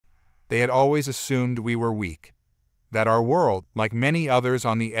They had always assumed we were weak. That our world, like many others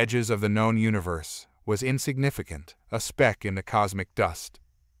on the edges of the known universe, was insignificant, a speck in the cosmic dust.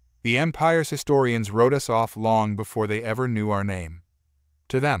 The Empire's historians wrote us off long before they ever knew our name.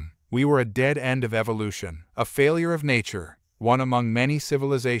 To them, we were a dead end of evolution, a failure of nature, one among many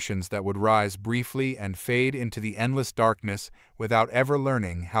civilizations that would rise briefly and fade into the endless darkness without ever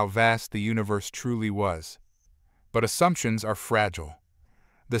learning how vast the universe truly was. But assumptions are fragile.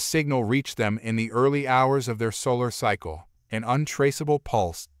 The signal reached them in the early hours of their solar cycle, an untraceable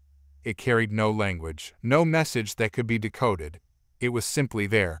pulse. It carried no language, no message that could be decoded. It was simply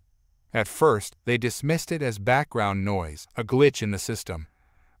there. At first, they dismissed it as background noise, a glitch in the system.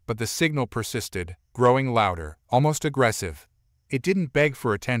 But the signal persisted, growing louder, almost aggressive. It didn't beg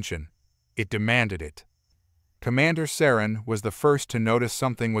for attention. It demanded it. Commander Saren was the first to notice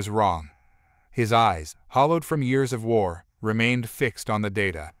something was wrong. His eyes, hollowed from years of war, remained fixed on the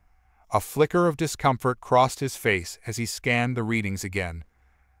data. A flicker of discomfort crossed his face as he scanned the readings again.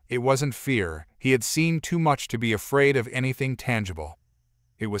 It wasn't fear. He had seen too much to be afraid of anything tangible.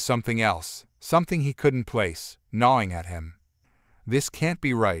 It was something else, something he couldn't place, gnawing at him. "This can't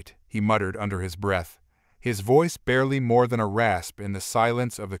be right," he muttered under his breath, his voice barely more than a rasp in the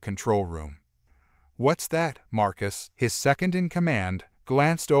silence of the control room. "What's that?" Marcus, his second-in-command,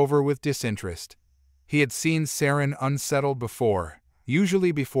 glanced over with disinterest. He had seen Saren unsettled before,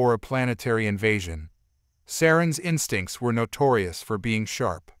 usually before a planetary invasion. Saren's instincts were notorious for being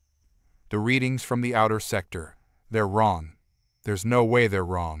sharp. "The readings from the outer sector. They're wrong. There's no way they're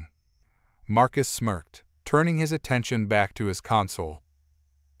wrong." Marcus smirked, turning his attention back to his console.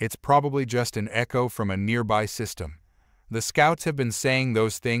 "It's probably just an echo from a nearby system. The scouts have been saying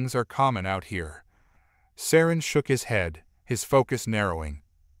those things are common out here." Saren shook his head, his focus narrowing.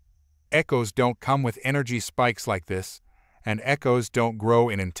 "Echoes don't come with energy spikes like this, and echoes don't grow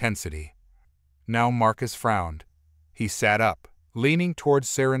in intensity." Now Marcus frowned. He sat up, leaning towards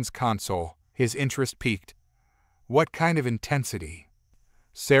Saren's console, his interest piqued. "What kind of intensity?"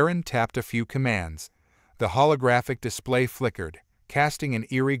 Saren tapped a few commands. The holographic display flickered, casting an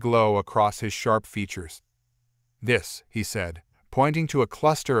eerie glow across his sharp features. "This," he said, pointing to a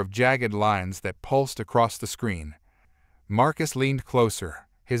cluster of jagged lines that pulsed across the screen. Marcus leaned closer,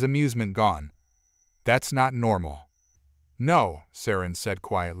 his amusement gone. "That's not normal." "No," Saren said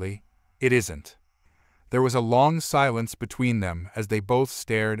quietly. "It isn't." There was a long silence between them as they both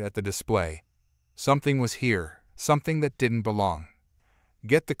stared at the display. Something was here, something that didn't belong.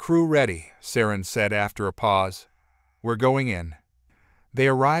 "Get the crew ready," Saren said after a pause. "We're going in." They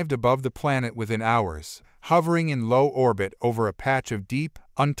arrived above the planet within hours, hovering in low orbit over a patch of deep,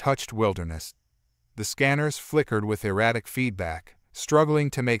 untouched wilderness. The scanners flickered with erratic feedback, struggling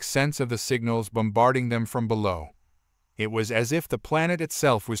to make sense of the signals bombarding them from below. It was as if the planet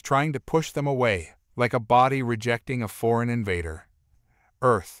itself was trying to push them away, like a body rejecting a foreign invader.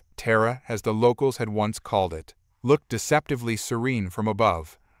 Earth, Terra as the locals had once called it, looked deceptively serene from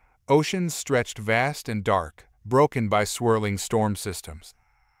above. Oceans stretched vast and dark, broken by swirling storm systems.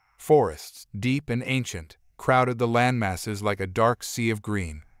 Forests, deep and ancient, crowded the landmasses like a dark sea of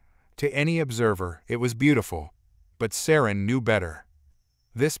green. To any observer, it was beautiful, but Saren knew better.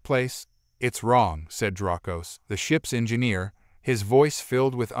 "This place, it's wrong," said Drakos, the ship's engineer, his voice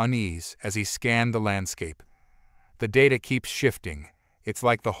filled with unease as he scanned the landscape. "The data keeps shifting. It's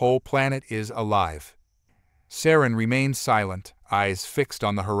like the whole planet is alive." Saren remained silent, eyes fixed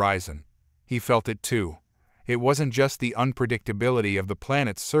on the horizon. He felt it too. It wasn't just the unpredictability of the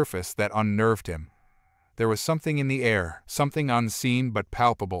planet's surface that unnerved him. There was something in the air, something unseen but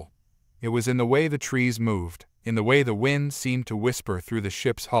palpable. It was in the way the trees moved, in the way the wind seemed to whisper through the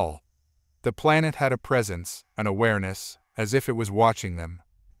ship's hull. The planet had a presence, an awareness, as if it was watching them.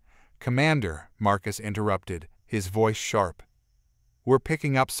 "Commander," Marcus interrupted, his voice sharp. "We're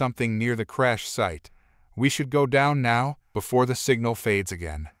picking up something near the crash site. We should go down now, before the signal fades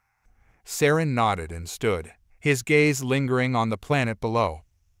again." Saren nodded and stood, his gaze lingering on the planet below.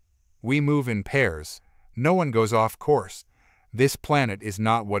 "We move in pairs. No one goes off course. This planet is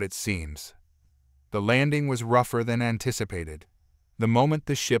not what it seems." The landing was rougher than anticipated. The moment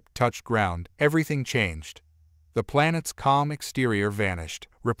the ship touched ground, everything changed. The planet's calm exterior vanished,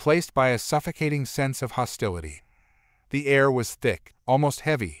 replaced by a suffocating sense of hostility. The air was thick, almost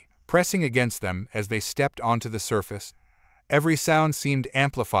heavy, pressing against them as they stepped onto the surface. Every sound seemed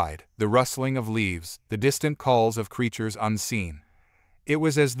amplified, the rustling of leaves, the distant calls of creatures unseen. It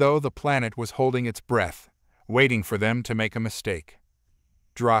was as though the planet was holding its breath, waiting for them to make a mistake.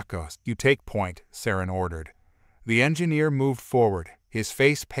 "Drakos, you take point," Saren ordered. The engineer moved forward, his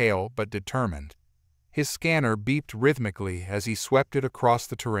face pale but determined. His scanner beeped rhythmically as he swept it across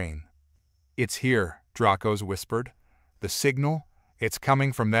the terrain. "It's here," Dracos whispered. "The signal? It's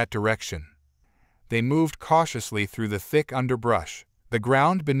coming from that direction." They moved cautiously through the thick underbrush, the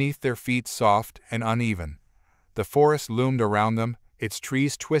ground beneath their feet soft and uneven. The forest loomed around them, its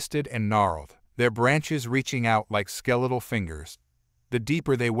trees twisted and gnarled, their branches reaching out like skeletal fingers. The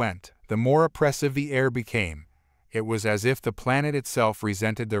deeper they went, the more oppressive the air became. It was as if the planet itself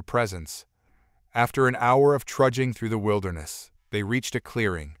resented their presence. After an hour of trudging through the wilderness, they reached a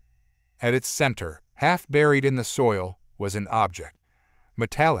clearing. At its center, half buried in the soil, was an object.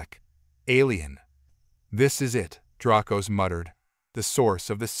 Metallic. Alien. "This is it," Dracos muttered. "The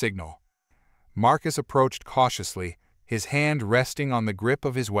source of the signal." Marcus approached cautiously, his hand resting on the grip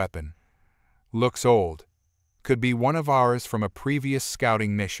of his weapon. "Looks old. Could be one of ours from a previous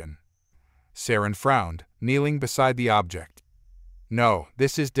scouting mission." Saren frowned, kneeling beside the object. "No,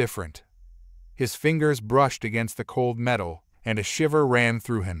 this is different." His fingers brushed against the cold metal, and a shiver ran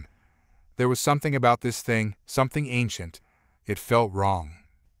through him. There was something about this thing, something ancient. It felt wrong.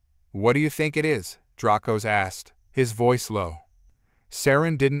 "What do you think it is?" Dracos asked, his voice low.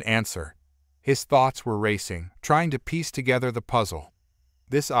 Saren didn't answer. His thoughts were racing, trying to piece together the puzzle.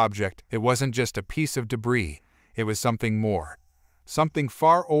 This object, it wasn't just a piece of debris, it was something more. Something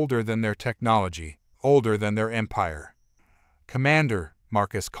far older than their technology, older than their empire. "Commander,"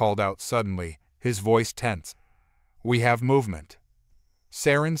 Marcus called out suddenly, his voice tense. "We have movement."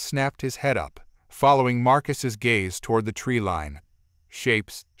 Saren snapped his head up, following Marcus's gaze toward the tree line.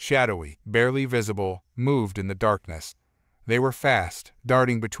 Shapes, shadowy, barely visible, moved in the darkness. They were fast,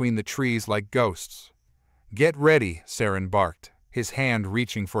 darting between the trees like ghosts. "Get ready," Saren barked, his hand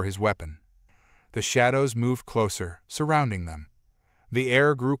reaching for his weapon. The shadows moved closer, surrounding them. The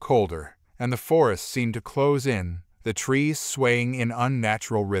air grew colder, and the forest seemed to close in, the trees swaying in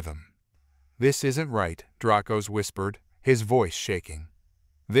unnatural rhythm. "This isn't right," Dracos whispered, his voice shaking.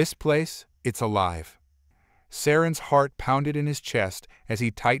 "This place, it's alive." Saren's heart pounded in his chest as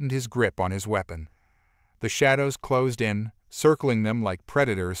he tightened his grip on his weapon. The shadows closed in, circling them like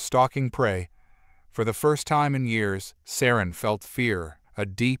predators stalking prey. For the first time in years, Saren felt fear, a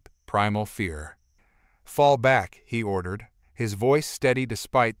deep, primal fear. "Fall back," he ordered, his voice steady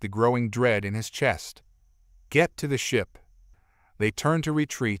despite the growing dread in his chest. "Get to the ship." They turned to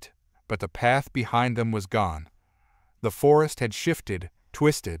retreat, but the path behind them was gone. The forest had shifted,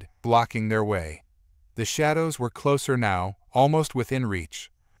 twisted, blocking their way. The shadows were closer now, almost within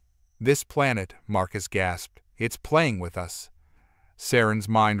reach. "This planet," Marcus gasped, "it's playing with us." Saren's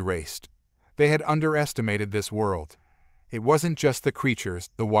mind raced. They had underestimated this world. It wasn't just the creatures,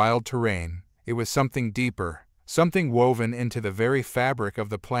 the wild terrain. It was something deeper, something woven into the very fabric of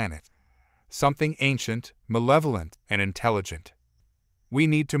the planet. Something ancient, malevolent, and intelligent. "We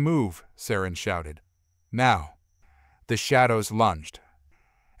need to move," Saren shouted. "Now." The shadows lunged.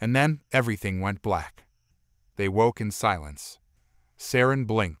 And then everything went black. They woke in silence. Saren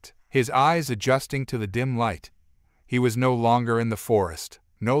blinked, his eyes adjusting to the dim light. He was no longer in the forest,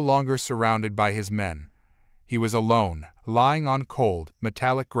 no longer surrounded by his men. He was alone, lying on cold,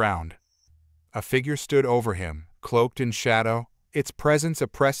 metallic ground. A figure stood over him, cloaked in shadow, its presence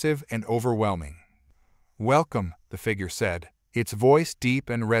oppressive and overwhelming. "Welcome," the figure said, its voice deep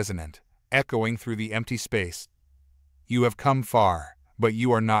and resonant, echoing through the empty space. "You have come far, but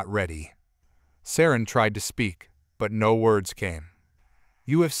you are not ready." Saren tried to speak, but no words came.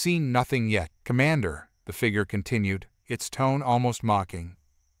 "You have seen nothing yet, Commander," the figure continued, its tone almost mocking.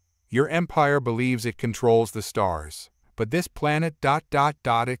 "Your empire believes it controls the stars, but this planet ...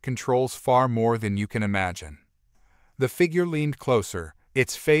 it controls far more than you can imagine." The figure leaned closer,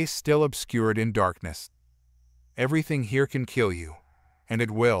 its face still obscured in darkness. "Everything here can kill you, and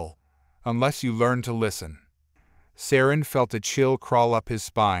it will, unless you learn to listen." Saren felt a chill crawl up his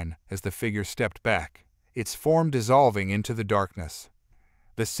spine as the figure stepped back, its form dissolving into the darkness.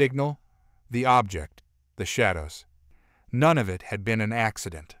 The signal, the object, the shadows. None of it had been an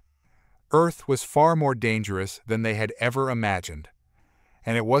accident. Earth was far more dangerous than they had ever imagined,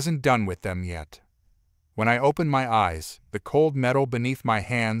 and it wasn't done with them yet. When I opened my eyes, the cold metal beneath my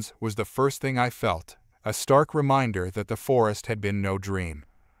hands was the first thing I felt, a stark reminder that the forest had been no dream.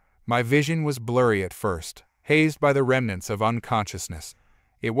 My vision was blurry at first, hazed by the remnants of unconsciousness.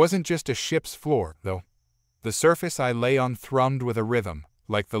 It wasn't just a ship's floor, though. The surface I lay on thrummed with a rhythm,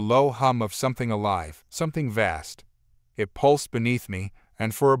 like the low hum of something alive, something vast. It pulsed beneath me,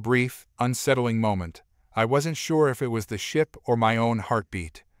 and for a brief, unsettling moment, I wasn't sure if it was the ship or my own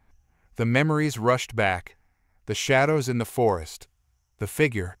heartbeat. The memories rushed back, the shadows in the forest, the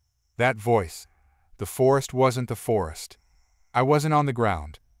figure, that voice. The forest wasn't the forest. I wasn't on the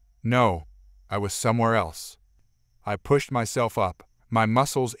ground. No, I was somewhere else. I pushed myself up, my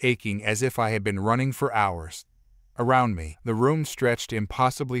muscles aching as if I had been running for hours. Around me, the room stretched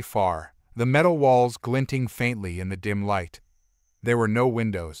impossibly far, the metal walls glinting faintly in the dim light. There were no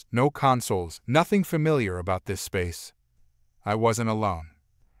windows, no consoles, nothing familiar about this space. I wasn't alone.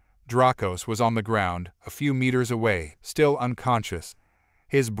 Drakos was on the ground, a few meters away, still unconscious.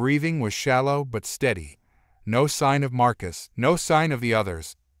 His breathing was shallow but steady. No sign of Marcus, no sign of the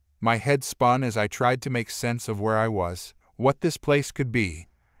others. My head spun as I tried to make sense of where I was, what this place could be,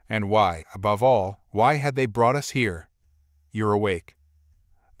 and why, above all, why had they brought us here? "You're awake."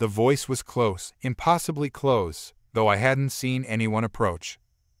 The voice was close, impossibly close, though I hadn't seen anyone approach.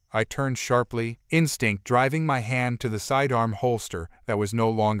 I turned sharply, instinct driving my hand to the sidearm holster that was no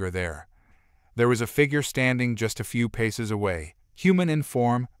longer there. There was a figure standing just a few paces away, human in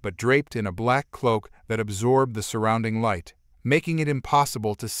form but draped in a black cloak that absorbed the surrounding light, making it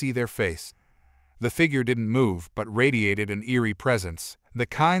impossible to see their face. The figure didn't move but radiated an eerie presence, the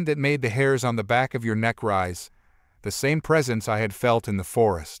kind that made the hairs on the back of your neck rise, the same presence I had felt in the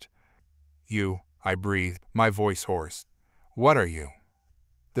forest. "You," I breathed, my voice hoarse. "What are you?"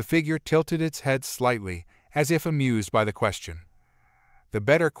 The figure tilted its head slightly, as if amused by the question. "The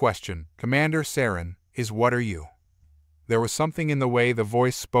better question, Commander Saren, is what are you?" There was something in the way the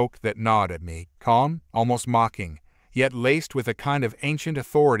voice spoke that gnawed at me, calm, almost mocking, yet laced with a kind of ancient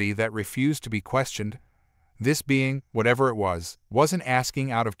authority that refused to be questioned. This being, whatever it was, wasn't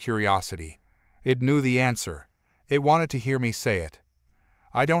asking out of curiosity. It knew the answer. It wanted to hear me say it.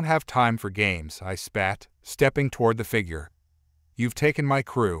 "I don't have time for games," I spat, stepping toward the figure. "You've taken my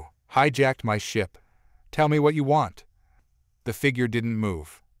crew, hijacked my ship. Tell me what you want." The figure didn't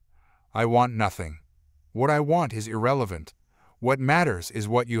move. "I want nothing. What I want is irrelevant. What matters is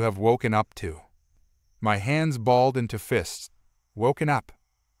what you have woken up to." My hands balled into fists. Woken up.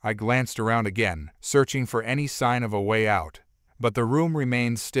 I glanced around again, searching for any sign of a way out. But the room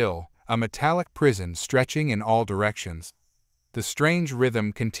remained still, a metallic prison stretching in all directions. The strange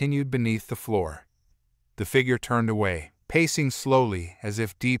rhythm continued beneath the floor. The figure turned away, pacing slowly as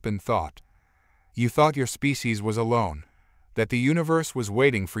if deep in thought. "You thought your species was alone, that the universe was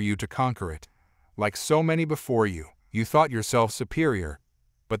waiting for you to conquer it. Like so many before you, you thought yourself superior.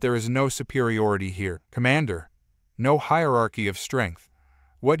 But there is no superiority here, Commander. No hierarchy of strength.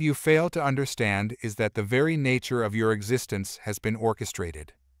 What you fail to understand is that the very nature of your existence has been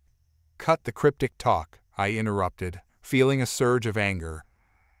orchestrated." "Cut the cryptic talk," I interrupted, feeling a surge of anger.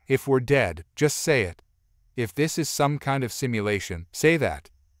 "If we're dead, just say it. If this is some kind of simulation, say that.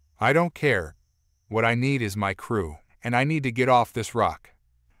 I don't care. What I need is my crew, and I need to get off this rock."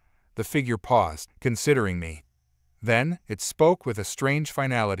 The figure paused, considering me. Then it spoke with a strange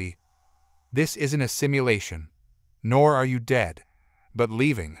finality. "This isn't a simulation. Nor are you dead. But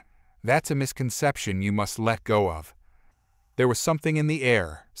leaving, that's a misconception you must let go of." There was something in the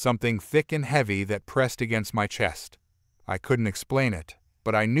air, something thick and heavy that pressed against my chest. I couldn't explain it,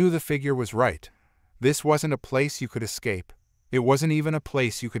 but I knew the figure was right. This wasn't a place you could escape. It wasn't even a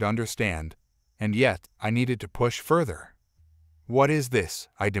place you could understand. And yet, I needed to push further. "What is this?"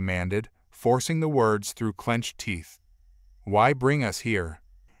 I demanded, forcing the words through clenched teeth. "Why bring us here?"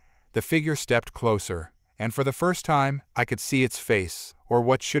 The figure stepped closer, and for the first time, I could see its face, or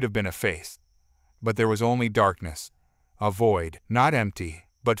what should have been a face. But there was only darkness. A void, not empty,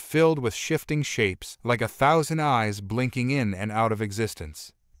 but filled with shifting shapes, like 1,000 eyes blinking in and out of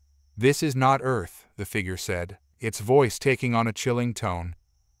existence. "This is not Earth," the figure said, its voice taking on a chilling tone.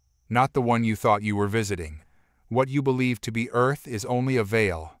 "Not the one you thought you were visiting. What you believe to be Earth is only a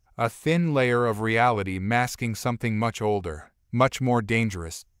veil, a thin layer of reality masking something much older, much more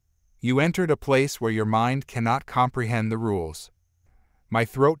dangerous. You entered a place where your mind cannot comprehend the rules." My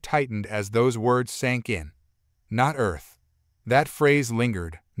throat tightened as those words sank in. Not Earth. That phrase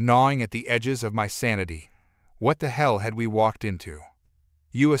lingered, gnawing at the edges of my sanity. What the hell had we walked into?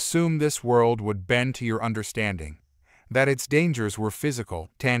 "You assumed this world would bend to your understanding, that its dangers were physical,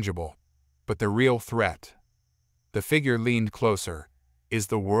 tangible. But the real threat," the figure leaned closer, "is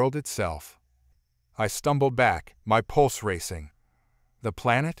the world itself." I stumbled back, my pulse racing. "The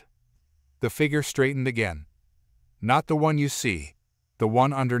planet?" The figure straightened again. "Not the one you see, the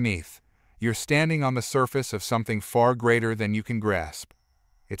one underneath. You're standing on the surface of something far greater than you can grasp.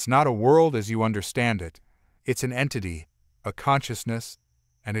 It's not a world as you understand it. It's an entity, a consciousness,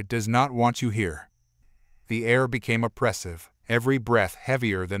 and it does not want you here." The air became oppressive, every breath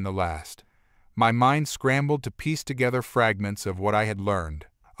heavier than the last. My mind scrambled to piece together fragments of what I had learned.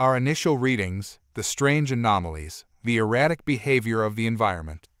 Our initial readings, the strange anomalies, the erratic behavior of the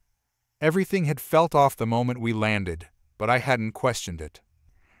environment. Everything had felt off the moment we landed, but I hadn't questioned it.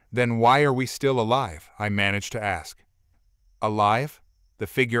 "Then why are we still alive?" I managed to ask. Alive? The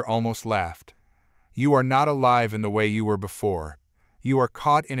figure almost laughed. You are not alive in the way you were before. You are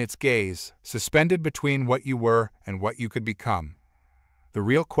caught in its gaze, suspended between what you were and what you could become. The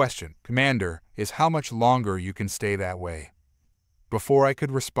real question, Commander, is how much longer you can stay that way. Before I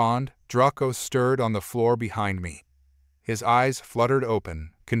could respond, Draco stirred on the floor behind me. His eyes fluttered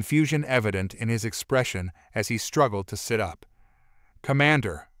open, confusion evident in his expression as he struggled to sit up.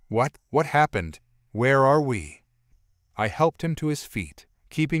 Commander, what happened? Where are we? I helped him to his feet,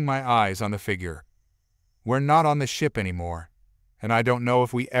 keeping my eyes on the figure. We're not on the ship anymore, and I don't know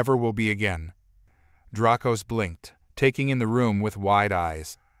if we ever will be again. Dracos blinked, taking in the room with wide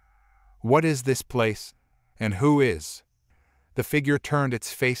eyes. What is this place? And who is? The figure turned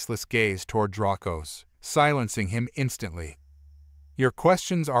its faceless gaze toward Dracos, silencing him instantly. Your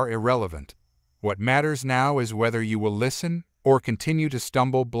questions are irrelevant. What matters now is whether you will listen or continue to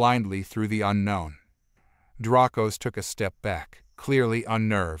stumble blindly through the unknown. Dracos took a step back, clearly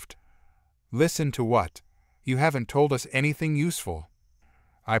unnerved. Listen to what? You haven't told us anything useful.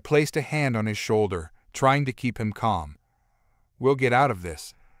 I placed a hand on his shoulder, trying to keep him calm. We'll get out of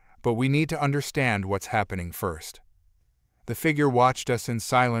this, but we need to understand what's happening first. The figure watched us in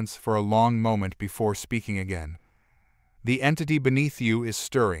silence for a long moment before speaking again. The entity beneath you is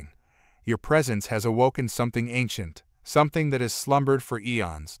stirring. Your presence has awoken something ancient, something that has slumbered for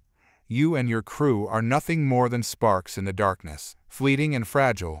eons. You and your crew are nothing more than sparks in the darkness, fleeting and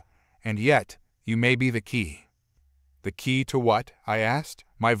fragile, and yet you may be the key. The key to what? I asked,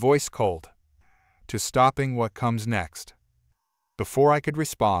 my voice cold. To stopping what comes next. Before I could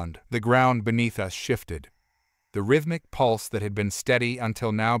respond, the ground beneath us shifted. The rhythmic pulse that had been steady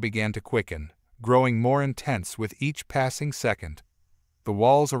until now began to quicken, growing more intense with each passing second. The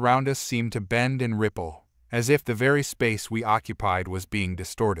walls around us seemed to bend and ripple, as if the very space we occupied was being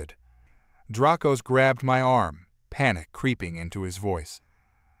distorted. Dracos grabbed my arm, panic creeping into his voice.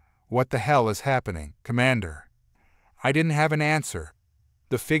 What the hell is happening, Commander? I didn't have an answer.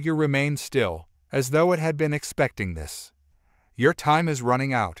 The figure remained still, as though it had been expecting this. Your time is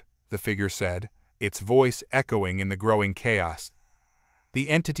running out, the figure said, its voice echoing in the growing chaos. The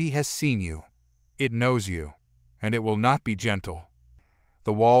entity has seen you. It knows you, and it will not be gentle.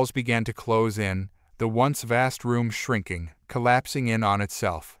 The walls began to close in, the once vast room shrinking, collapsing in on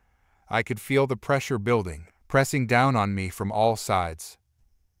itself. I could feel the pressure building, pressing down on me from all sides.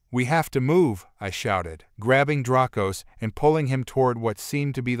 We have to move, I shouted, grabbing Dracos and pulling him toward what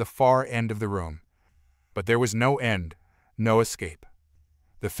seemed to be the far end of the room. But there was no end, no escape.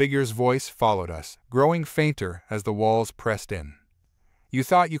 The figure's voice followed us, growing fainter as the walls pressed in. You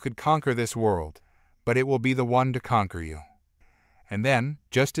thought you could conquer this world, but it will be the one to conquer you. And then,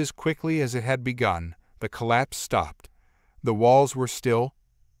 just as quickly as it had begun, the collapse stopped. The walls were still.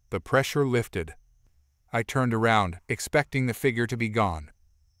 The pressure lifted. I turned around, expecting the figure to be gone.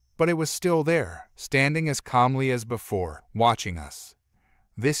 But it was still there, standing as calmly as before, watching us.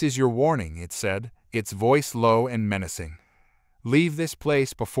 This is your warning, it said, its voice low and menacing. Leave this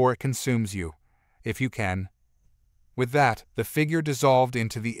place before it consumes you, if you can. With that, the figure dissolved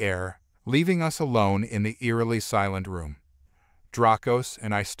into the air, leaving us alone in the eerily silent room. Dracos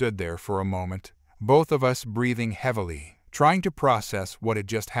and I stood there for a moment, both of us breathing heavily, trying to process what had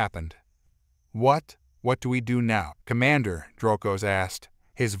just happened. What do we do now, Commander? Dracos asked,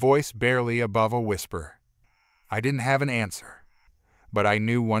 his voice barely above a whisper. I didn't have an answer, but I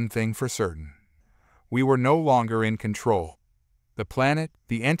knew one thing for certain. We were no longer in control. The planet,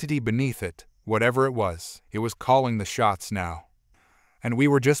 the entity beneath it, whatever it was calling the shots now. And we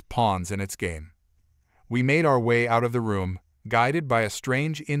were just pawns in its game. We made our way out of the room, guided by a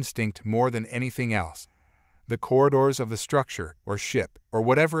strange instinct more than anything else. The corridors of the structure, or ship, or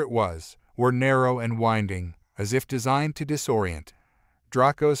whatever it was, were narrow and winding, as if designed to disorient.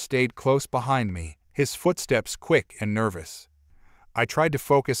 Dracos stayed close behind me, his footsteps quick and nervous. I tried to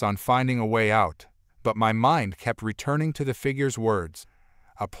focus on finding a way out, but my mind kept returning to the figure's words.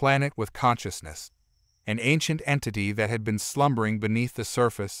 A planet with consciousness. An ancient entity that had been slumbering beneath the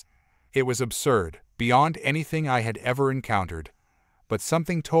surface. It was absurd, beyond anything I had ever encountered. But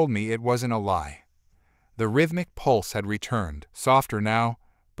something told me it wasn't a lie. The rhythmic pulse had returned, softer now,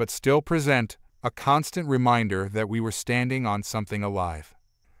 but still present, a constant reminder that we were standing on something alive.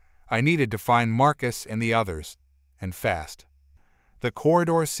 I needed to find Marcus and the others, and fast. The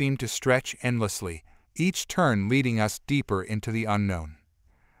corridor seemed to stretch endlessly, each turn leading us deeper into the unknown.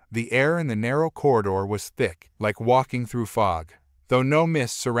 The air in the narrow corridor was thick, like walking through fog, though no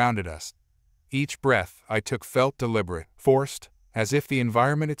mist surrounded us. Each breath I took felt deliberate, forced, as if the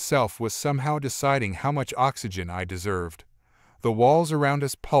environment itself was somehow deciding how much oxygen I deserved. The walls around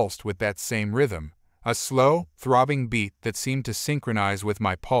us pulsed with that same rhythm, a slow, throbbing beat that seemed to synchronize with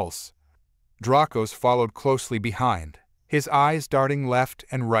my pulse. Dracos followed closely behind, his eyes darting left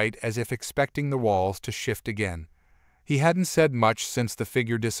and right as if expecting the walls to shift again. He hadn't said much since the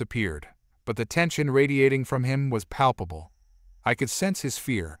figure disappeared, but the tension radiating from him was palpable. I could sense his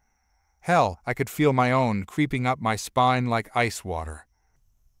fear. Hell, I could feel my own creeping up my spine like ice water.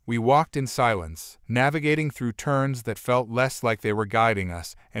 We walked in silence, navigating through turns that felt less like they were guiding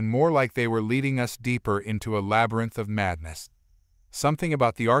us and more like they were leading us deeper into a labyrinth of madness. Something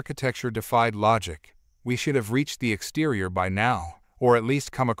about the architecture defied logic. We should have reached the exterior by now, or at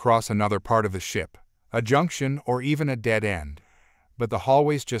least come across another part of the ship, a junction or even a dead end. But the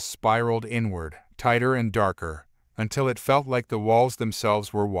hallways just spiraled inward, tighter and darker, until it felt like the walls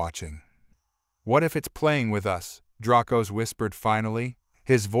themselves were watching. "What if it's playing with us?" Dracos whispered finally,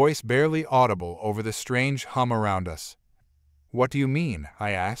 his voice barely audible over the strange hum around us. "What do you mean?"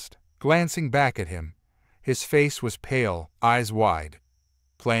 I asked, glancing back at him. His face was pale, eyes wide.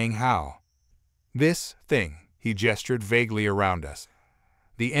 "Playing how?" "This thing," he gestured vaguely around us.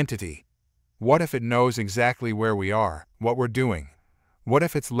 "The entity. What if it knows exactly where we are, what we're doing? What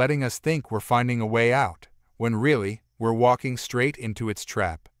if it's letting us think we're finding a way out, when really, we're walking straight into its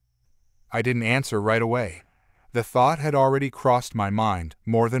trap?" I didn't answer right away. The thought had already crossed my mind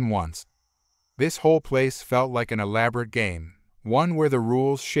more than once. This whole place felt like an elaborate game, one where the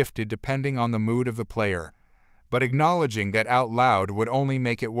rules shifted depending on the mood of the player, but acknowledging that out loud would only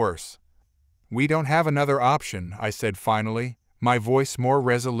make it worse. "We don't have another option," I said finally, my voice more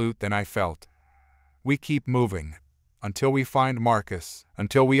resolute than I felt. "We keep moving, until we find Marcus,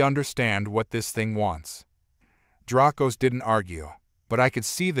 until we understand what this thing wants." Dracos didn't argue, but I could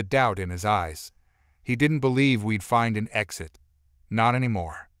see the doubt in his eyes. He didn't believe we'd find an exit. Not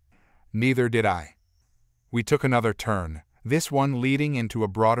anymore. Neither did I. We took another turn, this one leading into a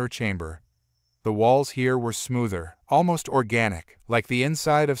broader chamber. The walls here were smoother, almost organic, like the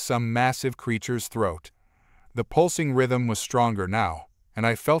inside of some massive creature's throat. The pulsing rhythm was stronger now, and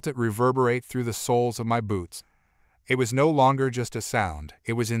I felt it reverberate through the soles of my boots. It was no longer just a sound,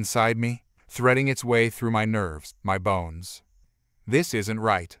 it was inside me, threading its way through my nerves, my bones. "This isn't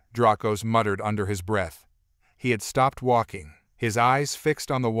right," Dracos muttered under his breath. He had stopped walking, his eyes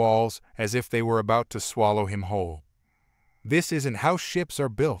fixed on the walls as if they were about to swallow him whole. "This isn't how ships are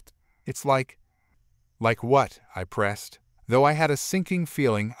built. It's like—" "Like what?" I pressed, though I had a sinking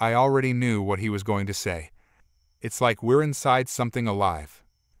feeling I already knew what he was going to say. "It's like we're inside something alive."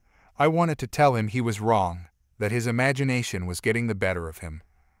 I wanted to tell him he was wrong, that his imagination was getting the better of him.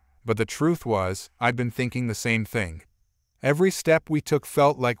 But the truth was, I'd been thinking the same thing. Every step we took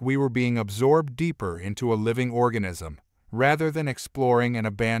felt like we were being absorbed deeper into a living organism, rather than exploring an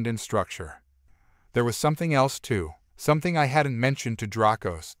abandoned structure. There was something else too, something I hadn't mentioned to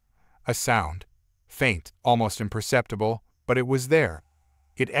Dracos. A sound. Faint, almost imperceptible, but it was there.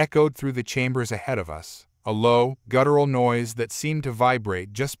 It echoed through the chambers ahead of us, a low, guttural noise that seemed to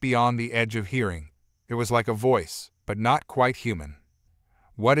vibrate just beyond the edge of hearing. It was like a voice, but not quite human.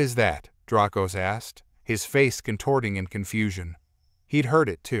 "What is that?" Dracos asked, his face contorting in confusion. He'd heard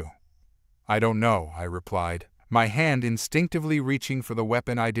it too. "I don't know," I replied, my hand instinctively reaching for the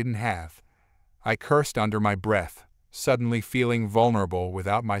weapon I didn't have. I cursed under my breath, suddenly feeling vulnerable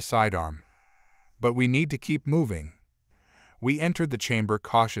without my sidearm. "But we need to keep moving." We entered the chamber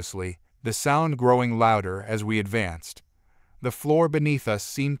cautiously, the sound growing louder as we advanced. The floor beneath us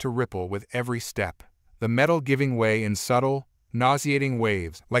seemed to ripple with every step, the metal giving way in subtle, nauseating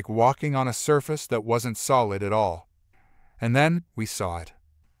waves, like walking on a surface that wasn't solid at all. And then we saw it.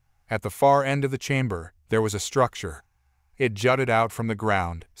 At the far end of the chamber, there was a structure. It jutted out from the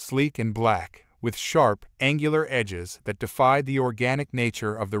ground, sleek and black, with sharp, angular edges that defied the organic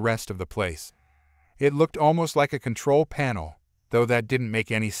nature of the rest of the place. It looked almost like a control panel, though that didn't make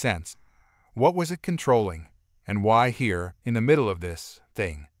any sense. What was it controlling? And why here, in the middle of this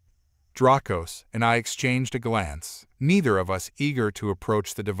thing? Dracos and I exchanged a glance, neither of us eager to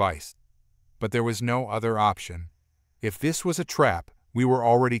approach the device. But there was no other option. If this was a trap, we were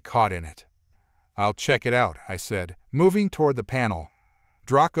already caught in it. "I'll check it out," I said, moving toward the panel.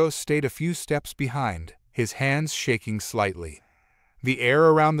 Dracos stayed a few steps behind, his hands shaking slightly. The air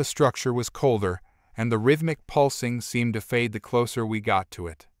around the structure was colder, and the rhythmic pulsing seemed to fade the closer we got to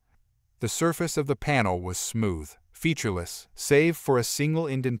it. The surface of the panel was smooth, featureless, save for a single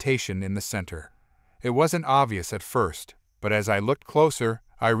indentation in the center. It wasn't obvious at first, but as I looked closer,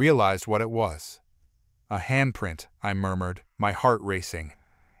 I realized what it was. "A handprint," I murmured, my heart racing.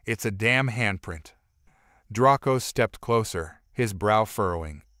 "It's a damn handprint." Dracos stepped closer, his brow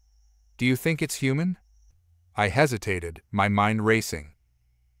furrowing. "Do you think it's human?" I hesitated, my mind racing.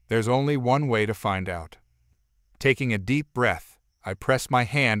 There's only one way to find out. Taking a deep breath, I pressed my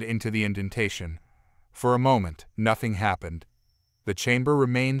hand into the indentation. For a moment, nothing happened. The chamber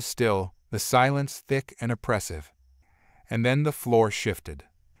remained still, the silence thick and oppressive. And then the floor shifted.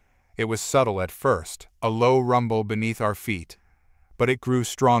 It was subtle at first, a low rumble beneath our feet. But it grew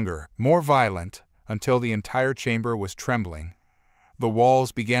stronger, more violent, until the entire chamber was trembling. The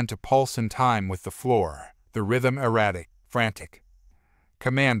walls began to pulse in time with the floor, the rhythm erratic, frantic.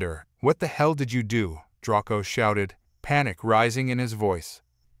 "Commander, what the hell did you do?" Draco shouted, panic rising in his voice.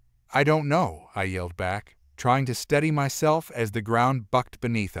 "I don't know," I yelled back, trying to steady myself as the ground bucked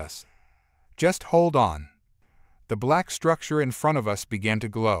beneath us. "Just hold on." The black structure in front of us began to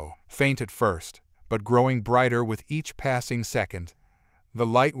glow, faint at first, but growing brighter with each passing second. The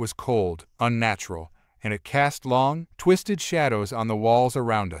light was cold, unnatural, and it cast long, twisted shadows on the walls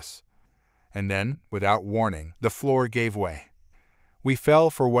around us. And then, without warning, the floor gave way. We fell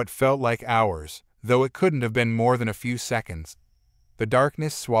for what felt like hours, though it couldn't have been more than a few seconds. The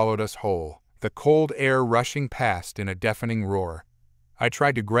darkness swallowed us whole, the cold air rushing past in a deafening roar. I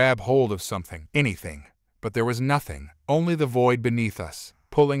tried to grab hold of something, anything, but there was nothing, only the void beneath us,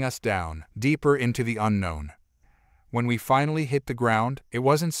 pulling us down, deeper into the unknown. When we finally hit the ground, it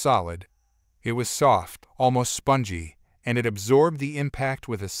wasn't solid. It was soft, almost spongy, and it absorbed the impact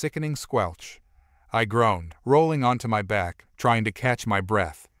with a sickening squelch. I groaned, rolling onto my back, trying to catch my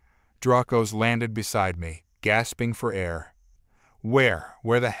breath. Dracos landed beside me, gasping for air. Where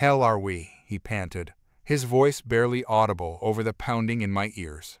the hell are we?" he panted, his voice barely audible over the pounding in my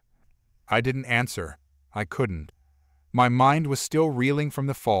ears. I didn't answer. I couldn't. My mind was still reeling from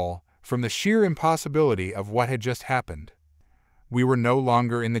the fall, from the sheer impossibility of what had just happened. We were no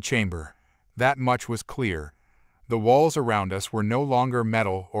longer in the chamber. That much was clear. The walls around us were no longer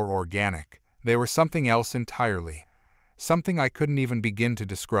metal or organic. They were something else entirely. Something I couldn't even begin to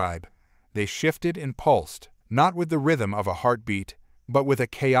describe. They shifted and pulsed, not with the rhythm of a heartbeat, but with a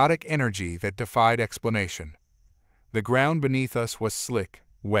chaotic energy that defied explanation. The ground beneath us was slick,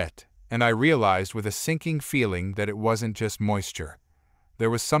 wet, and I realized with a sinking feeling that it wasn't just moisture.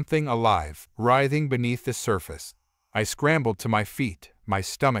 There was something alive, writhing beneath the surface. I scrambled to my feet, my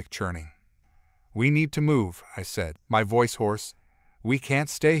stomach churning. "We need to move," I said, my voice hoarse. "We can't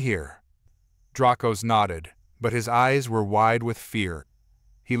stay here." Dracos nodded, but his eyes were wide with fear.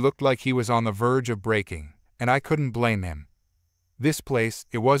 He looked like he was on the verge of breaking, and I couldn't blame him. This place,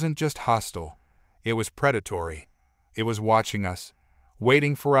 it wasn't just hostile. It was predatory. It was watching us,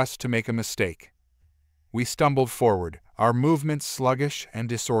 waiting for us to make a mistake. We stumbled forward, our movements sluggish and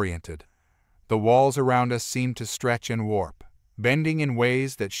disoriented. The walls around us seemed to stretch and warp, bending in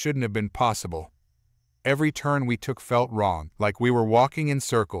ways that shouldn't have been possible. Every turn we took felt wrong, like we were walking in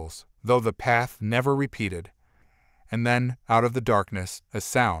circles, though the path never repeated. And then, out of the darkness, a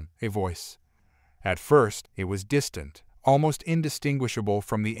sound, a voice. At first, it was distant, almost indistinguishable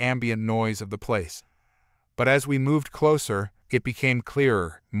from the ambient noise of the place. But as we moved closer, it became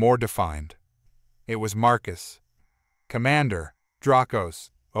clearer, more defined. It was Marcus. "Commander, Dracos,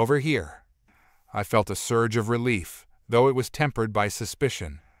 over here." I felt a surge of relief, though it was tempered by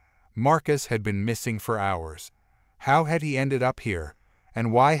suspicion. Marcus had been missing for hours. How had he ended up here,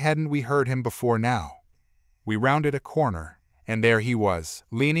 and why hadn't we heard him before now? We rounded a corner, and there he was,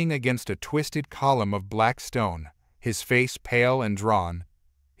 leaning against a twisted column of black stone, his face pale and drawn.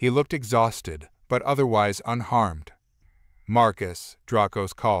 He looked exhausted, but otherwise unharmed. "Marcus,"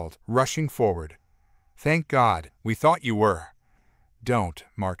 Dracos called, rushing forward. "Thank God, we thought you were." "Don't,"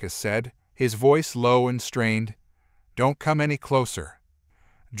 Marcus said, his voice low and strained. "Don't come any closer."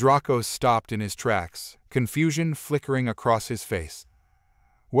 Dracos stopped in his tracks, confusion flickering across his face.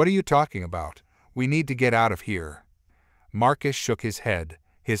 "What are you talking about? We need to get out of here." Marcus shook his head,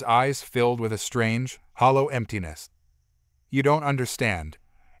 his eyes filled with a strange, hollow emptiness. "You don't understand.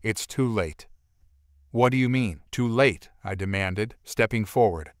 It's too late." "What do you mean, too late?" I demanded, stepping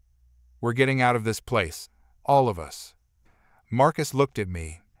forward. "We're getting out of this place, all of us." Marcus looked at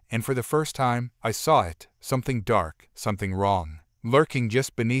me, and for the first time, I saw it, something dark, something wrong, lurking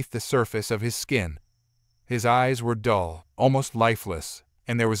just beneath the surface of his skin. His eyes were dull, almost lifeless,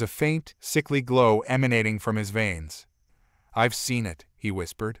 and there was a faint, sickly glow emanating from his veins. "I've seen it," he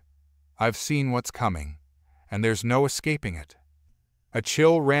whispered. "I've seen what's coming, and there's no escaping it." A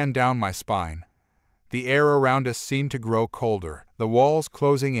chill ran down my spine. The air around us seemed to grow colder, the walls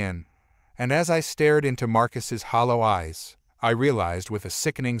closing in, and as I stared into Marcus's hollow eyes, I realized with a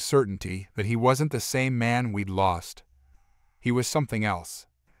sickening certainty that he wasn't the same man we'd lost. He was something else.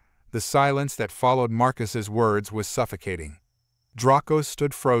 The silence that followed Marcus's words was suffocating. Dracos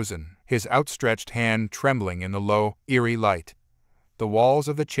stood frozen, his outstretched hand trembling in the low, eerie light. the walls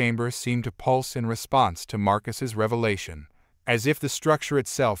of the chamber seemed to pulse in response to Marcus's revelation, as if the structure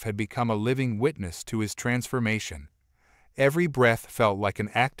itself had become a living witness to his transformation. Every breath felt like an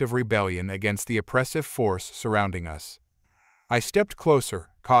act of rebellion against the oppressive force surrounding us. I stepped closer,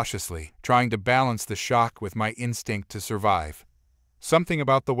 cautiously, trying to balance the shock with my instinct to survive. Something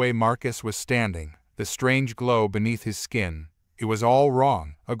about the way Marcus was standing, the strange glow beneath his skin, it was all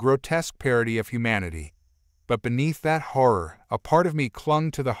wrong, a grotesque parody of humanity. But beneath that horror, a part of me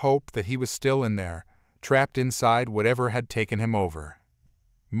clung to the hope that he was still in there, trapped inside whatever had taken him over.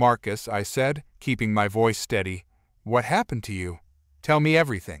 "Marcus," I said, keeping my voice steady, "what happened to you? Tell me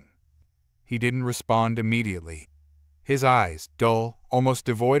everything." He didn't respond immediately. His eyes, dull, almost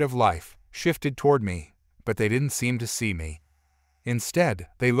devoid of life, shifted toward me, but they didn't seem to see me. Instead,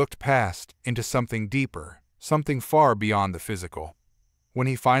 they looked past, into something deeper, something far beyond the physical. When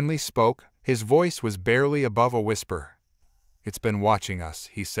he finally spoke, his voice was barely above a whisper. "It's been watching us,"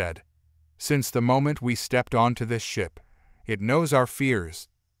 he said. "Since the moment we stepped onto this ship. It knows our fears.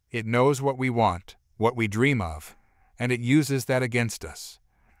 It knows what we want, what we dream of, and it uses that against us."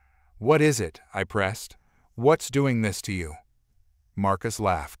 "What is it?" I pressed. "What's doing this to you?" Marcus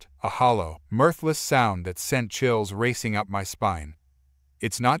laughed, a hollow, mirthless sound that sent chills racing up my spine.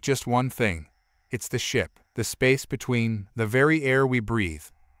 "It's not just one thing. It's the ship, the space between, the very air we breathe.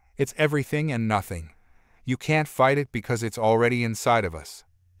 It's everything and nothing. You can't fight it because it's already inside of us."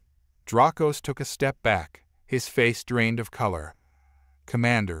 Dracos took a step back, his face drained of color.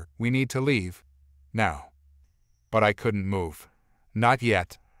 "Commander, we need to leave. Now." But I couldn't move. Not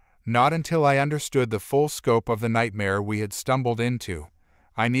yet. Not until I understood the full scope of the nightmare we had stumbled into.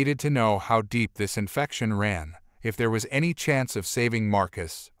 I needed to know how deep this infection ran, if there was any chance of saving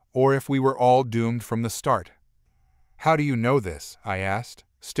Marcus, or if we were all doomed from the start. "How do you know this?" I asked,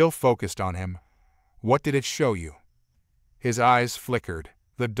 still focused on him. "What did it show you?" His eyes flickered,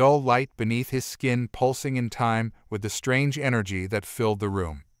 the dull light beneath his skin pulsing in time with the strange energy that filled the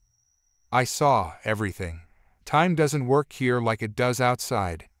room. "I saw everything. Time doesn't work here like it does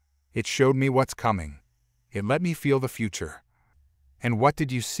outside. It showed me what's coming. It let me feel the future." "And what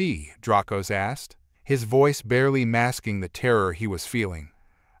did you see?" Dracos asked, his voice barely masking the terror he was feeling.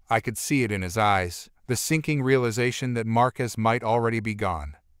 I could see it in his eyes, the sinking realization that Marcus might already be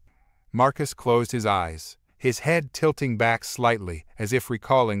gone. Marcus closed his eyes, his head tilting back slightly as if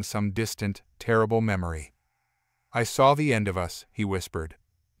recalling some distant, terrible memory. "I saw the end of us," he whispered.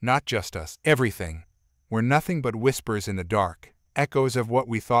 "Not just us, everything. We're nothing but whispers in the dark, echoes of what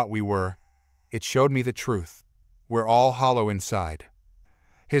we thought we were. It showed me the truth. We're all hollow inside."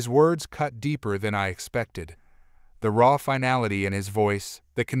 His words cut deeper than I expected. The raw finality in his voice,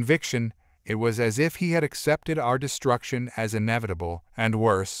 the conviction, it was as if he had accepted our destruction as inevitable, and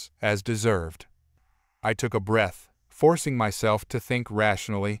worse, as deserved. I took a breath, forcing myself to think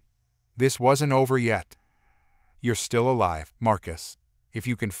rationally. This wasn't over yet. "You're still alive, Marcus. If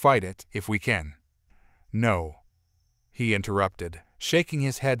you can fight it, if we can." "No," he interrupted, shaking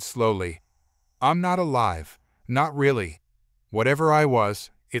his head slowly. "I'm not alive. Not really. Whatever I was,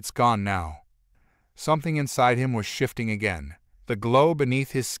 it's gone now." Something inside him was shifting again, the glow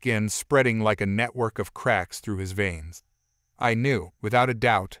beneath his skin spreading like a network of cracks through his veins. I knew, without a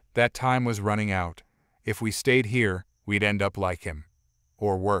doubt, that time was running out. If we stayed here, we'd end up like him.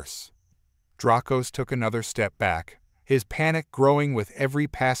 Or worse. Dracos took another step back, his panic growing with every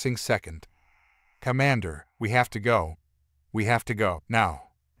passing second. "Commander, we have to go. We have to go, now."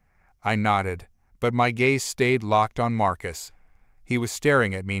 I nodded, but my gaze stayed locked on Marcus. He was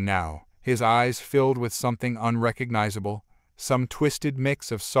staring at me now, his eyes filled with something unrecognizable, some twisted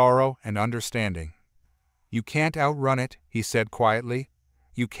mix of sorrow and understanding. "You can't outrun it," he said quietly.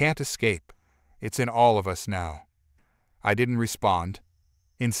 "You can't escape. It's in all of us now." I didn't respond.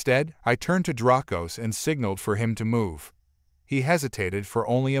 Instead, I turned to Dracos and signaled for him to move. He hesitated for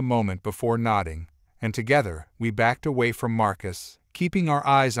only a moment before nodding, and together we backed away from Marcus, keeping our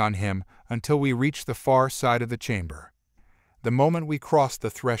eyes on him until we reached the far side of the chamber. The moment we crossed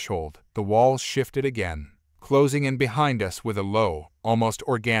the threshold, the walls shifted again, closing in behind us with a low, almost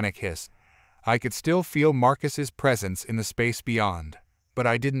organic hiss. I could still feel Marcus's presence in the space beyond, but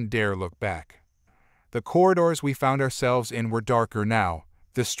I didn't dare look back. The corridors we found ourselves in were darker now,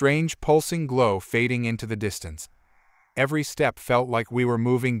 the strange pulsing glow fading into the distance. Every step felt like we were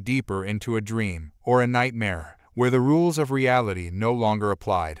moving deeper into a dream or a nightmare, where the rules of reality no longer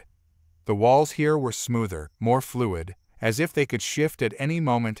applied. The walls here were smoother, more fluid, as if they could shift at any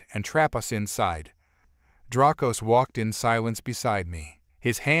moment and trap us inside. Dracos walked in silence beside me,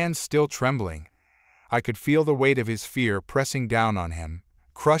 his hands still trembling. I could feel the weight of his fear pressing down on him,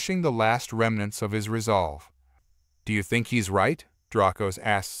 crushing the last remnants of his resolve. "Do you think he's right?" Dracos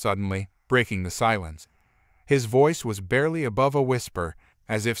asked suddenly, breaking the silence. His voice was barely above a whisper,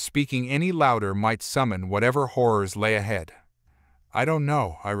 as if speaking any louder might summon whatever horrors lay ahead. I don't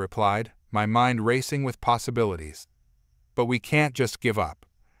know, I replied, my mind racing with possibilities. But we can't just give up.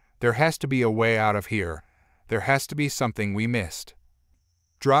 There has to be a way out of here. There has to be something we missed.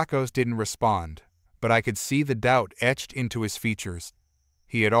 Dracos didn't respond, but I could see the doubt etched into his features.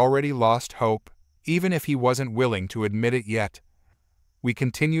 He had already lost hope, even if he wasn't willing to admit it yet. We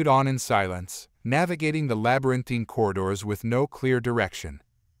continued on in silence, navigating the labyrinthine corridors with no clear direction.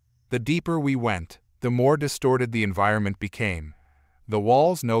 The deeper we went, the more distorted the environment became. The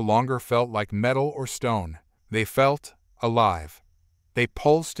walls no longer felt like metal or stone. They felt alive. They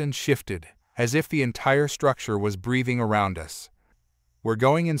pulsed and shifted, as if the entire structure was breathing around us. We're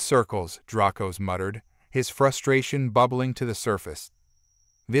going in circles, Dracos muttered, his frustration bubbling to the surface.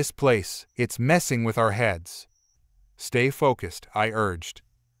 This place, it's messing with our heads. Stay focused, I urged.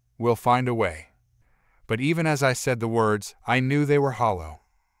 We'll find a way. But even as I said the words, I knew they were hollow.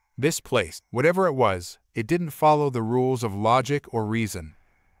 This place, whatever it was, it didn't follow the rules of logic or reason.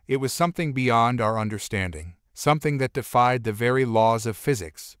 It was something beyond our understanding, something that defied the very laws of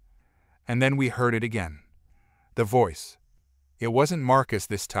physics. And then we heard it again. The voice. It wasn't Marcus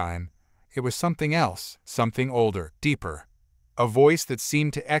this time. It was something else, something older, deeper. A voice that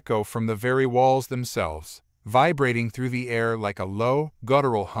seemed to echo from the very walls themselves, vibrating through the air like a low,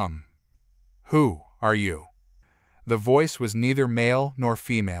 guttural hum. Who are you? The voice was neither male nor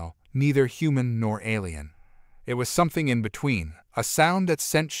female, neither human nor alien. It was something in between, a sound that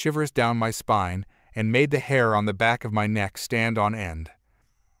sent shivers down my spine and made the hair on the back of my neck stand on end.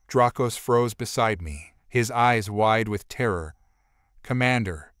 Dracos froze beside me, his eyes wide with terror.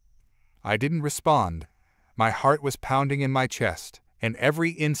 Commander. I didn't respond. My heart was pounding in my chest, and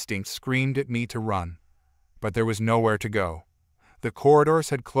every instinct screamed at me to run. But there was nowhere to go. The corridors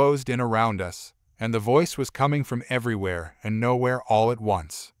had closed in around us, and the voice was coming from everywhere and nowhere all at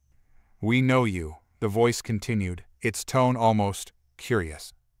once. We know you, the voice continued, its tone almost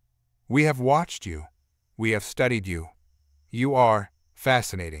curious. We have watched you. We have studied you. You are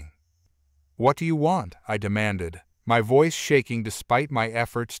fascinating. What do you want? I demanded, my voice shaking despite my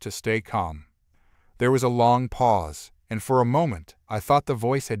efforts to stay calm. There was a long pause, and for a moment I thought the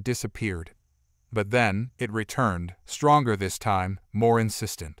voice had disappeared. But then it returned, stronger this time, more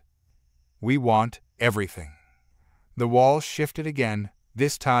insistent. We want everything. The walls shifted again,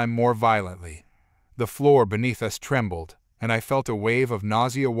 this time more violently. The floor beneath us trembled, and I felt a wave of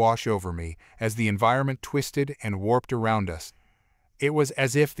nausea wash over me as the environment twisted and warped around us. It was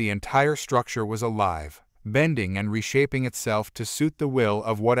as if the entire structure was alive, bending and reshaping itself to suit the will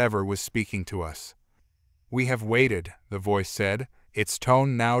of whatever was speaking to us. We have waited, the voice said, its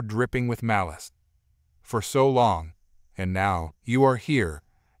tone now dripping with malice. For so long, and now you are here.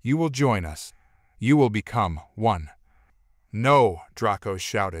 You will join us. You will become one. No, Dracos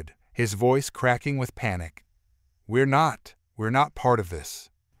shouted, his voice cracking with panic. We're not part of this.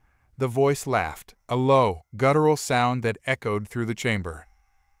 The voice laughed, a low, guttural sound that echoed through the chamber.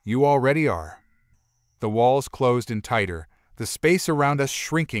 You already are. The walls closed in tighter, the space around us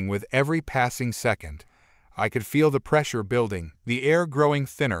shrinking with every passing second. I could feel the pressure building, the air growing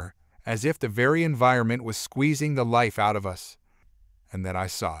thinner, as if the very environment was squeezing the life out of us. And then I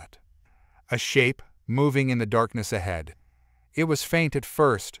saw it. A shape, moving in the darkness ahead. It was faint at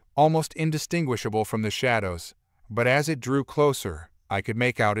first, almost indistinguishable from the shadows, but as it drew closer, I could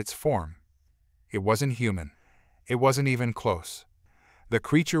make out its form. It wasn't human. It wasn't even close. The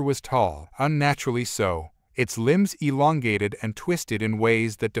creature was tall, unnaturally so, its limbs elongated and twisted in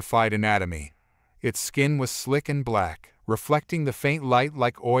ways that defied anatomy. Its skin was slick and black, reflecting the faint light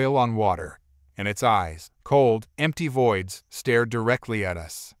like oil on water, and its eyes, cold, empty voids, stared directly at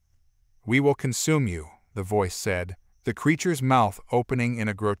us. We will consume you, the voice said, the creature's mouth opening in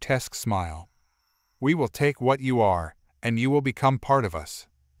a grotesque smile. We will take what you are, and you will become part of us.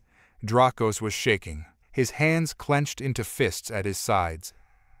 Dracos was shaking, his hands clenched into fists at his sides.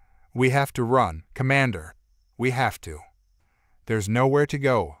 We have to run, Commander. We have to. There's nowhere to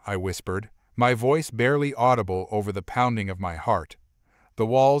go, I whispered, my voice barely audible over the pounding of my heart. The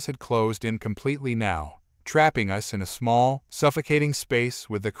walls had closed in completely now, trapping us in a small, suffocating space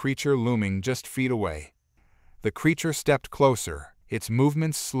with the creature looming just feet away. The creature stepped closer, its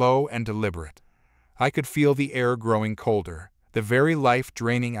movements slow and deliberate. I could feel the air growing colder, the very life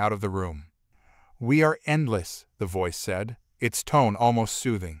draining out of the room. We are endless, the voice said, its tone almost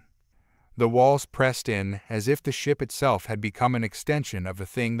soothing. The walls pressed in as if the ship itself had become an extension of the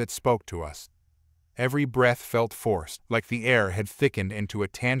thing that spoke to us. Every breath felt forced, like the air had thickened into a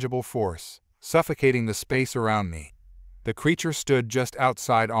tangible force, suffocating the space around me. The creature stood just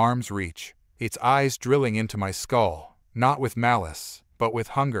outside arm's reach, its eyes drilling into my skull, not with malice, but with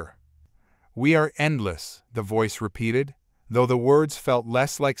hunger. "We are endless," the voice repeated, though the words felt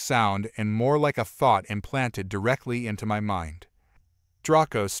less like sound and more like a thought implanted directly into my mind.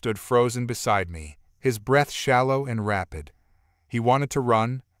 Draco stood frozen beside me, his breath shallow and rapid. He wanted to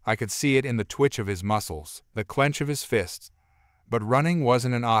run, I could see it in the twitch of his muscles, the clench of his fists. But running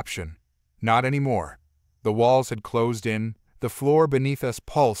wasn't an option. Not anymore. The walls had closed in, the floor beneath us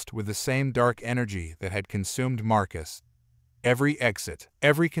pulsed with the same dark energy that had consumed Marcus. Every exit,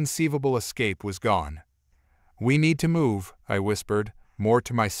 every conceivable escape was gone. "We need to move," I whispered, more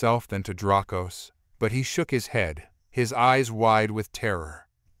to myself than to Dracos, but he shook his head, his eyes wide with terror.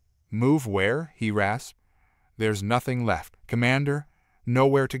 "Move where?" he rasped. "There's nothing left, Commander.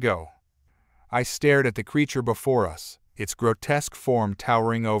 Nowhere to go." I stared at the creature before us, its grotesque form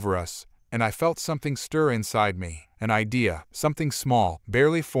towering over us, and I felt something stir inside me, an idea, something small,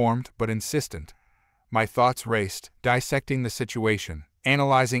 barely formed but insistent. My thoughts raced, dissecting the situation,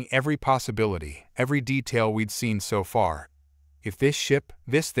 analyzing every possibility, every detail we'd seen so far. If this ship,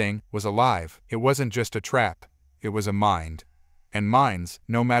 this thing, was alive, it wasn't just a trap, it was a mind. And minds,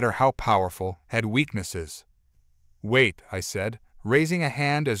 no matter how powerful, had weaknesses. "Wait," I said, raising a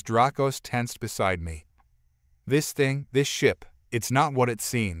hand as Dracos tensed beside me. "This thing, this ship, it's not what it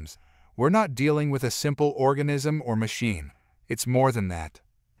seems. We're not dealing with a simple organism or machine. It's more than that."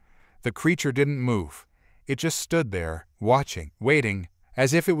 The creature didn't move. It just stood there, watching, waiting,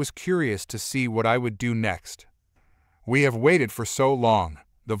 as if it was curious to see what I would do next. "We have waited for so long,"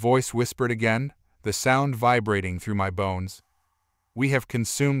 the voice whispered again, the sound vibrating through my bones. "We have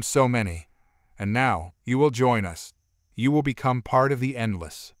consumed so many. And now, you will join us. You will become part of the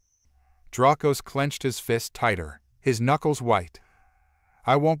endless." Dracos clenched his fist tighter, his knuckles white.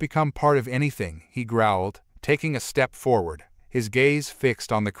 "I won't become part of anything," he growled, taking a step forward, his gaze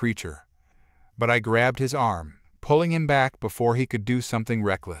fixed on the creature. But I grabbed his arm, pulling him back before he could do something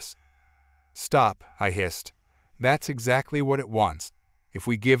reckless. "Stop," I hissed. "That's exactly what it wants. If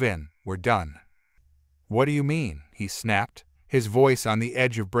we give in, we're done." "What do you mean?" he snapped, his voice on the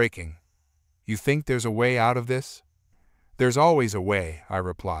edge of breaking. "You think there's a way out of this?" "There's always a way," I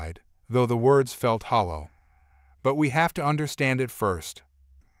replied, though the words felt hollow. "But we have to understand it first."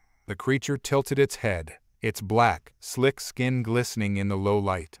 The creature tilted its head, its black, slick skin glistening in the low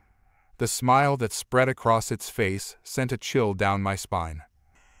light. The smile that spread across its face sent a chill down my spine.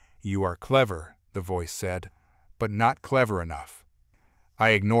 "You are clever," the voice said, "but not clever enough." I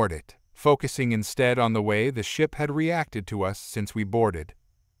ignored it, focusing instead on the way the ship had reacted to us since we boarded.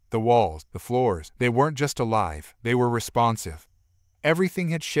 The walls, the floors, they weren't just alive, they were responsive. Everything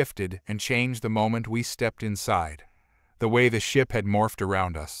had shifted and changed the moment we stepped inside. The way the ship had morphed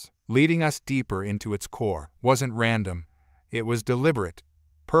around us, leading us deeper into its core, wasn't random. It was deliberate,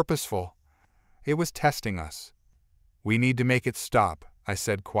 purposeful. It was testing us. "We need to make it stop," I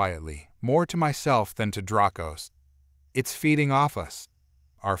said quietly, more to myself than to Dracos. "It's feeding off us.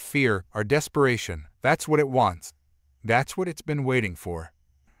 Our fear, our desperation, that's what it wants. That's what it's been waiting for."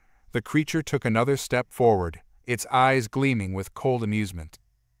 The creature took another step forward, its eyes gleaming with cold amusement.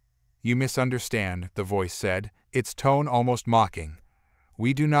 "You misunderstand," the voice said, its tone almost mocking.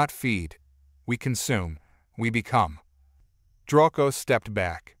 "We do not feed. We consume. We become." Dracos stepped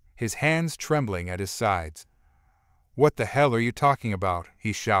back, his hands trembling at his sides. "What the hell are you talking about?"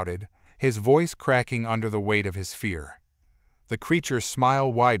 he shouted, his voice cracking under the weight of his fear. The creature's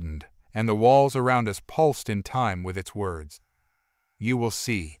smile widened, and the walls around us pulsed in time with its words. "You will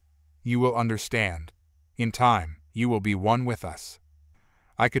see. You will understand. In time, you will be one with us."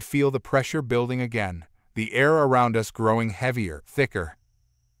 I could feel the pressure building again, the air around us growing heavier, thicker.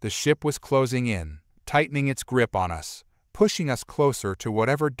 The ship was closing in, tightening its grip on us, pushing us closer to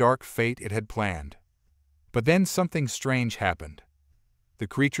whatever dark fate it had planned. But then something strange happened. The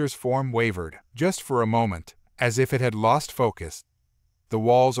creature's form wavered, just for a moment, as if it had lost focus. The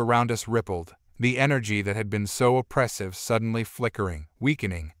walls around us rippled, the energy that had been so oppressive suddenly flickering,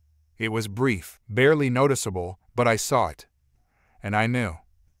 weakening. It was brief, barely noticeable, but I saw it. And I knew.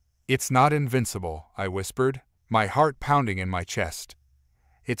 "It's not invincible," I whispered, my heart pounding in my chest.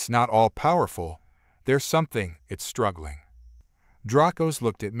 "It's not all-powerful. There's something, it's struggling." Dracos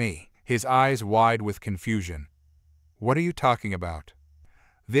looked at me, his eyes wide with confusion. "What are you talking about?"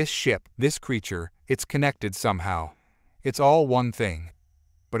 "This ship, this creature, it's connected somehow. It's all one thing.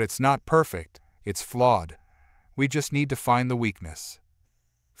 But it's not perfect, it's flawed. We just need to find the weakness."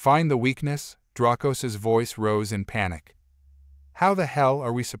 "Find the weakness?" Dracos' voice rose in panic. "How the hell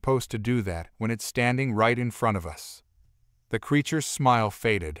are we supposed to do that when it's standing right in front of us?" The creature's smile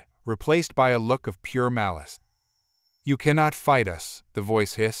faded, replaced by a look of pure malice. "You cannot fight us," the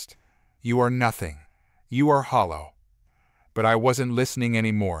voice hissed. "You are nothing. You are hollow." But I wasn't listening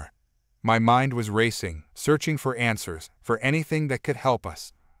anymore. My mind was racing, searching for answers, for anything that could help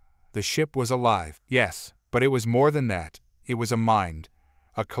us. The ship was alive, yes, but it was more than that. It was a mind.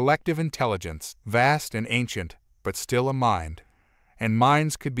 A collective intelligence, vast and ancient, but still a mind. And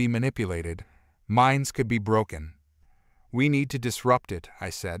minds could be manipulated. Minds could be broken. "We need to disrupt it," I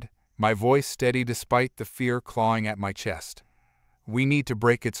said, my voice steady despite the fear clawing at my chest. "We need to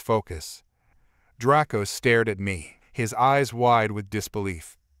break its focus." Draco stared at me, his eyes wide with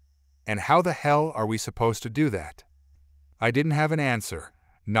disbelief. "And how the hell are we supposed to do that?" I didn't have an answer.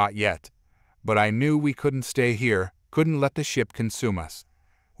 Not yet. But I knew we couldn't stay here, couldn't let the ship consume us.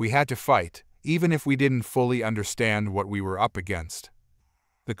 We had to fight, even if we didn't fully understand what we were up against.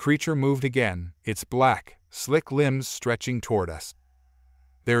 The creature moved again, its black, slick limbs stretching toward us.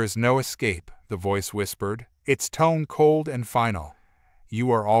 "There is no escape," the voice whispered, its tone cold and final.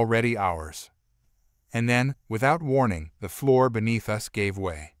 "You are already ours." And then, without warning, the floor beneath us gave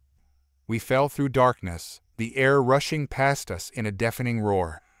way. We fell through darkness, the air rushing past us in a deafening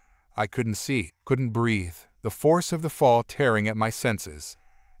roar. I couldn't see, couldn't breathe, the force of the fall tearing at my senses.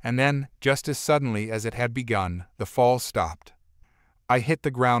 And then, just as suddenly as it had begun, the fall stopped. I hit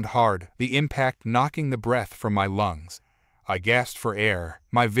the ground hard, the impact knocking the breath from my lungs. I gasped for air,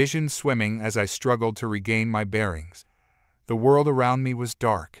 my vision swimming as I struggled to regain my bearings. The world around me was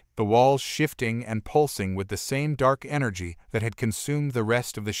dark, the walls shifting and pulsing with the same dark energy that had consumed the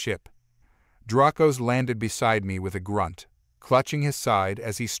rest of the ship. Dracos landed beside me with a grunt, clutching his side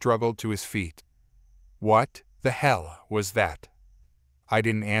as he struggled to his feet. "What the hell was that?" I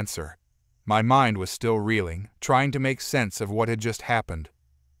didn't answer. My mind was still reeling, trying to make sense of what had just happened.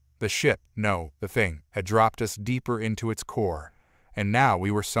 The ship, no, the thing, had dropped us deeper into its core, and now we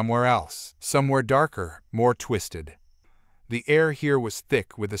were somewhere else, somewhere darker, more twisted. The air here was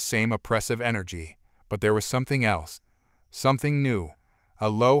thick with the same oppressive energy, but there was something else, something new, a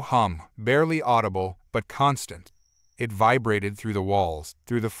low hum, barely audible, but constant. It vibrated through the walls,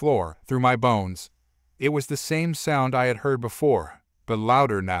 through the floor, through my bones. It was the same sound I had heard before, but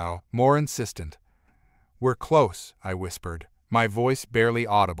louder now, more insistent. "We're close," I whispered, my voice barely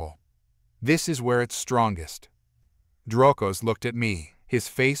audible. "This is where it's strongest." Dracos looked at me, his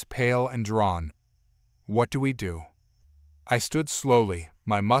face pale and drawn. "What do we do?" I stood slowly,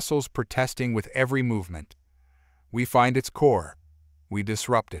 my muscles protesting with every movement. "We find its core. We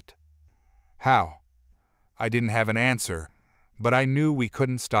disrupt it." "How?" I didn't have an answer, but I knew we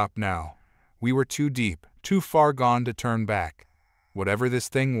couldn't stop now. We were too deep, too far gone to turn back. Whatever this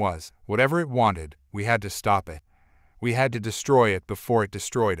thing was, whatever it wanted, we had to stop it. We had to destroy it before it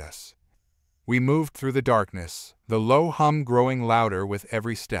destroyed us. We moved through the darkness, the low hum growing louder with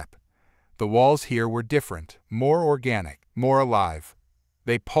every step. The walls here were different, more organic, more alive.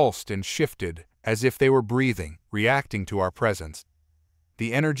 They pulsed and shifted, as if they were breathing, reacting to our presence.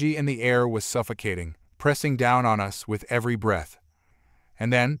 The energy in the air was suffocating, pressing down on us with every breath.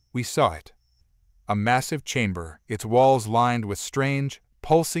 And then we saw it. A massive chamber, its walls lined with strange,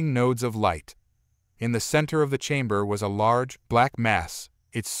 pulsing nodes of light. In the center of the chamber was a large, black mass,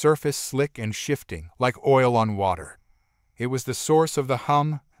 its surface slick and shifting, like oil on water. It was the source of the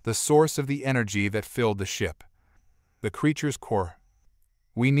hum, the source of the energy that filled the ship. The creature's core.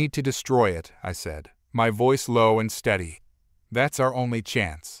 "We need to destroy it," I said, my voice low and steady. "That's our only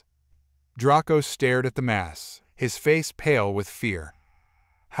chance." Draco stared at the mass, his face pale with fear.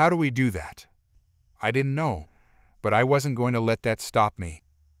 "How do we do that?" I didn't know, but I wasn't going to let that stop me.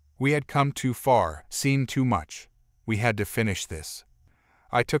 We had come too far, seen too much. We had to finish this.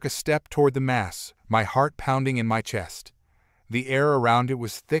 I took a step toward the mass, my heart pounding in my chest. The air around it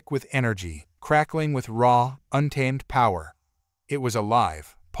was thick with energy, crackling with raw, untamed power. It was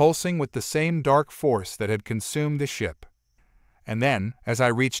alive, pulsing with the same dark force that had consumed the ship. And then, as I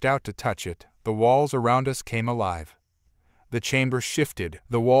reached out to touch it, the walls around us came alive. The chamber shifted,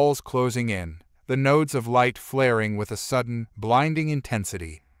 the walls closing in, the nodes of light flaring with a sudden, blinding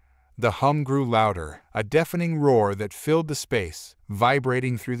intensity. The hum grew louder, a deafening roar that filled the space,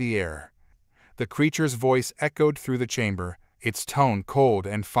 vibrating through the air. The creature's voice echoed through the chamber, its tone cold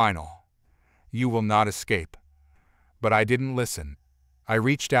and final. "You will not escape." But I didn't listen. I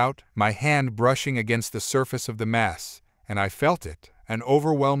reached out, my hand brushing against the surface of the mass, and I felt it, an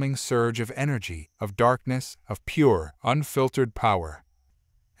overwhelming surge of energy, of darkness, of pure, unfiltered power.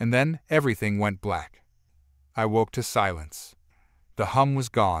 And then everything went black. I woke to silence. The hum was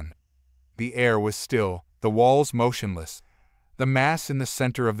gone. The air was still, the walls motionless. The mass in the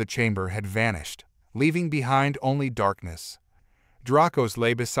center of the chamber had vanished, leaving behind only darkness. Dracos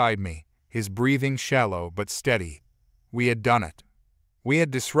lay beside me, his breathing shallow but steady. We had done it. We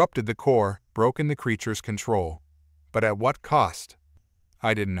had disrupted the core, broken the creature's control. But at what cost?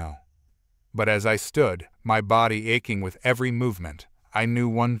 I didn't know. But as I stood, my body aching with every movement, I knew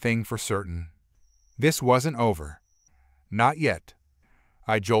one thing for certain. This wasn't over. Not yet.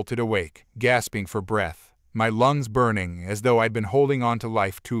 I jolted awake, gasping for breath, my lungs burning as though I'd been holding on to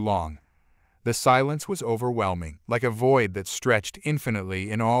life too long. The silence was overwhelming, like a void that stretched infinitely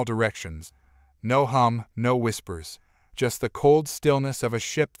in all directions. No hum, no whispers, just the cold stillness of a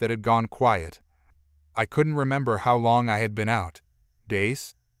ship that had gone quiet. I couldn't remember how long I had been out.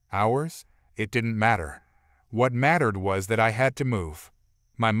 Days? Hours? It didn't matter. What mattered was that I had to move.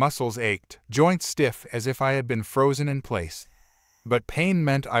 My muscles ached, joints stiff as if I had been frozen in place. But pain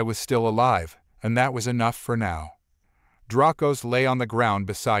meant I was still alive, and that was enough for now. Dracos lay on the ground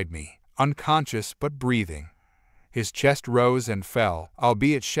beside me, unconscious but breathing. His chest rose and fell,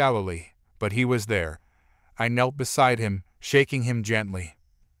 albeit shallowly, but he was there. I knelt beside him, shaking him gently.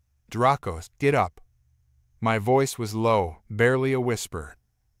 "Dracos, get up." My voice was low, barely a whisper.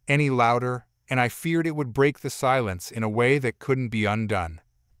 Any louder, and I feared it would break the silence in a way that couldn't be undone.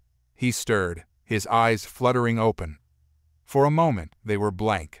 He stirred, his eyes fluttering open. For a moment, they were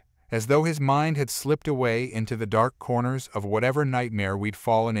blank, as though his mind had slipped away into the dark corners of whatever nightmare we'd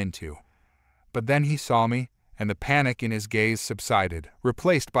fallen into. But then he saw me, and the panic in his gaze subsided,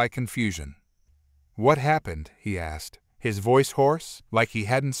 replaced by confusion. "What happened?" he asked, his voice hoarse, like he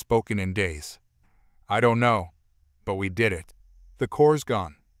hadn't spoken in days. "I don't know, but we did it. The core's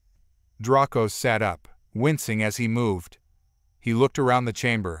gone." Dracos sat up, wincing as he moved. He looked around the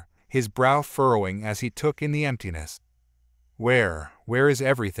chamber, his brow furrowing as he took in the emptiness. Where is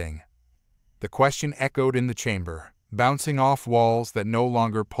everything?" The question echoed in the chamber, bouncing off walls that no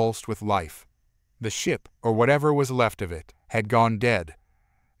longer pulsed with life. The ship, or whatever was left of it, had gone dead.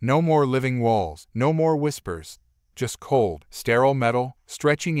 No more living walls, no more whispers, just cold, sterile metal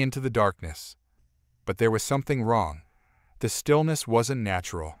stretching into the darkness. But there was something wrong. The stillness wasn't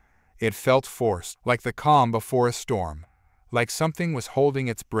natural. It felt forced, like the calm before a storm, like something was holding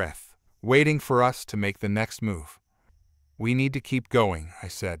its breath, waiting for us to make the next move. "We need to keep going," I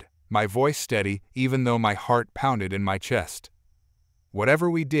said, my voice steady even though my heart pounded in my chest. "Whatever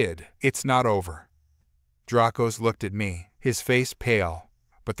we did, it's not over." Dracos looked at me, his face pale,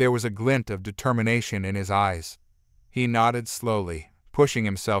 but there was a glint of determination in his eyes. He nodded slowly, pushing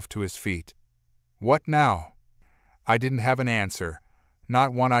himself to his feet. "What now?" I didn't have an answer,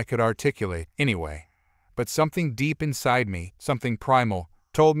 not one I could articulate, anyway. But something deep inside me, something primal,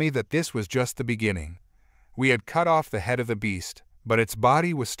 told me that this was just the beginning. We had cut off the head of the beast, but its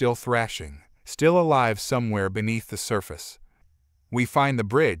body was still thrashing, still alive somewhere beneath the surface. "We find the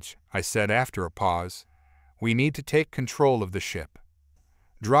bridge," I said after a pause. "We need to take control of the ship."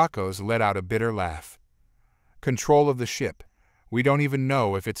 Dracos let out a bitter laugh. "Control of the ship? We don't even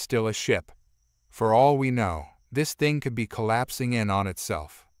know if it's still a ship. For all we know, this thing could be collapsing in on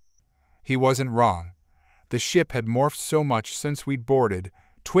itself." He wasn't wrong. The ship had morphed so much since we'd boarded,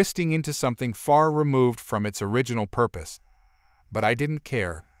 twisting into something far removed from its original purpose. But I didn't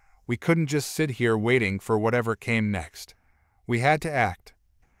care. We couldn't just sit here waiting for whatever came next. We had to act.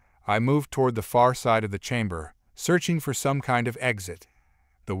 I moved toward the far side of the chamber, searching for some kind of exit.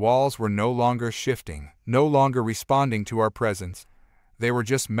 The walls were no longer shifting, no longer responding to our presence. They were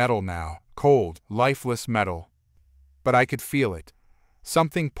just metal now, cold, lifeless metal. But I could feel it.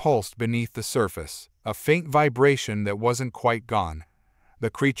 Something pulsed beneath the surface, a faint vibration that wasn't quite gone. The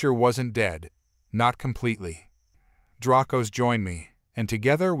creature wasn't dead. Not completely. Dracos joined me, and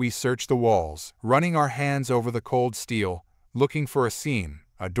together we searched the walls, running our hands over the cold steel, looking for a seam,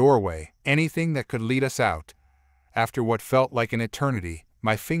 a doorway, anything that could lead us out. After what felt like an eternity,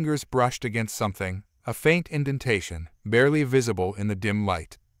 my fingers brushed against something, a faint indentation, barely visible in the dim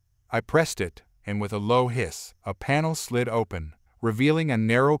light. I pressed it, and with a low hiss, a panel slid open, revealing a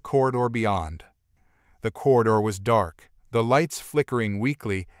narrow corridor beyond. The corridor was dark, the lights flickering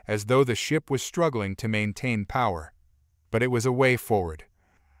weakly as though the ship was struggling to maintain power. But it was a way forward.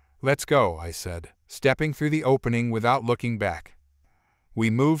 "Let's go," I said, stepping through the opening without looking back. We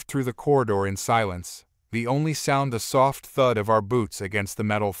moved through the corridor in silence, the only sound the soft thud of our boots against the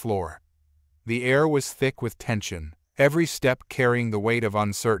metal floor. The air was thick with tension, every step carrying the weight of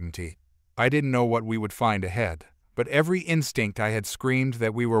uncertainty. I didn't know what we would find ahead, but every instinct I had screamed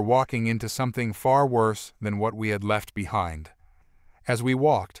that we were walking into something far worse than what we had left behind. As we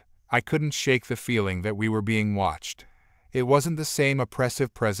walked, I couldn't shake the feeling that we were being watched. It wasn't the same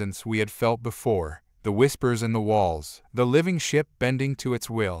oppressive presence we had felt before, the whispers in the walls, the living ship bending to its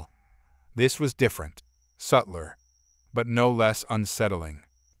will. This was different, subtler, but no less unsettling.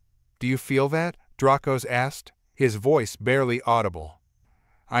 "Do you feel that?" Dracos asked, his voice barely audible.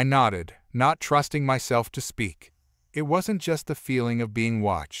 I nodded, not trusting myself to speak. It wasn't just the feeling of being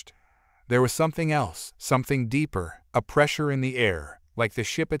watched. There was something else, something deeper, a pressure in the air, like the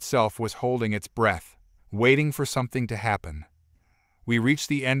ship itself was holding its breath, waiting for something to happen. We reached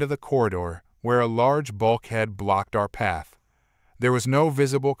the end of the corridor, where a large bulkhead blocked our path. There was no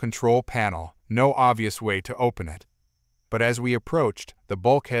visible control panel, no obvious way to open it. But as we approached, the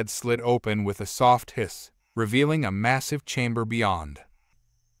bulkhead slid open with a soft hiss, revealing a massive chamber beyond.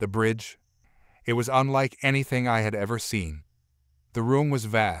 The bridge? It was unlike anything I had ever seen. The room was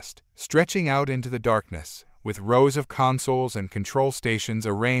vast, stretching out into the darkness, with rows of consoles and control stations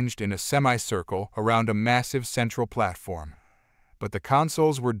arranged in a semicircle around a massive central platform. But the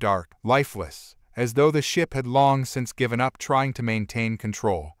consoles were dark, lifeless, as though the ship had long since given up trying to maintain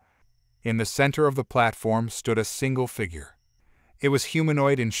control. In the center of the platform stood a single figure. It was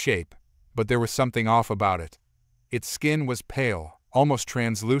humanoid in shape, but there was something off about it. Its skin was pale, almost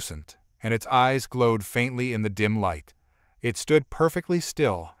translucent, and its eyes glowed faintly in the dim light. It stood perfectly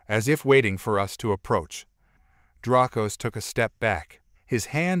still, as if waiting for us to approach. Drakos took a step back, his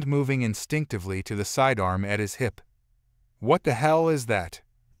hand moving instinctively to the sidearm at his hip. "What the hell is that?"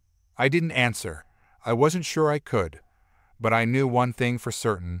 I didn't answer. I wasn't sure I could. But I knew one thing for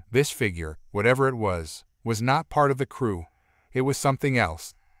certain: this figure, whatever it was not part of the crew. It was something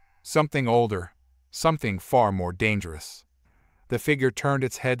else. Something older. Something far more dangerous. The figure turned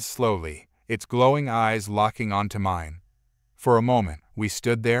its head slowly, its glowing eyes locking onto mine. For a moment, we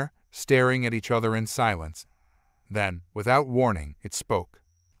stood there, staring at each other in silence. Then, without warning, it spoke.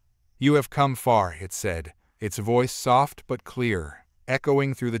 "You have come far," it said, its voice soft but clear,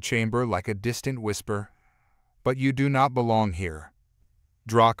 echoing through the chamber like a distant whisper. "But you do not belong here."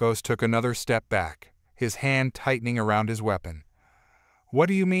 Drakos took another step back, his hand tightening around his weapon. "What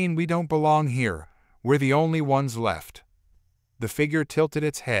do you mean we don't belong here? We're the only ones left." The figure tilted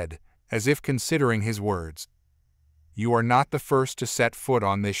its head, as if considering his words. "You are not the first to set foot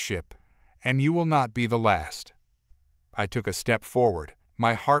on this ship, and you will not be the last." I took a step forward,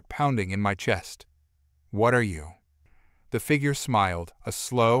 my heart pounding in my chest. "What are you?" The figure smiled, a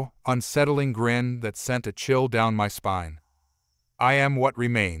slow, unsettling grin that sent a chill down my spine. "I am what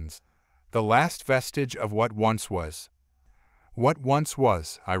remains, the last vestige of what once was." "What once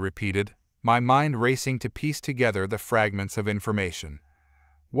was," I repeated, my mind racing to piece together the fragments of information.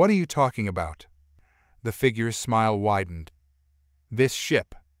 "What are you talking about?" The figure's smile widened. "This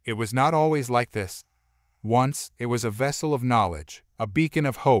ship, it was not always like this. Once, it was a vessel of knowledge, a beacon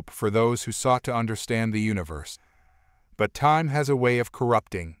of hope for those who sought to understand the universe. But time has a way of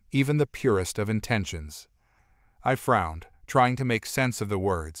corrupting even the purest of intentions." I frowned, trying to make sense of the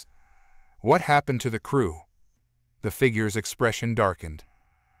words. "What happened to the crew?" The figure's expression darkened.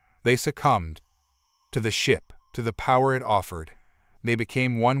 "They succumbed. To the ship, to the power it offered. They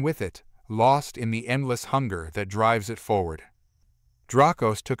became one with it, lost in the endless hunger that drives it forward."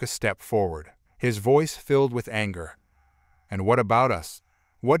 Drakos took a step forward, his voice filled with anger. "And what about us?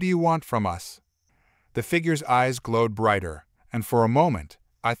 What do you want from us?" The figure's eyes glowed brighter, and for a moment,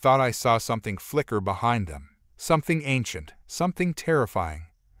 I thought I saw something flicker behind them. Something ancient, something terrifying.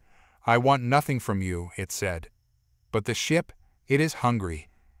 "I want nothing from you," it said. "But the ship, it is hungry,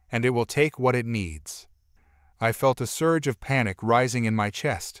 and it will take what it needs." I felt a surge of panic rising in my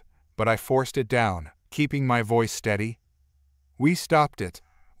chest, but I forced it down, keeping my voice steady. "We stopped it.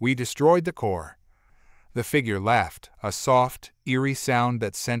 We destroyed the core." The figure laughed, a soft, eerie sound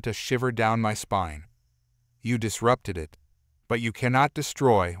that sent a shiver down my spine. "You disrupted it, but you cannot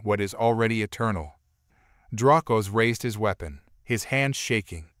destroy what is already eternal." Drakos raised his weapon, his hand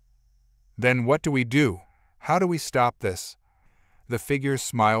shaking. "Then what do we do? How do we stop this?" The figure's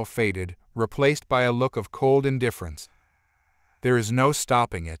smile faded, replaced by a look of cold indifference. "There is no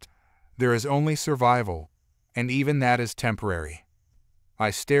stopping it. There is only survival, and even that is temporary." I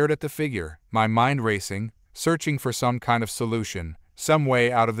stared at the figure, my mind racing, searching for some kind of solution, some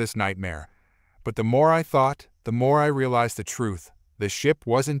way out of this nightmare. But the more I thought, the more I realized the truth. The ship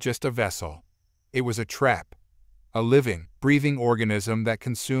wasn't just a vessel. It was a trap. A living, breathing organism that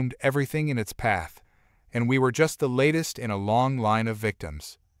consumed everything in its path. And we were just the latest in a long line of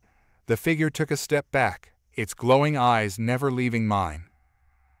victims. The figure took a step back, its glowing eyes never leaving mine.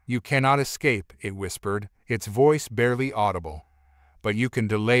 "You cannot escape," it whispered, its voice barely audible. "But you can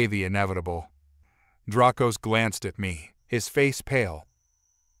delay the inevitable." Drakos glanced at me, his face pale.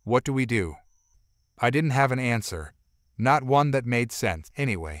 "What do we do?" I didn't have an answer. Not one that made sense,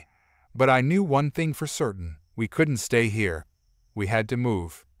 anyway. But I knew one thing for certain: we couldn't stay here. We had to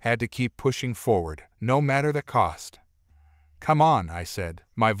move, had to keep pushing forward, no matter the cost. "Come on," I said,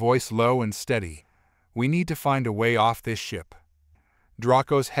 my voice low and steady. We need to find a way off this ship.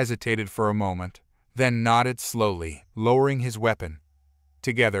 Dracos hesitated for a moment, then nodded slowly, lowering his weapon.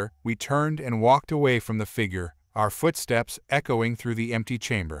 Together, we turned and walked away from the figure, our footsteps echoing through the empty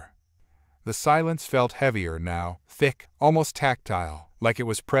chamber. The silence felt heavier now, thick, almost tactile, like it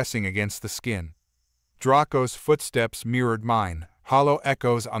was pressing against the skin. Dracos' footsteps mirrored mine, hollow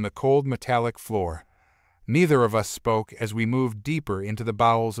echoes on the cold metallic floor. Neither of us spoke as we moved deeper into the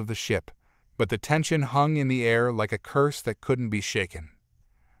bowels of the ship, but the tension hung in the air like a curse that couldn't be shaken.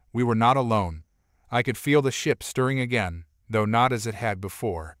 We were not alone. I could feel the ship stirring again, though not as it had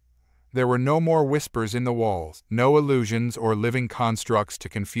before. There were no more whispers in the walls, no illusions or living constructs to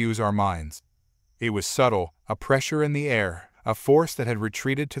confuse our minds. It was subtle, a pressure in the air, a force that had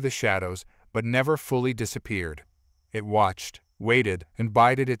retreated to the shadows but never fully disappeared. It watched, waited, and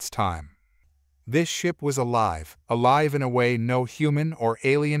bided its time. This ship was alive, alive in a way no human or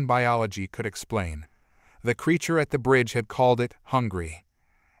alien biology could explain. The creature at the bridge had called it hungry,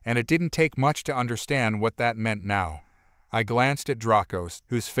 and it didn't take much to understand what that meant now. I glanced at Dracos,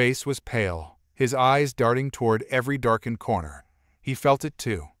 whose face was pale, his eyes darting toward every darkened corner. He felt it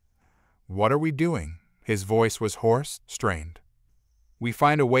too. "What are we doing?" His voice was hoarse, strained. "We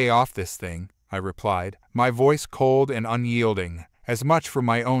find a way off this thing," I replied, my voice cold and unyielding, as much for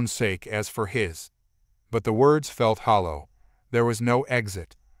my own sake as for his. But the words felt hollow. There was no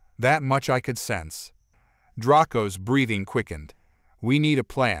exit. That much I could sense. Dracos' breathing quickened. "We need a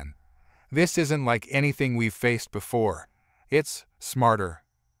plan. This isn't like anything we've faced before. It's smarter."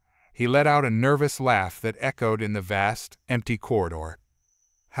 He let out a nervous laugh that echoed in the vast, empty corridor.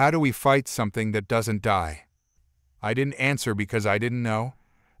 "How do we fight something that doesn't die?" I didn't answer because I didn't know.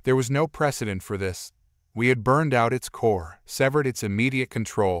 There was no precedent for this. We had burned out its core, severed its immediate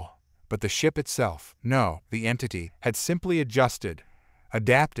control. But the ship itself, no, the entity, had simply adjusted,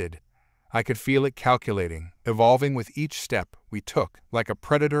 adapted. I could feel it calculating, evolving with each step we took, like a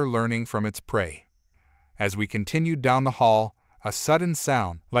predator learning from its prey. As we continued down the hall, a sudden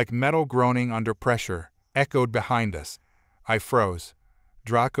sound, like metal groaning under pressure, echoed behind us. I froze.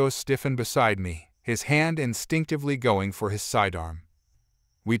 Dracos stiffened beside me, his hand instinctively going for his sidearm.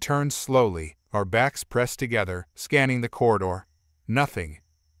 We turned slowly, our backs pressed together, scanning the corridor. Nothing.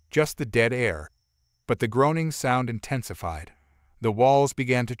 Just the dead air. But the groaning sound intensified. The walls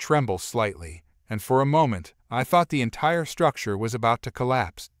began to tremble slightly, and for a moment I thought the entire structure was about to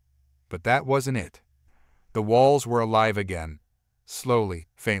collapse. But that wasn't it. The walls were alive again. Slowly,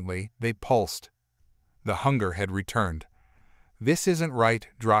 faintly, they pulsed. The hunger had returned. "This isn't right,"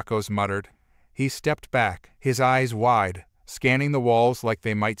 Dracos muttered. He stepped back, his eyes wide, scanning the walls like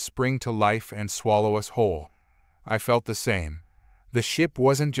they might spring to life and swallow us whole. I felt the same. The ship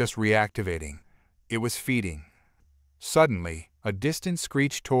wasn't just reactivating. It was feeding. Suddenly, a distant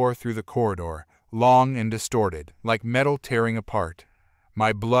screech tore through the corridor, long and distorted, like metal tearing apart.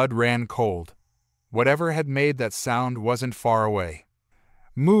 My blood ran cold. Whatever had made that sound wasn't far away.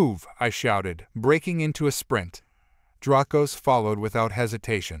 "Move!" I shouted, breaking into a sprint. Dracos followed without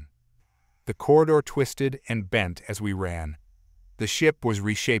hesitation. The corridor twisted and bent as we ran. The ship was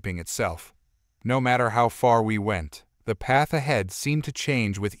reshaping itself. No matter how far we went, the path ahead seemed to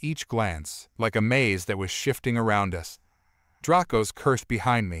change with each glance, like a maze that was shifting around us. Dracos cursed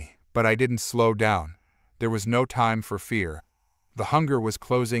behind me, but I didn't slow down. There was no time for fear. The hunger was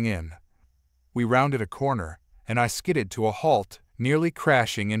closing in. We rounded a corner, and I skidded to a halt, nearly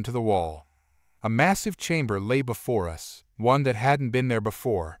crashing into the wall. A massive chamber lay before us, one that hadn't been there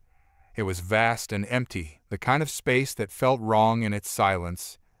before. It was vast and empty, the kind of space that felt wrong in its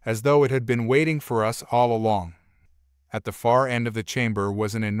silence, as though it had been waiting for us all along. At the far end of the chamber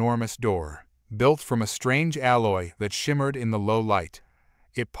was an enormous door, built from a strange alloy that shimmered in the low light.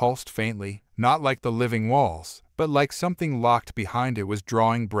 It pulsed faintly, not like the living walls, but like something locked behind it was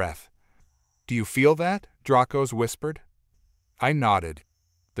drawing breath. "Do you feel that?" Dracos whispered. I nodded.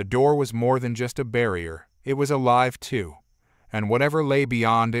 The door was more than just a barrier, it was alive too, and whatever lay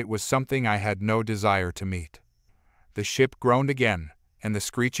beyond it was something I had no desire to meet. The ship groaned again, and the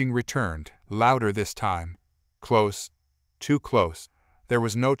screeching returned, louder this time. Close. Too close. There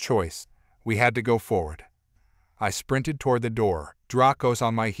was no choice. We had to go forward. I sprinted toward the door, Dracos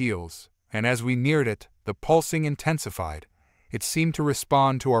on my heels, and as we neared it, the pulsing intensified. It seemed to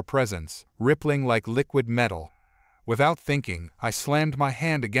respond to our presence, rippling like liquid metal. Without thinking, I slammed my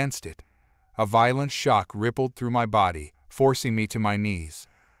hand against it. A violent shock rippled through my body, forcing me to my knees.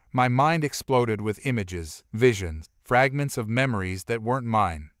 My mind exploded with images, visions, fragments of memories that weren't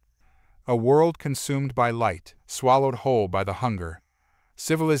mine. A world consumed by light, swallowed whole by the hunger.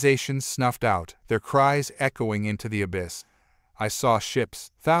 Civilizations snuffed out, their cries echoing into the abyss. I saw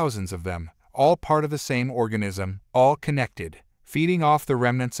ships, thousands of them, all part of the same organism, all connected, feeding off the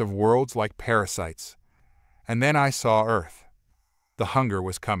remnants of worlds like parasites. And then I saw Earth. The hunger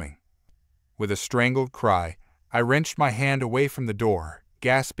was coming. With a strangled cry, I wrenched my hand away from the door,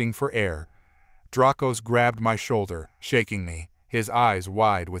 gasping for air. Dracos grabbed my shoulder, shaking me, his eyes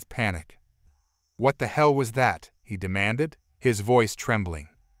wide with panic. "What the hell was that?" he demanded, his voice trembling.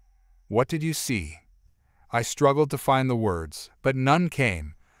 "What did you see?" I struggled to find the words, but none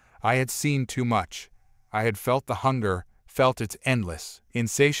came. I had seen too much. I had felt the hunger, felt its endless,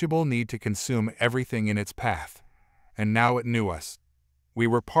 insatiable need to consume everything in its path. And now it knew us. We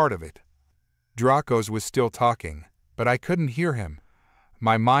were part of it. Dracos was still talking, but I couldn't hear him.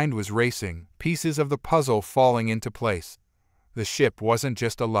 My mind was racing, pieces of the puzzle falling into place. The ship wasn't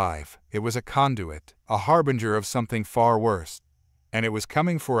just alive, it was a conduit, a harbinger of something far worse. And it was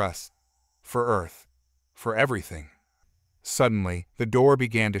coming for us. For Earth. For everything. Suddenly, the door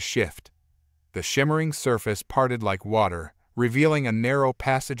began to shift. The shimmering surface parted like water, revealing a narrow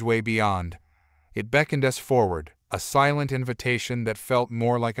passageway beyond. It beckoned us forward, a silent invitation that felt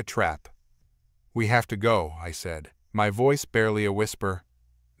more like a trap. "We have to go," I said, my voice barely a whisper.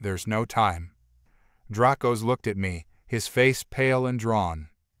 "There's no time." Dracos looked at me, his face pale and drawn,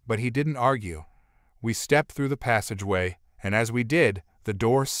 but he didn't argue. We stepped through the passageway, and as we did, the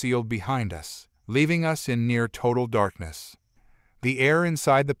door sealed behind us, leaving us in near total darkness. The air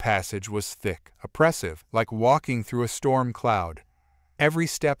inside the passage was thick, oppressive, like walking through a storm cloud. Every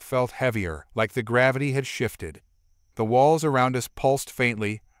step felt heavier, like the gravity had shifted. The walls around us pulsed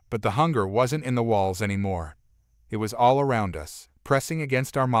faintly, but the hunger wasn't in the walls anymore. It was all around us, pressing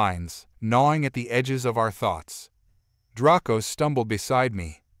against our minds, gnawing at the edges of our thoughts. Dracos stumbled beside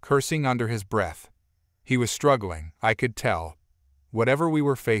me, cursing under his breath. He was struggling, I could tell. Whatever we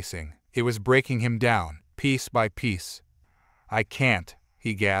were facing, it was breaking him down, piece by piece. "I can't,"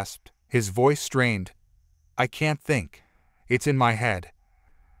 he gasped, his voice strained. "I can't think. It's in my head."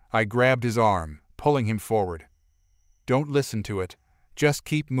 I grabbed his arm, pulling him forward. "Don't listen to it. Just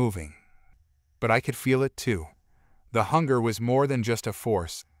keep moving." But I could feel it too. The hunger was more than just a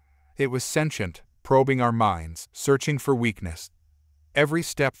force. It was sentient, probing our minds, searching for weakness. Every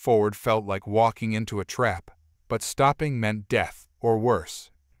step forward felt like walking into a trap, but stopping meant death, or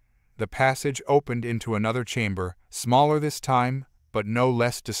worse. The passage opened into another chamber, smaller this time, but no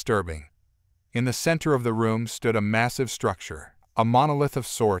less disturbing. In the center of the room stood a massive structure, a monolith of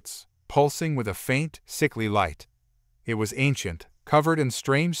sorts, pulsing with a faint, sickly light. It was ancient, covered in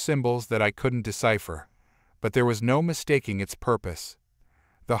strange symbols that I couldn't decipher, but there was no mistaking its purpose.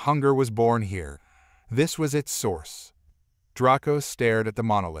 The hunger was born here. This was its source. Dracos stared at the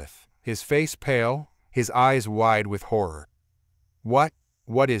monolith, his face pale, his eyes wide with horror. What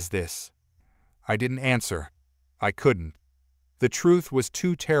is this?" I didn't answer. I couldn't. The truth was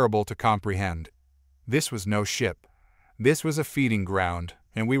too terrible to comprehend. This was no ship. This was a feeding ground,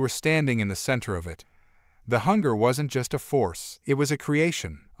 and we were standing in the center of it. The hunger wasn't just a force, it was a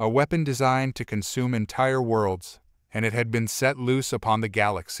creation, a weapon designed to consume entire worlds, and it had been set loose upon the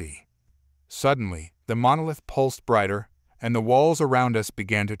galaxy. Suddenly, the monolith pulsed brighter, and the walls around us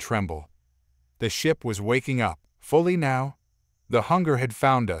began to tremble. The ship was waking up, fully now. The hunger had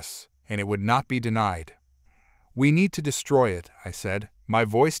found us, and it would not be denied. "We need to destroy it," I said, my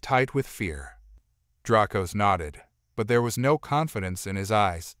voice tight with fear. Dracos nodded, but there was no confidence in his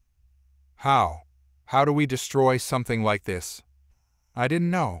eyes. "How? How do we destroy something like this?" I didn't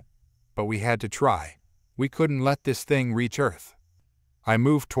know, but we had to try. We couldn't let this thing reach Earth. I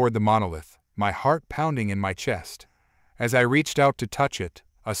moved toward the monolith, my heart pounding in my chest. As I reached out to touch it,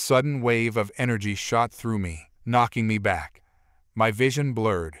 a sudden wave of energy shot through me, knocking me back. My vision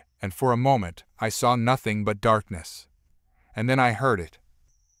blurred, and for a moment I saw nothing but darkness. And then I heard it.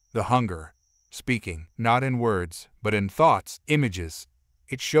 The hunger, speaking, not in words, but in thoughts, images.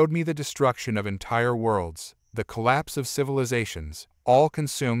 It showed me the destruction of entire worlds, the collapse of civilizations, all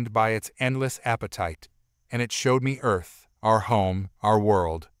consumed by its endless appetite. And it showed me Earth, our home, our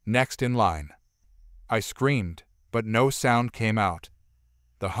world, next in line. I screamed, but no sound came out.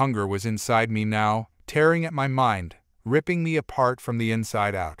 The hunger was inside me now, tearing at my mind, ripping me apart from the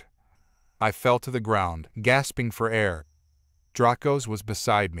inside out. I fell to the ground, gasping for air. Dracos was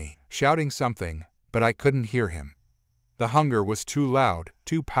beside me, shouting something, but I couldn't hear him. The hunger was too loud,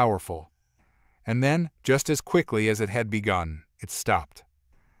 too powerful. And then, just as quickly as it had begun, it stopped.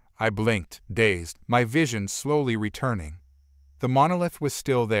 I blinked, dazed, my vision slowly returning. The monolith was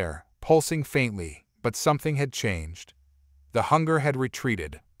still there, pulsing faintly, but something had changed. The hunger had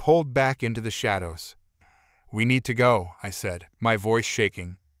retreated, pulled back into the shadows. "We need to go," I said, my voice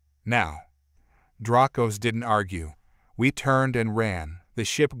shaking. "Now." Dracos didn't argue. We turned and ran, the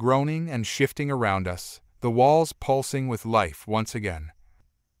ship groaning and shifting around us, the walls pulsing with life once again.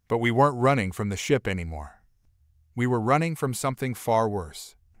 But we weren't running from the ship anymore. We were running from something far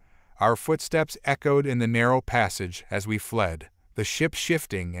worse. Our footsteps echoed in the narrow passage as we fled, the ship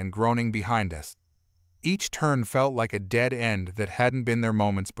shifting and groaning behind us. Each turn felt like a dead end that hadn't been there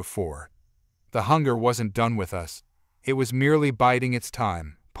moments before. The hunger wasn't done with us. It was merely biding its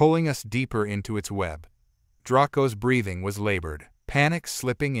time, pulling us deeper into its web. Draco's breathing was labored, panic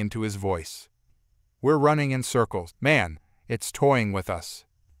slipping into his voice. "We're running in circles. Man, it's toying with us."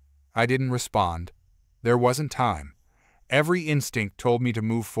 I didn't respond. There wasn't time. Every instinct told me to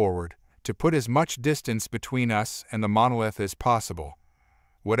move forward, to put as much distance between us and the monolith as possible.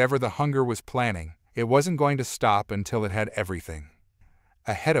 Whatever the hunger was planning, it wasn't going to stop until it had everything.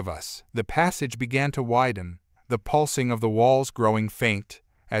 Ahead of us, the passage began to widen, the pulsing of the walls growing faint,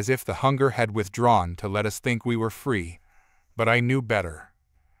 as if the hunger had withdrawn to let us think we were free. But I knew better.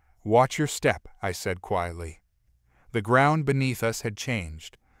 "Watch your step," I said quietly. The ground beneath us had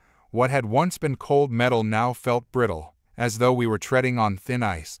changed. What had once been cold metal now felt brittle, as though we were treading on thin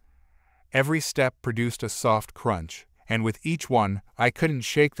ice. Every step produced a soft crunch, and with each one, I couldn't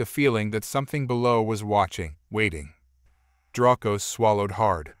shake the feeling that something below was watching, waiting. Draco swallowed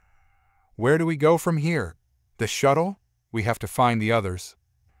hard. "Where do we go from here? The shuttle? We have to find the others."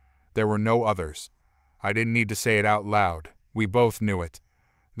 There were no others. I didn't need to say it out loud. We both knew it.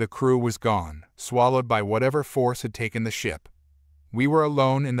 The crew was gone, swallowed by whatever force had taken the ship. We were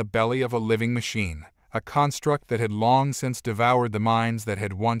alone in the belly of a living machine, a construct that had long since devoured the minds that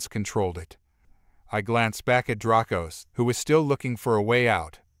had once controlled it. I glanced back at Dracos, who was still looking for a way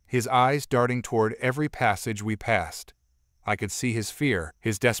out, his eyes darting toward every passage we passed. I could see his fear,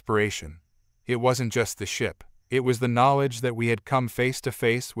 his desperation. It wasn't just the ship. It was the knowledge that we had come face to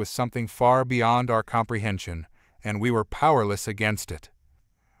face with something far beyond our comprehension, and we were powerless against it.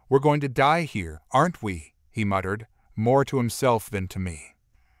 "We're going to die here, aren't we?" he muttered, more to himself than to me.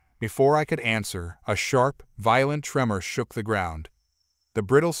 Before I could answer, a sharp, violent tremor shook the ground. The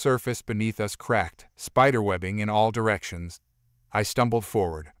brittle surface beneath us cracked, spiderwebbing in all directions. I stumbled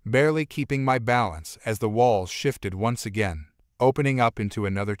forward, barely keeping my balance as the walls shifted once again, opening up into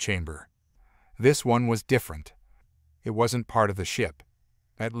another chamber. This one was different. It wasn't part of the ship.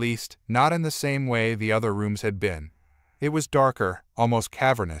 At least, not in the same way the other rooms had been. It was darker, almost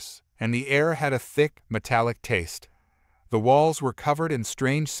cavernous, and the air had a thick, metallic taste. The walls were covered in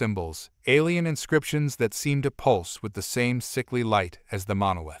strange symbols, alien inscriptions that seemed to pulse with the same sickly light as the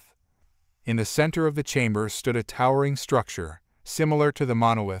monolith. In the center of the chamber stood a towering structure, similar to the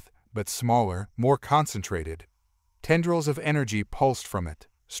monolith, but smaller, more concentrated. Tendrils of energy pulsed from it,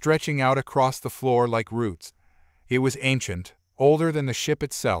 stretching out across the floor like roots. It was ancient, older than the ship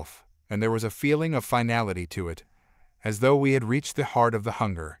itself, and there was a feeling of finality to it, as though we had reached the heart of the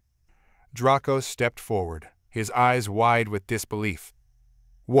hunger. Draco stepped forward, his eyes wide with disbelief.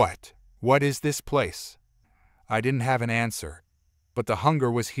 What is this place?" I didn't have an answer, but the hunger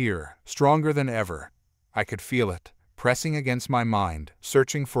was here, stronger than ever. I could feel it, pressing against my mind,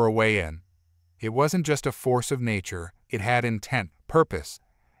 searching for a way in. It wasn't just a force of nature, it had intent, purpose,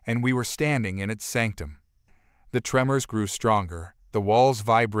 and we were standing in its sanctum. The tremors grew stronger, the walls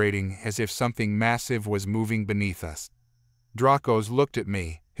vibrating as if something massive was moving beneath us. Dracos looked at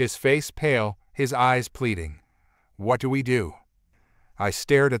me, his face pale, his eyes pleading. "What do we do?" I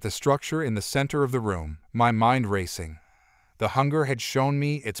stared at the structure in the center of the room, my mind racing. The hunger had shown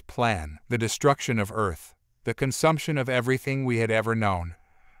me its plan, the destruction of Earth, the consumption of everything we had ever known,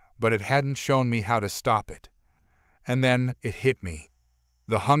 but it hadn't shown me how to stop it. And then it hit me.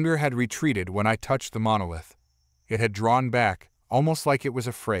 The hunger had retreated when I touched the monolith. It had drawn back, almost like it was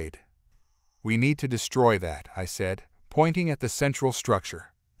afraid. "We need to destroy that," I said, pointing at the central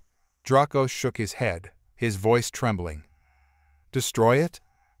structure. Draco shook his head, his voice trembling. "Destroy it?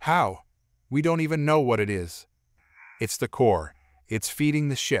 How? We don't even know what it is." "It's the core. It's feeding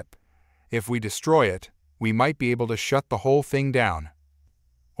the ship. If we destroy it, we might be able to shut the whole thing down."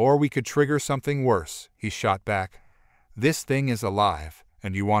 "Or we could trigger something worse," he shot back. "This thing is alive,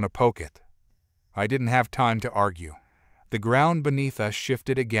 and you want to poke it." I didn't have time to argue. The ground beneath us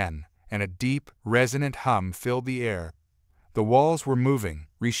shifted again, and a deep, resonant hum filled the air. The walls were moving,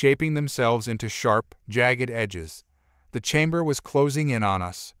 reshaping themselves into sharp, jagged edges. The chamber was closing in on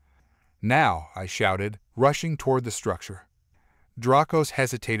us. "Now," I shouted, rushing toward the structure. Dracos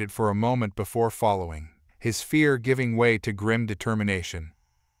hesitated for a moment before following, his fear giving way to grim determination.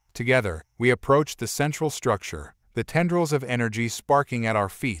 Together, we approached the central structure, the tendrils of energy sparking at our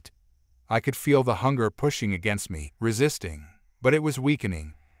feet. I could feel the hunger pushing against me, resisting, but it was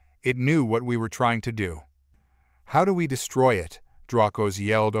weakening. It knew what we were trying to do. "How do we destroy it?" Dracos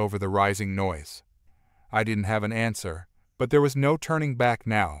yelled over the rising noise. I didn't have an answer, but there was no turning back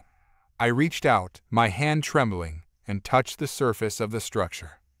now. I reached out, my hand trembling, and touched the surface of the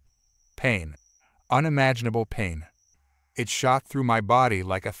structure. Pain. Unimaginable pain. It shot through my body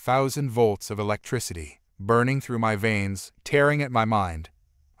like 1,000 volts of electricity, burning through my veins, tearing at my mind.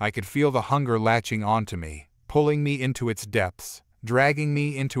 I could feel the hunger latching onto me, pulling me into its depths, dragging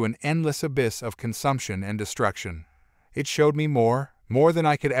me into an endless abyss of consumption and destruction. It showed me more than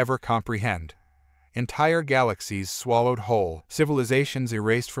I could ever comprehend. Entire galaxies swallowed whole, civilizations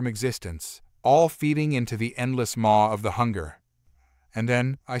erased from existence, all feeding into the endless maw of the hunger. And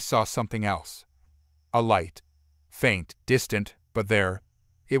then I saw something else. A light. Faint, distant, but there.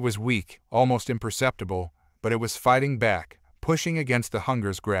 It was weak, almost imperceptible, but it was fighting back, pushing against the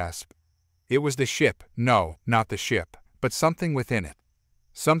hunger's grasp. It was the ship. No, not the ship, but something within it.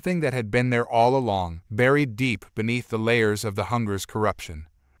 Something that had been there all along, buried deep beneath the layers of the hunger's corruption.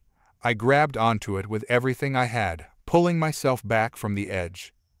 I grabbed onto it with everything I had, pulling myself back from the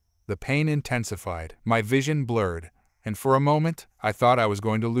edge. The pain intensified, my vision blurred, and for a moment I thought I was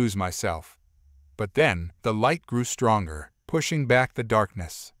going to lose myself. But then the light grew stronger, pushing back the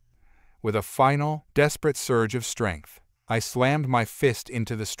darkness. With a final, desperate surge of strength, I slammed my fist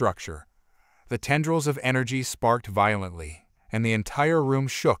into the structure. The tendrils of energy sparked violently, and the entire room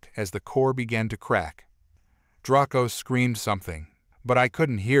shook as the core began to crack. Draco screamed something, but I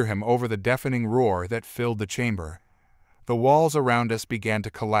couldn't hear him over the deafening roar that filled the chamber. The walls around us began to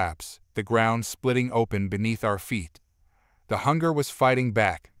collapse, the ground splitting open beneath our feet. The hunger was fighting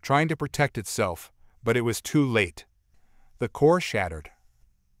back, trying to protect itself, but it was too late. The core shattered.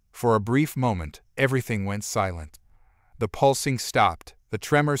 For a brief moment, everything went silent. The pulsing stopped, the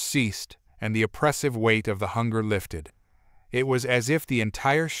tremors ceased, and the oppressive weight of the hunger lifted. It was as if the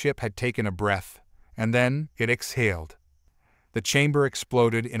entire ship had taken a breath, and then it exhaled. The chamber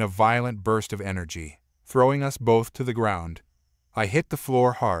exploded in a violent burst of energy, throwing us both to the ground. I hit the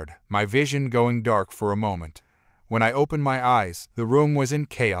floor hard, my vision going dark for a moment. When I opened my eyes, the room was in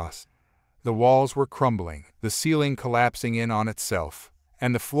chaos. The walls were crumbling, the ceiling collapsing in on itself,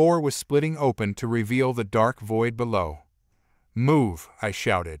 and the floor was splitting open to reveal the dark void below. "Move," I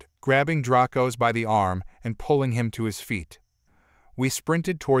shouted, grabbing Dracos by the arm and pulling him to his feet. We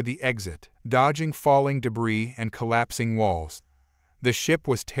sprinted toward the exit, dodging falling debris and collapsing walls. The ship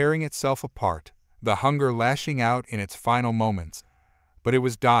was tearing itself apart, the hunger lashing out in its final moments. But it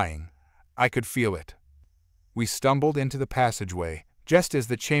was dying. I could feel it. We stumbled into the passageway, just as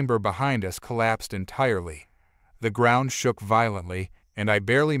the chamber behind us collapsed entirely. The ground shook violently, and I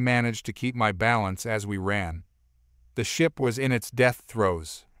barely managed to keep my balance as we ran. The ship was in its death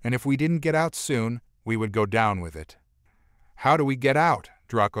throes, and if we didn't get out soon, we would go down with it. "How do we get out?"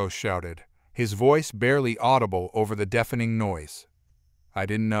 Draco shouted, his voice barely audible over the deafening noise. I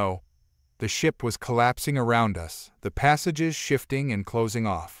didn't know. The ship was collapsing around us, the passages shifting and closing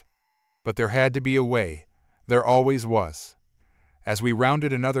off. But there had to be a way. There always was. As we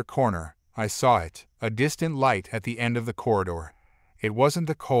rounded another corner, I saw it, a distant light at the end of the corridor. It wasn't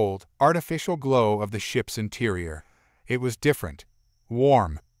the cold, artificial glow of the ship's interior. It was different,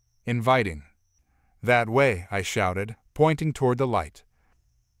 warm, inviting. "That way," I shouted, pointing toward the light.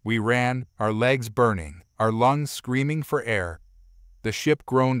 We ran, our legs burning, our lungs screaming for air. The ship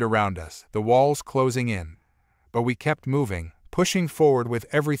groaned around us, the walls closing in. But we kept moving, pushing forward with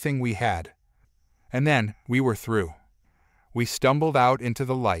everything we had. And then we were through. We stumbled out into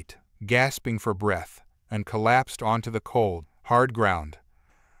the light, gasping for breath, and collapsed onto the cold, hard ground.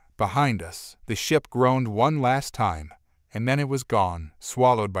 Behind us, the ship groaned one last time, and then it was gone,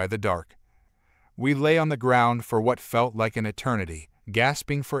 swallowed by the dark. We lay on the ground for what felt like an eternity,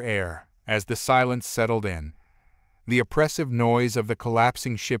 gasping for air, as the silence settled in. The oppressive noise of the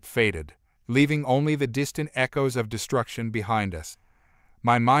collapsing ship faded, leaving only the distant echoes of destruction behind us.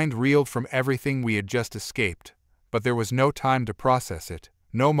 My mind reeled from everything we had just escaped, but there was no time to process it,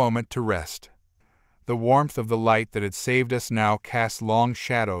 no moment to rest. The warmth of the light that had saved us now cast long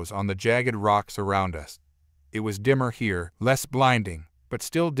shadows on the jagged rocks around us. It was dimmer here, less blinding, but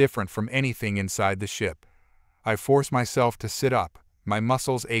still different from anything inside the ship. I forced myself to sit up, my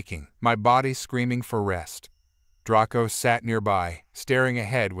muscles aching, my body screaming for rest. Draco sat nearby, staring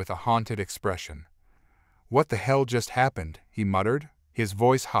ahead with a haunted expression. "What the hell just happened?" he muttered, his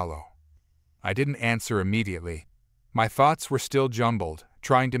voice hollow. I didn't answer immediately. My thoughts were still jumbled,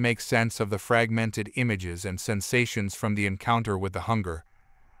 trying to make sense of the fragmented images and sensations from the encounter with the hunger.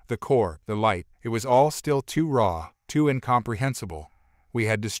 The core, the light, it was all still too raw, too incomprehensible. We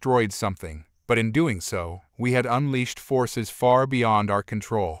had destroyed something, but in doing so, we had unleashed forces far beyond our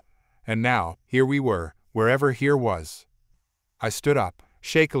control. And now, here we were, wherever here was. I stood up,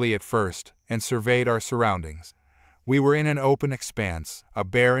 shakily at first, and surveyed our surroundings. We were in an open expanse, a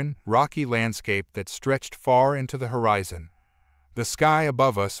barren, rocky landscape that stretched far into the horizon. The sky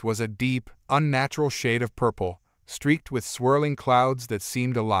above us was a deep, unnatural shade of purple, streaked with swirling clouds that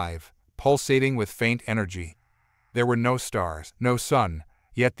seemed alive, pulsating with faint energy. There were no stars, no sun,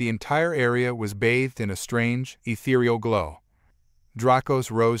 yet the entire area was bathed in a strange, ethereal glow.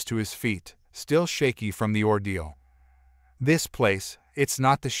 Dracos rose to his feet, still shaky from the ordeal. "This place, it's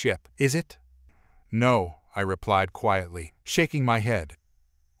not the ship, is it?" "No," I replied quietly, shaking my head.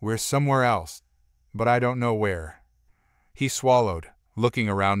 "We're somewhere else, but I don't know where." He swallowed, looking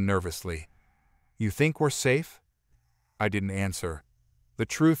around nervously. "You think we're safe?" I didn't answer. The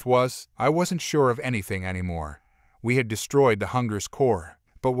truth was, I wasn't sure of anything anymore. We had destroyed the hunger's core,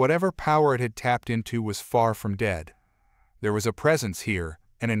 but whatever power it had tapped into was far from dead. There was a presence here,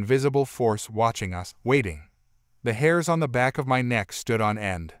 an invisible force watching us, waiting. The hairs on the back of my neck stood on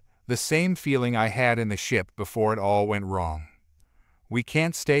end, the same feeling I had in the ship before it all went wrong. "We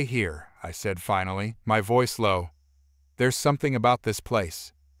can't stay here," I said finally, my voice low. "There's something about this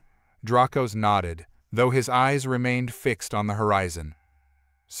place." Dracos nodded, though his eyes remained fixed on the horizon.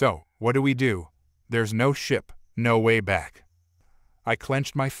 "So, what do we do? There's no ship, no way back." I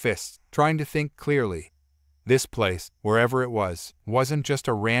clenched my fists, trying to think clearly. This place, wherever it was, wasn't just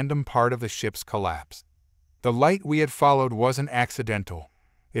a random part of the ship's collapse. The light we had followed wasn't accidental.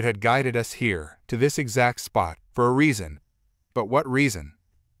 It had guided us here, to this exact spot, for a reason. But what reason?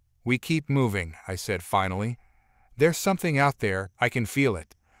 "We keep moving," I said finally. "There's something out there, I can feel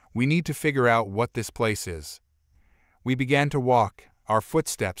it. We need to figure out what this place is." We began to walk, our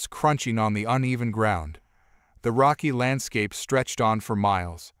footsteps crunching on the uneven ground. The rocky landscape stretched on for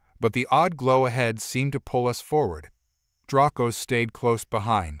miles, but the odd glow ahead seemed to pull us forward. Dracos stayed close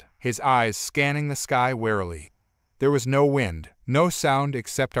behind, his eyes scanning the sky warily. There was no wind, no sound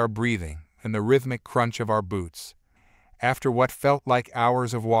except our breathing and the rhythmic crunch of our boots. After what felt like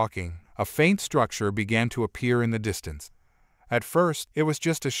hours of walking, a faint structure began to appear in the distance. At first, it was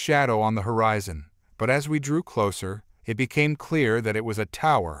just a shadow on the horizon, but as we drew closer, it became clear that it was a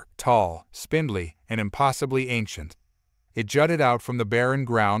tower, tall, spindly, and impossibly ancient. It jutted out from the barren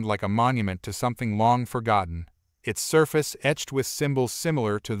ground like a monument to something long forgotten, its surface etched with symbols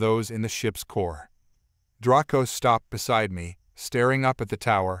similar to those in the ship's core. Dracos stopped beside me, staring up at the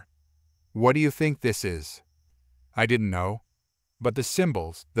tower. "What do you think this is?" I didn't know. But the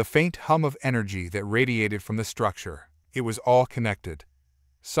symbols, the faint hum of energy that radiated from the structure, it was all connected.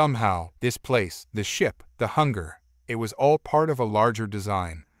 Somehow, this place, the ship, the hunger, it was all part of a larger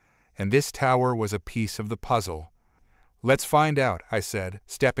design, and this tower was a piece of the puzzle. "Let's find out," I said,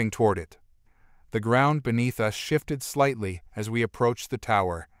 stepping toward it. The ground beneath us shifted slightly as we approached the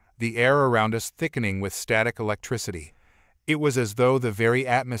tower, the air around us thickening with static electricity. It was as though the very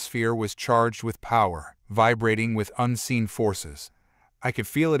atmosphere was charged with power, vibrating with unseen forces. I could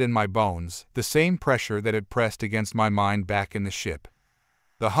feel it in my bones, the same pressure that had pressed against my mind back in the ship.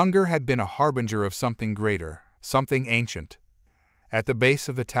 The hunger had been a harbinger of something greater, something ancient. At the base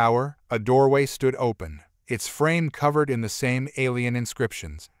of the tower, a doorway stood open, its frame covered in the same alien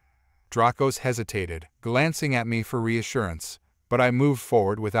inscriptions. Dracos hesitated, glancing at me for reassurance, but I moved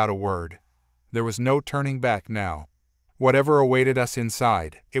forward without a word. There was no turning back now. Whatever awaited us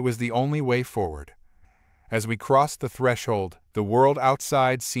inside, it was the only way forward. As we crossed the threshold, the world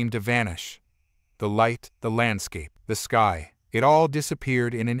outside seemed to vanish. The light, the landscape, the sky, it all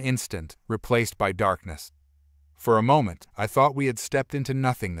disappeared in an instant, replaced by darkness. For a moment, I thought we had stepped into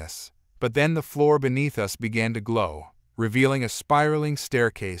nothingness, but then the floor beneath us began to glow, revealing a spiraling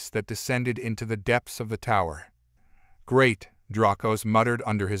staircase that descended into the depths of the tower. "Great," Dracos muttered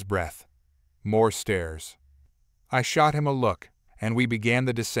under his breath. "More stairs." I shot him a look, and we began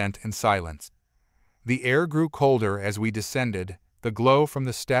the descent in silence. The air grew colder as we descended, the glow from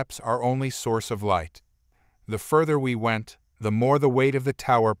the steps our only source of light. The further we went, the more the weight of the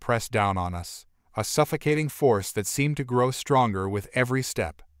tower pressed down on us, a suffocating force that seemed to grow stronger with every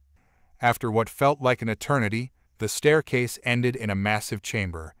step. After what felt like an eternity, the staircase ended in a massive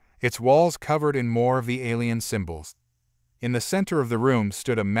chamber, its walls covered in more of the alien symbols. In the center of the room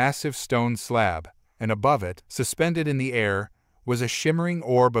stood a massive stone slab, and above it, suspended in the air, was a shimmering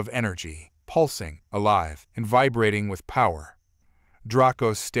orb of energy, pulsing, alive, and vibrating with power.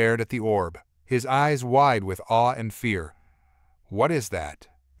 Dracos stared at the orb, his eyes wide with awe and fear. "What is that?"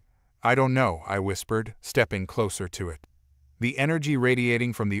 "I don't know," I whispered, stepping closer to it. The energy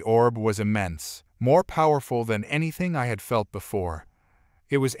radiating from the orb was immense, more powerful than anything I had felt before.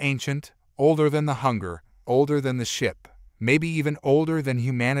 It was ancient, older than the hunger, older than the ship, maybe even older than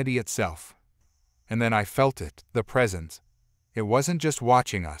humanity itself. And then I felt it, the presence. It wasn't just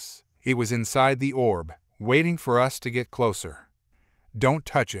watching us. It was inside the orb, waiting for us to get closer. "Don't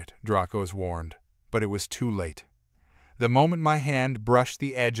touch it," Dracos warned, but it was too late. The moment my hand brushed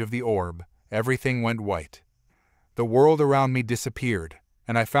the edge of the orb, everything went white. The world around me disappeared,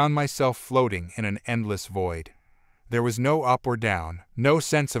 and I found myself floating in an endless void. There was no up or down, no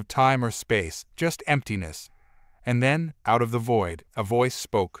sense of time or space, just emptiness. And then, out of the void, a voice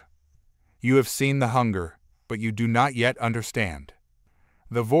spoke. "You have seen the hunger, but you do not yet understand."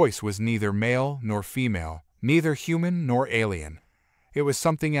 The voice was neither male nor female, neither human nor alien. It was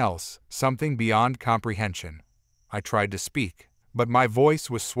something else, something beyond comprehension. I tried to speak, but my voice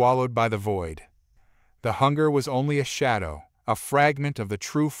was swallowed by the void. The hunger was only a shadow, a fragment of the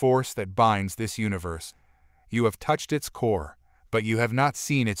true force that binds this universe. You have touched its core, but you have not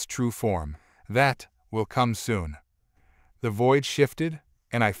seen its true form. That will come soon. The void shifted,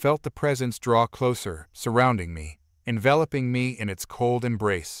 and I felt the presence draw closer, surrounding me, enveloping me in its cold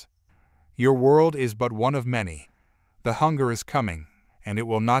embrace. Your world is but one of many. The hunger is coming, and it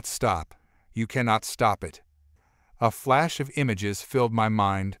will not stop. You cannot stop it. A flash of images filled my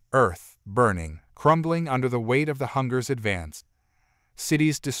mind, Earth burning, crumbling under the weight of the hunger's advance.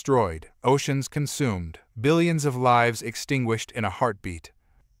 Cities destroyed, oceans consumed, billions of lives extinguished in a heartbeat.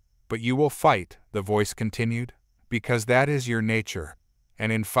 "But you will fight," the voice continued, "because that is your nature,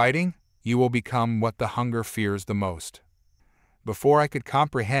 and in fighting, you will become what the hunger fears the most." Before I could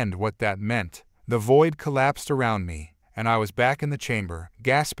comprehend what that meant, the void collapsed around me, and I was back in the chamber,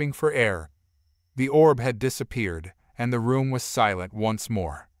 gasping for air. The orb had disappeared, and the room was silent once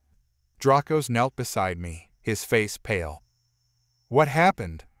more. Dracos knelt beside me, his face pale. "What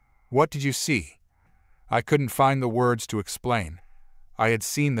happened? What did you see?" I couldn't find the words to explain. I had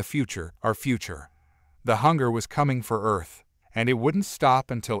seen the future, our future. The hunger was coming for Earth, and it wouldn't stop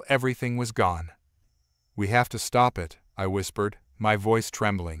until everything was gone. "We have to stop it," I whispered, my voice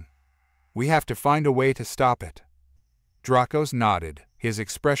trembling. "We have to find a way to stop it." Dracos nodded, his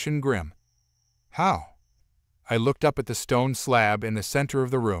expression grim. "How?" I looked up at the stone slab in the center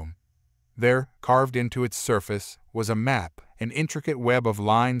of the room. There, carved into its surface, was a map, an intricate web of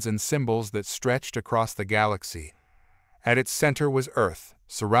lines and symbols that stretched across the galaxy. At its center was Earth,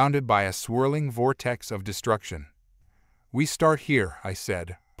 surrounded by a swirling vortex of destruction. "We start here," I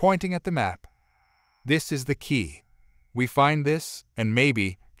said, pointing at the map. "This is the key. We find this, and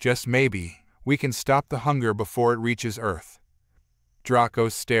maybe, just maybe, we can stop the hunger before it reaches Earth."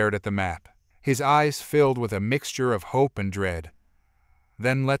 Dracos stared at the map, his eyes filled with a mixture of hope and dread.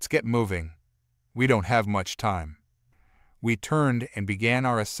 "Then let's get moving. We don't have much time." We turned and began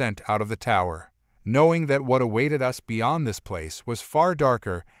our ascent out of the tower, knowing that what awaited us beyond this place was far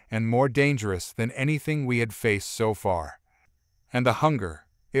darker and more dangerous than anything we had faced so far. And the hunger,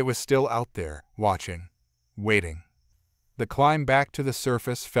 it was still out there, watching, waiting. The climb back to the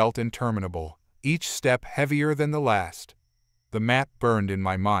surface felt interminable, each step heavier than the last. The map burned in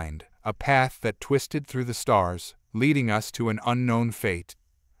my mind, a path that twisted through the stars, leading us to an unknown fate.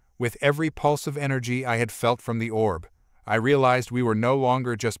 With every pulse of energy I had felt from the orb, I realized we were no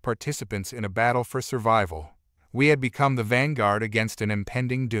longer just participants in a battle for survival. We had become the vanguard against an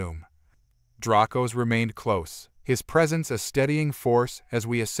impending doom. Dracos remained close, his presence a steadying force as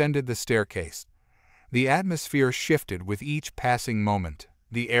we ascended the staircase. The atmosphere shifted with each passing moment,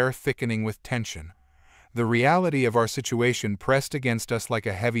 the air thickening with tension. The reality of our situation pressed against us like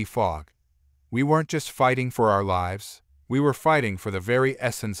a heavy fog. We weren't just fighting for our lives, we were fighting for the very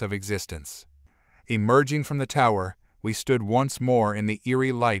essence of existence. Emerging from the tower, we stood once more in the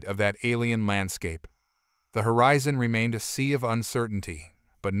eerie light of that alien landscape. The horizon remained a sea of uncertainty,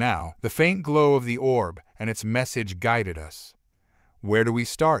 but now the faint glow of the orb and its message guided us. "Where do we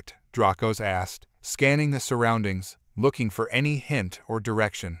start?" Dracos asked, scanning the surroundings, looking for any hint or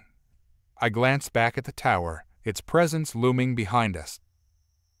direction. I glanced back at the tower, its presence looming behind us.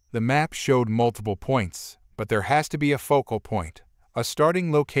 The map showed multiple points, but there has to be a focal point, a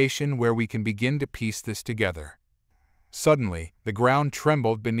starting location where we can begin to piece this together. Suddenly, the ground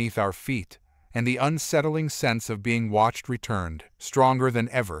trembled beneath our feet, and the unsettling sense of being watched returned, stronger than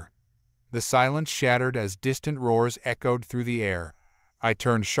ever. The silence shattered as distant roars echoed through the air. I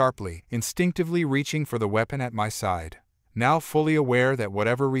turned sharply, instinctively reaching for the weapon at my side, now fully aware that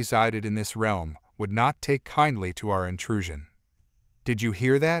whatever resided in this realm would not take kindly to our intrusion. "Did you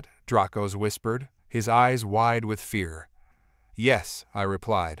hear that?" Dracos whispered, his eyes wide with fear. "Yes," I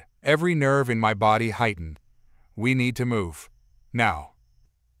replied, every nerve in my body heightened. "We need to move. Now."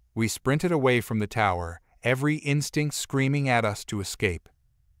 We sprinted away from the tower, every instinct screaming at us to escape.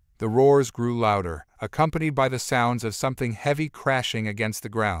 The roars grew louder, accompanied by the sounds of something heavy crashing against the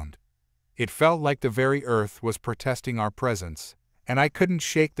ground. It felt like the very earth was protesting our presence, and I couldn't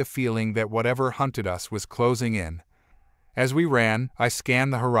shake the feeling that whatever hunted us was closing in. As we ran, I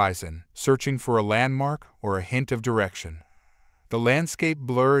scanned the horizon, searching for a landmark or a hint of direction. The landscape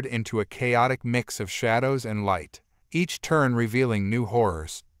blurred into a chaotic mix of shadows and light, each turn revealing new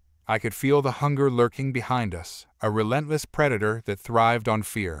horrors. I could feel the hunger lurking behind us, a relentless predator that thrived on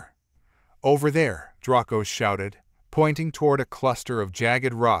fear. "Over there," Draco shouted, pointing toward a cluster of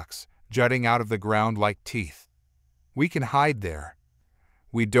jagged rocks jutting out of the ground like teeth. "We can hide there."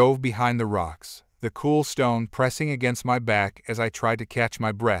 We dove behind the rocks, the cool stone pressing against my back as I tried to catch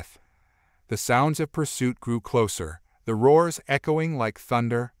my breath. The sounds of pursuit grew closer, the roars echoing like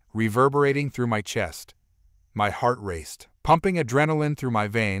thunder, reverberating through my chest. My heart raced, pumping adrenaline through my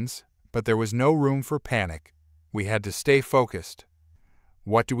veins, but there was no room for panic. We had to stay focused.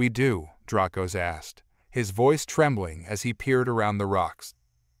 "What do we do?" Dracos asked, his voice trembling as he peered around the rocks.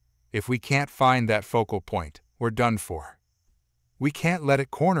 "If we can't find that focal point, we're done for." "We can't let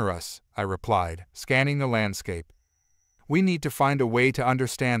it corner us," I replied, scanning the landscape. "We need to find a way to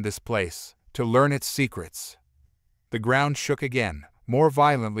understand this place, to learn its secrets." The ground shook again, more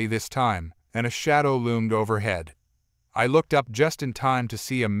violently this time, and a shadow loomed overhead. I looked up just in time to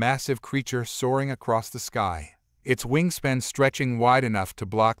see a massive creature soaring across the sky, its wingspan stretching wide enough to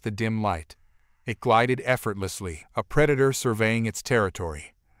block the dim light. It glided effortlessly, a predator surveying its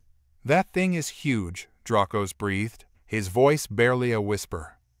territory. "That thing is huge," Dracos breathed, his voice barely a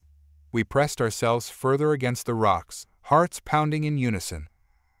whisper. We pressed ourselves further against the rocks, hearts pounding in unison.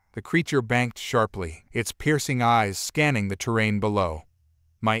 The creature banked sharply, its piercing eyes scanning the terrain below.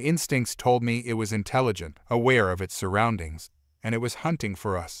 My instincts told me it was intelligent, aware of its surroundings, and it was hunting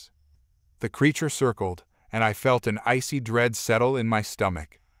for us. The creature circled, and I felt an icy dread settle in my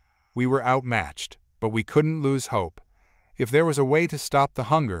stomach. We were outmatched, but we couldn't lose hope. If there was a way to stop the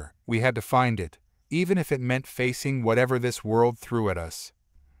hunger, we had to find it, even if it meant facing whatever this world threw at us.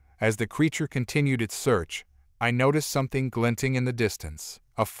 As the creature continued its search, I noticed something glinting in the distance,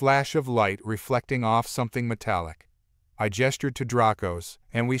 a flash of light reflecting off something metallic. I gestured to Dracos,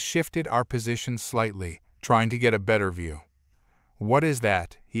 and we shifted our position slightly, trying to get a better view. "What is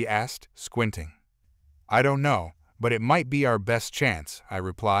that?" he asked, squinting. "I don't know, but it might be our best chance," I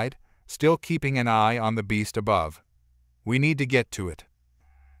replied, still keeping an eye on the beast above. "We need to get to it."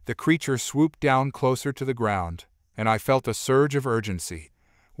 The creature swooped down closer to the ground, and I felt a surge of urgency.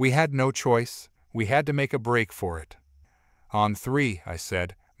 We had no choice, we had to make a break for it. "On three," I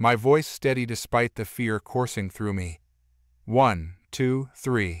said, my voice steady despite the fear coursing through me. 1, 2,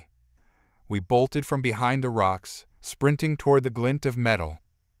 3. We bolted from behind the rocks, sprinting toward the glint of metal.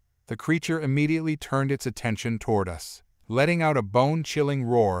 The creature immediately turned its attention toward us, letting out a bone-chilling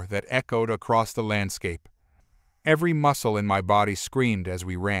roar that echoed across the landscape. Every muscle in my body screamed as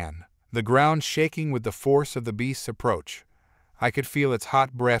we ran, the ground shaking with the force of the beast's approach. I could feel its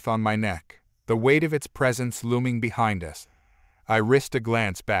hot breath on my neck, the weight of its presence looming behind us. I risked a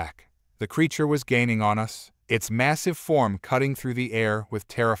glance back. The creature was gaining on us, its massive form cutting through the air with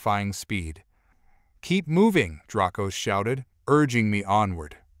terrifying speed. "Keep moving," Dracos shouted, urging me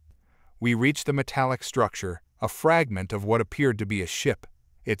onward. We reached the metallic structure, a fragment of what appeared to be a ship,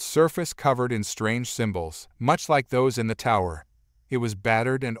 its surface covered in strange symbols, much like those in the tower. It was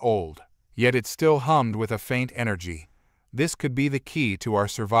battered and old, yet it still hummed with a faint energy. This could be the key to our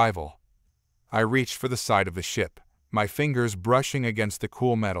survival. I reached for the side of the ship, my fingers brushing against the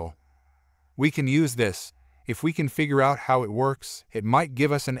cool metal. "We can use this. If we can figure out how it works, it might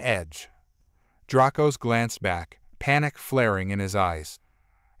give us an edge." Dracos glanced back, panic flaring in his eyes.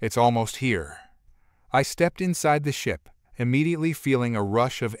 "It's almost here." I stepped inside the ship, immediately feeling a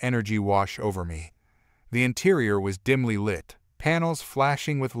rush of energy wash over me. The interior was dimly lit, panels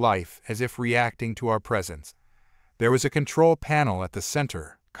flashing with life as if reacting to our presence. There was a control panel at the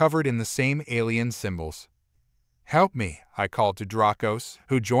center, covered in the same alien symbols. "Help me," I called to Dracos,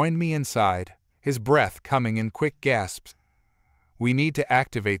 who joined me inside, his breath coming in quick gasps. "We need to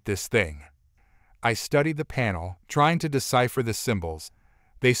activate this thing." I studied the panel, trying to decipher the symbols.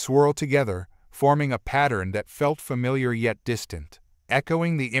 They swirled together, forming a pattern that felt familiar yet distant,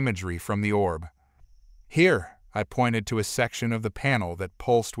 echoing the imagery from the orb. "Here," I pointed to a section of the panel that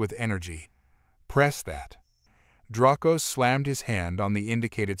pulsed with energy. "Press that." Dracos slammed his hand on the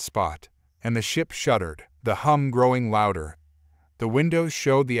indicated spot, and the ship shuddered, the hum growing louder. The windows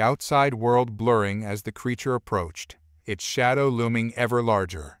showed the outside world blurring as the creature approached, its shadow looming ever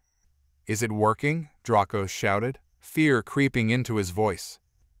larger. "Is it working?" Dracos shouted, fear creeping into his voice.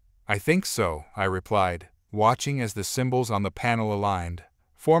 "I think so," I replied, watching as the symbols on the panel aligned,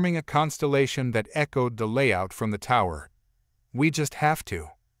 forming a constellation that echoed the layout from the tower. "We just have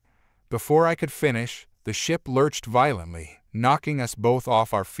to." Before I could finish, the ship lurched violently, knocking us both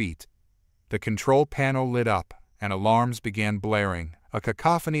off our feet. The control panel lit up, and alarms began blaring, a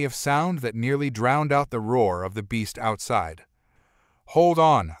cacophony of sound that nearly drowned out the roar of the beast outside. "Hold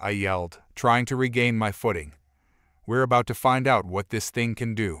on," I yelled, trying to regain my footing. "We're about to find out what this thing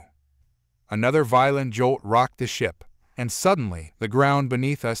can do." Another violent jolt rocked the ship, and suddenly the ground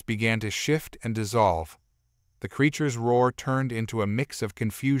beneath us began to shift and dissolve. The creature's roar turned into a mix of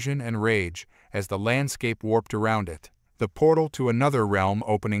confusion and rage as the landscape warped around it, the portal to another realm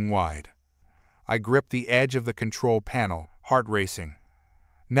opening wide. I gripped the edge of the control panel, heart racing.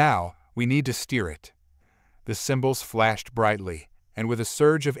 "Now, we need to steer it." The symbols flashed brightly, and with a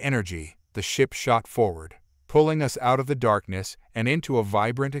surge of energy, the ship shot forward, pulling us out of the darkness and into a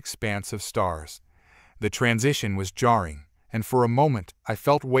vibrant expanse of stars. The transition was jarring, and for a moment I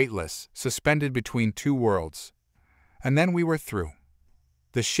felt weightless, suspended between two worlds. And then we were through.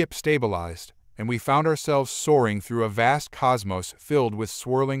 The ship stabilized, and we found ourselves soaring through a vast cosmos filled with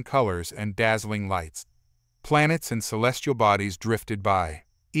swirling colors and dazzling lights. Planets and celestial bodies drifted by,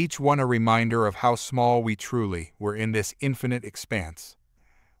 each one a reminder of how small we truly were in this infinite expanse.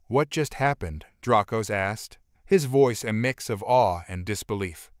 "What just happened?" Dracos asked, his voice a mix of awe and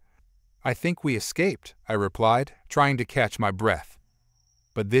disbelief. "I think we escaped," I replied, trying to catch my breath.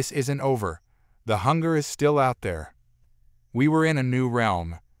 "But this isn't over. The hunger is still out there." We were in a new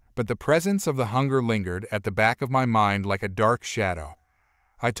realm, but the presence of the hunger lingered at the back of my mind like a dark shadow.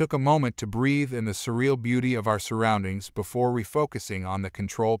 I took a moment to breathe in the surreal beauty of our surroundings before refocusing on the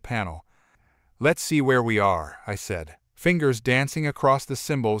control panel. "Let's see where we are," I said, fingers dancing across the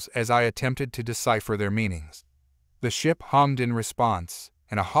symbols as I attempted to decipher their meanings. The ship hummed in response,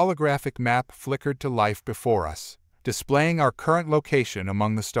 and a holographic map flickered to life before us, displaying our current location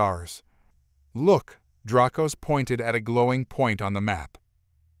among the stars. "Look," Dracos pointed at a glowing point on the map.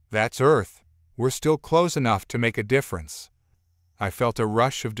 "That's Earth. We're still close enough to make a difference." I felt a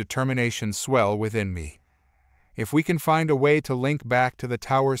rush of determination swell within me. If we can find a way to link back to the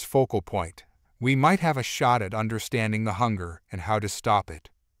tower's focal point, we might have a shot at understanding the hunger and how to stop it.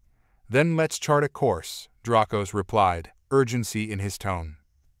 "Then let's chart a course," Dracos replied, urgency in his tone.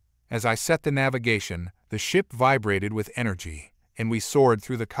 As I set the navigation, the ship vibrated with energy, and we soared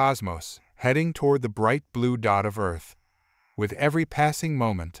through the cosmos, heading toward the bright blue dot of Earth. With every passing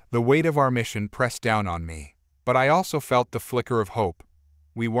moment, the weight of our mission pressed down on me, but I also felt the flicker of hope.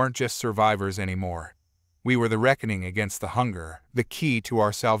 We weren't just survivors anymore. We were the reckoning against the hunger, the key to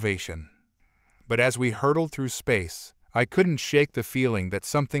our salvation. But as we hurtled through space, I couldn't shake the feeling that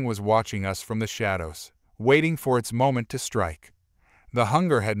something was watching us from the shadows, waiting for its moment to strike. The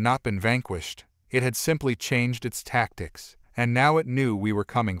hunger had not been vanquished, it had simply changed its tactics, and now it knew we were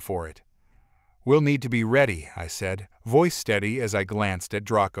coming for it. "We'll need to be ready," I said, voice steady as I glanced at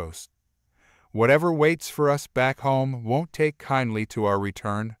Dracos. "Whatever waits for us back home won't take kindly to our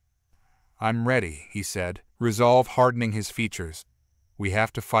return." "I'm ready," he said, resolve hardening his features. "We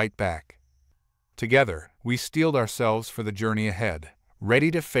have to fight back." Together, we steeled ourselves for the journey ahead,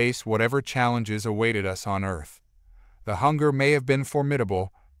 ready to face whatever challenges awaited us on Earth. The hunger may have been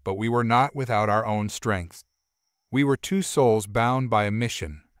formidable, but we were not without our own strengths. We were two souls bound by a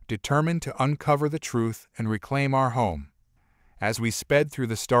mission, determined to uncover the truth and reclaim our home. As we sped through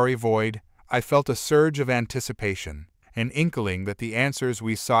the starry void, I felt a surge of anticipation, an inkling that the answers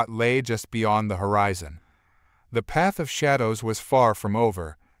we sought lay just beyond the horizon. The path of shadows was far from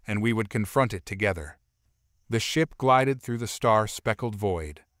over, and we would confront it together. The ship glided through the star-speckled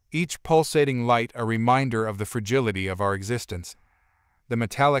void, each pulsating light a reminder of the fragility of our existence. The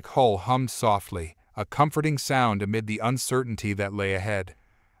metallic hull hummed softly, a comforting sound amid the uncertainty that lay ahead.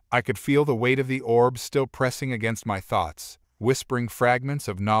 I could feel the weight of the orb still pressing against my thoughts, whispering fragments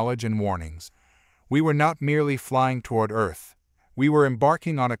of knowledge and warnings. We were not merely flying toward Earth. We were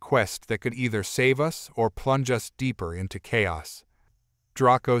embarking on a quest that could either save us or plunge us deeper into chaos.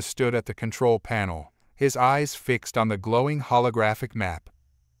 Dracos stood at the control panel, his eyes fixed on the glowing holographic map.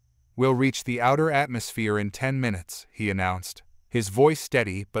 "We'll reach the outer atmosphere in 10 minutes, he announced, his voice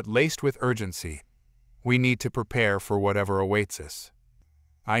steady but laced with urgency. "We need to prepare for whatever awaits us."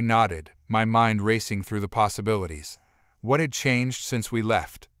 I nodded, my mind racing through the possibilities. What had changed since we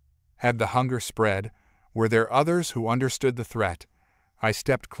left? Had the hunger spread? Were there others who understood the threat? I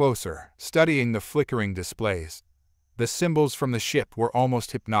stepped closer, studying the flickering displays. The symbols from the ship were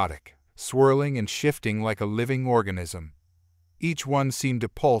almost hypnotic, swirling and shifting like a living organism. Each one seemed to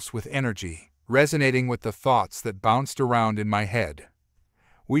pulse with energy, resonating with the thoughts that bounced around in my head.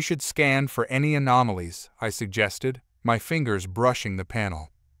 "We should scan for any anomalies," I suggested, my fingers brushing the panel.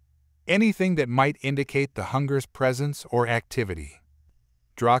 "Anything that might indicate the hunger's presence or activity."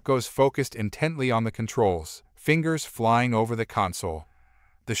 Dracos focused intently on the controls, fingers flying over the console.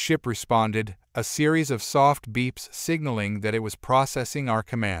 The ship responded, a series of soft beeps signaling that it was processing our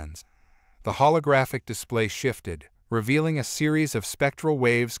commands. The holographic display shifted, revealing a series of spectral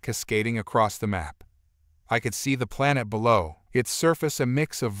waves cascading across the map. I could see the planet below, its surface a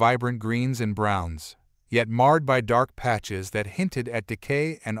mix of vibrant greens and browns, yet marred by dark patches that hinted at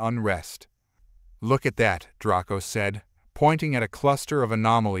decay and unrest. "Look at that," Dracos said, pointing at a cluster of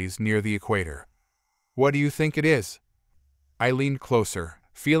anomalies near the equator. "What do you think it is?" I leaned closer,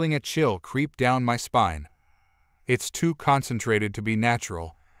 feeling a chill creep down my spine. "It's too concentrated to be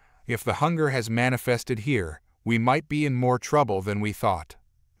natural. If the hunger has manifested here, we might be in more trouble than we thought."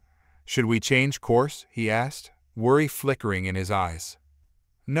 "Should we change course?" he asked, worry flickering in his eyes.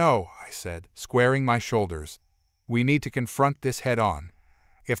 "No," I said, squaring my shoulders. "We need to confront this head-on.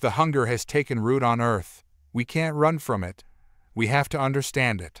 If the hunger has taken root on Earth, we can't run from it. We have to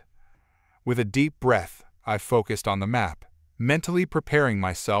understand it." With a deep breath, I focused on the map, mentally preparing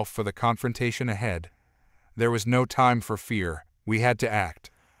myself for the confrontation ahead. There was no time for fear. We had to act.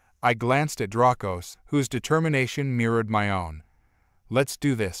 I glanced at Dracos, whose determination mirrored my own. "Let's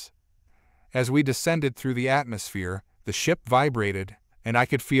do this." As we descended through the atmosphere, the ship vibrated, and I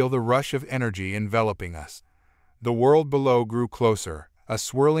could feel the rush of energy enveloping us. The world below grew closer, a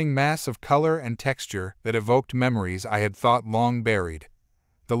swirling mass of color and texture that evoked memories I had thought long buried.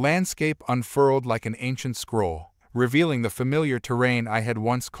 The landscape unfurled like an ancient scroll, revealing the familiar terrain I had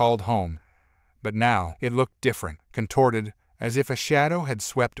once called home. But now it looked different, contorted, as if a shadow had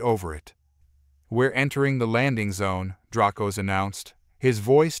swept over it. "We're entering the landing zone," Dracos announced, his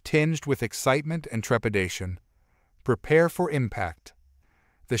voice tinged with excitement and trepidation. "Prepare for impact."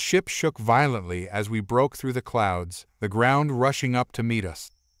 The ship shook violently as we broke through the clouds, the ground rushing up to meet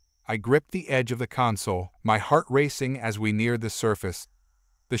us. I gripped the edge of the console, my heart racing as we neared the surface.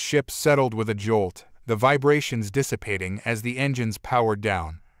 The ship settled with a jolt, the vibrations dissipating as the engines powered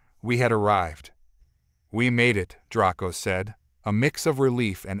down. We had arrived. "We made it," Dracos said, a mix of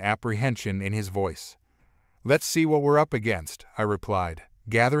relief and apprehension in his voice. "Let's see what we're up against," I replied,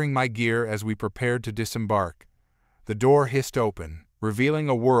 gathering my gear as we prepared to disembark. The door hissed open, revealing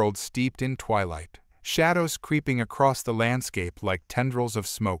a world steeped in twilight, shadows creeping across the landscape like tendrils of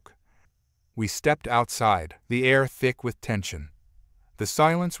smoke. We stepped outside, the air thick with tension. The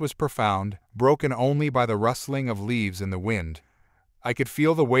silence was profound, broken only by the rustling of leaves in the wind. I could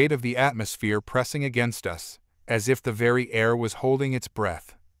feel the weight of the atmosphere pressing against us, as if the very air was holding its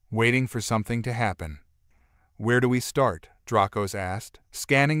breath, waiting for something to happen. "Where do we start?" Dracos asked,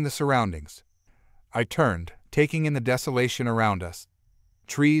 scanning the surroundings. I turned, taking in the desolation around us.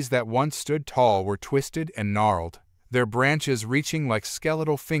 Trees that once stood tall were twisted and gnarled, their branches reaching like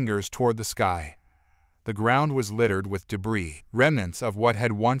skeletal fingers toward the sky. The ground was littered with debris, remnants of what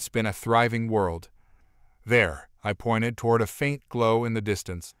had once been a thriving world. "There," I pointed toward a faint glow in the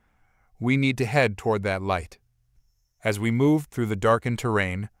distance. "We need to head toward that light." As we moved through the darkened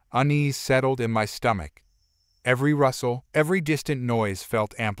terrain, unease settled in my stomach. Every rustle, every distant noise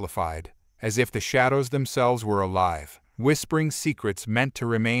felt amplified, as if the shadows themselves were alive, whispering secrets meant to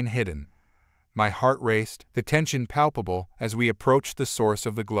remain hidden. My heart raced, the tension palpable as we approached the source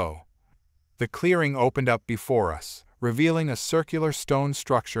of the glow. The clearing opened up before us, revealing a circular stone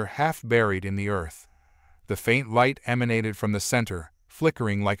structure half buried in the earth. The faint light emanated from the center,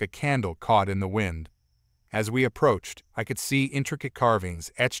 flickering like a candle caught in the wind. As we approached, I could see intricate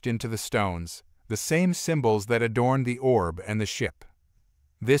carvings etched into the stones, the same symbols that adorned the orb and the ship.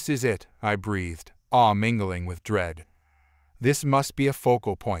 "This is it," I breathed, awe mingling with dread. "This must be a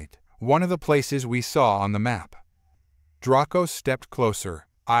focal point, one of the places we saw on the map." Dracos stepped closer,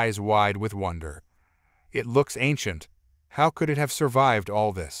 eyes wide with wonder. "It looks ancient. How could it have survived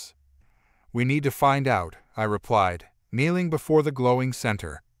all this?" "We need to find out," I replied, kneeling before the glowing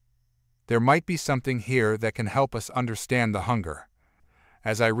center. "There might be something here that can help us understand the hunger."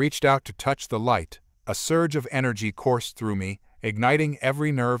 As I reached out to touch the light, a surge of energy coursed through me, igniting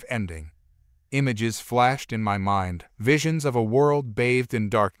every nerve ending. Images flashed in my mind, visions of a world bathed in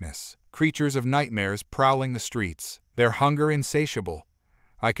darkness, creatures of nightmares prowling the streets, their hunger insatiable.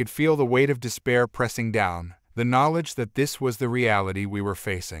 I could feel the weight of despair pressing down, the knowledge that this was the reality we were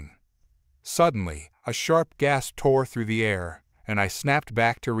facing. Suddenly, a sharp gasp tore through the air, and I snapped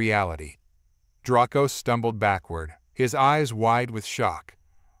back to reality. Dracos stumbled backward, his eyes wide with shock.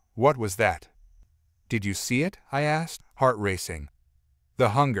 "What was that?" "Did you see it?" I asked, heart racing.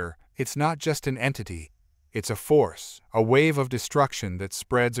 "The hunger, it's not just an entity. It's a force, a wave of destruction that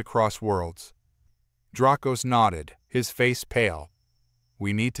spreads across worlds." Dracos nodded, his face pale.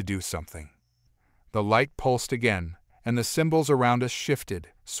 "We need to do something." The light pulsed again, and the symbols around us shifted,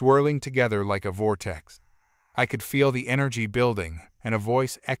 swirling together like a vortex. I could feel the energy building, and a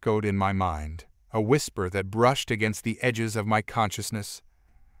voice echoed in my mind, a whisper that brushed against the edges of my consciousness.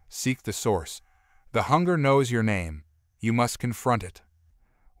 Seek the source. The hunger knows your name. You must confront it.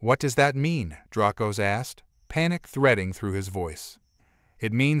 What does that mean? Dracos asked, panic threading through his voice.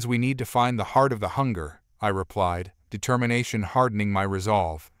 It means we need to find the heart of the hunger, I replied, determination hardening my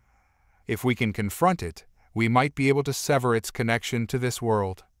resolve. If we can confront it, we might be able to sever its connection to this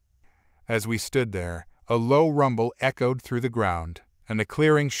world. As we stood there, a low rumble echoed through the ground, and the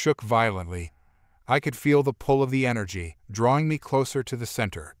clearing shook violently. I could feel the pull of the energy, drawing me closer to the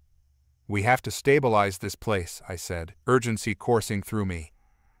center. We have to stabilize this place, I said, urgency coursing through me.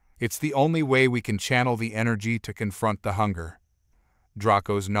 It's the only way we can channel the energy to confront the hunger.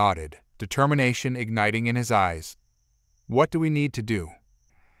 Dracos nodded, determination igniting in his eyes. What do we need to do?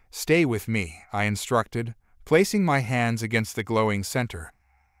 Stay with me, I instructed, placing my hands against the glowing center.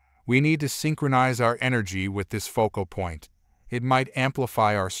 We need to synchronize our energy with this focal point. It might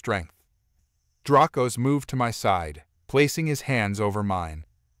amplify our strength. Dracos moved to my side, placing his hands over mine.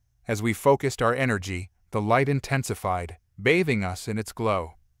 As we focused our energy, the light intensified, bathing us in its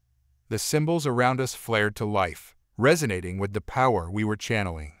glow. The symbols around us flared to life, resonating with the power we were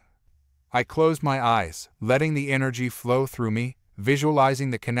channeling. I closed my eyes, letting the energy flow through me,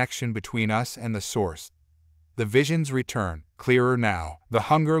 visualizing the connection between us and the source. The visions returned, clearer now, the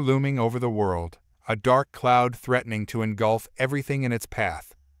hunger looming over the world, a dark cloud threatening to engulf everything in its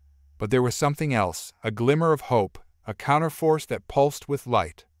path. But there was something else, a glimmer of hope, a counterforce that pulsed with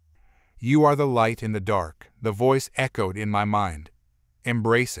light. You are the light in the dark, the voice echoed in my mind.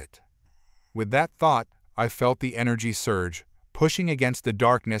 Embrace it. With that thought, I felt the energy surge, pushing against the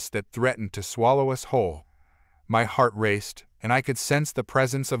darkness that threatened to swallow us whole. My heart raced, and I could sense the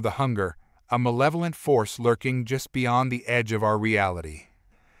presence of the hunger, a malevolent force lurking just beyond the edge of our reality.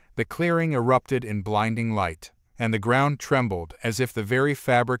 The clearing erupted in blinding light, and the ground trembled as if the very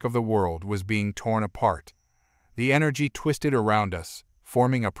fabric of the world was being torn apart. The energy twisted around us,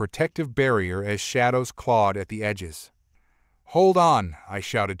 forming a protective barrier as shadows clawed at the edges. Hold on, I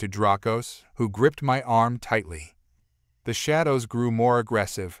shouted to Dracos, who gripped my arm tightly. The shadows grew more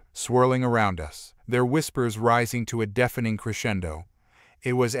aggressive, swirling around us, their whispers rising to a deafening crescendo.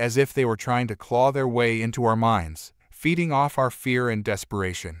 It was as if they were trying to claw their way into our minds, feeding off our fear and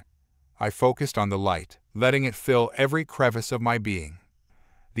desperation. I focused on the light, letting it fill every crevice of my being.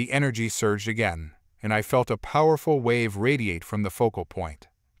 The energy surged again, and I felt a powerful wave radiate from the focal point,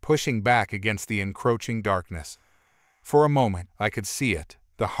 pushing back against the encroaching darkness. For a moment, I could see it,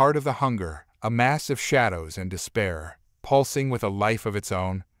 the heart of the hunger, a mass of shadows and despair, pulsing with a life of its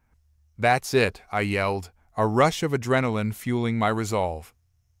own. That's it, I yelled, a rush of adrenaline fueling my resolve.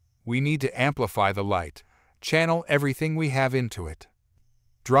 We need to amplify the light, channel everything we have into it.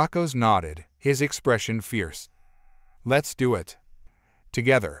 Dracos nodded, his expression fierce. Let's do it.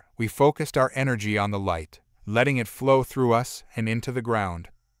 Together, we focused our energy on the light, letting it flow through us and into the ground.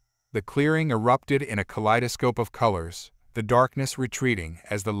 The clearing erupted in a kaleidoscope of colors, the darkness retreating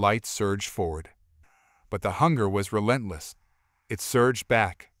as the light surged forward. But the hunger was relentless. It surged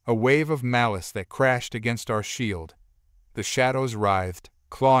back, a wave of malice that crashed against our shield. The shadows writhed,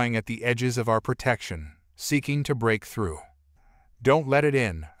 clawing at the edges of our protection, seeking to break through. Don't let it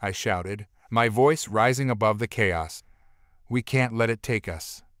in, I shouted, my voice rising above the chaos. We can't let it take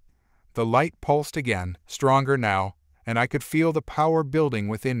us. The light pulsed again, stronger now, and I could feel the power building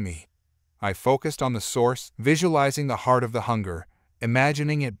within me. I focused on the source, visualizing the heart of the hunger,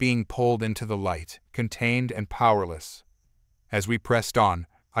 imagining it being pulled into the light, contained and powerless. As we pressed on,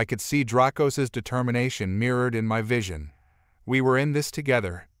 I could see Dracos' determination mirrored in my vision. We were in this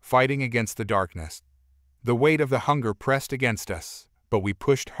together, fighting against the darkness. The weight of the hunger pressed against us, but we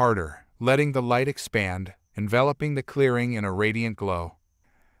pushed harder, letting the light expand, enveloping the clearing in a radiant glow.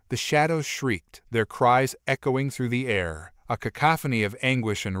 The shadows shrieked, their cries echoing through the air, a cacophony of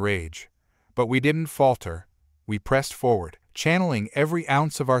anguish and rage. But we didn't falter. We pressed forward, channeling every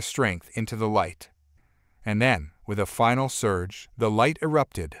ounce of our strength into the light. And then, with a final surge, the light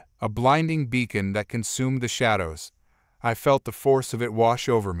erupted, a blinding beacon that consumed the shadows. I felt the force of it wash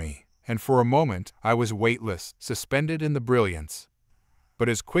over me, and for a moment I was weightless, suspended in the brilliance. But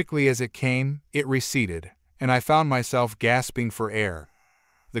as quickly as it came, it receded, and I found myself gasping for air.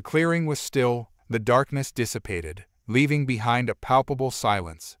 The clearing was still, the darkness dissipated, leaving behind a palpable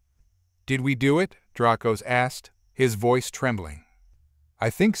silence. Did we do it? Dracos asked, his voice trembling. I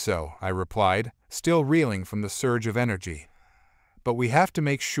think so, I replied, still reeling from the surge of energy. But we have to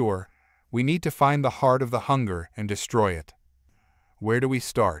make sure. We need to find the heart of the hunger and destroy it. Where do we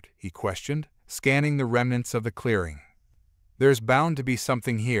start? He questioned, scanning the remnants of the clearing. There's bound to be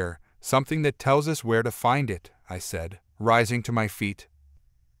something here, something that tells us where to find it, I said, rising to my feet.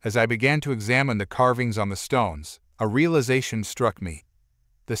 As I began to examine the carvings on the stones, a realization struck me.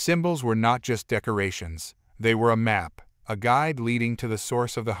 The symbols were not just decorations, they were a map, a guide leading to the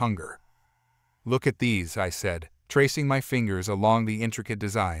source of the hunger. Look at these, I said, tracing my fingers along the intricate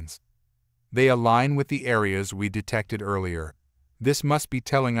designs. They align with the areas we detected earlier. This must be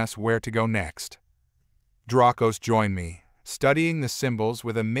telling us where to go next. Dracos joined me, studying the symbols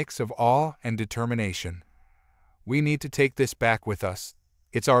with a mix of awe and determination. We need to take this back with us.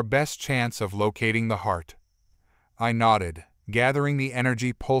 It's our best chance of locating the heart. I nodded, gathering the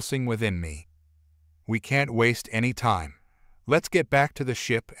energy pulsing within me. We can't waste any time. Let's get back to the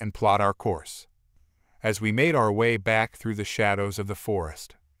ship and plot our course. As we made our way back through the shadows of the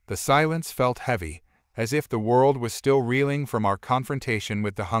forest, the silence felt heavy, as if the world was still reeling from our confrontation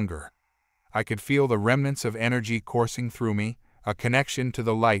with the hunger. I could feel the remnants of energy coursing through me, a connection to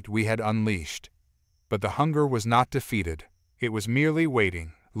the light we had unleashed. But the hunger was not defeated. It was merely